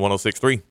ESPN 106.3.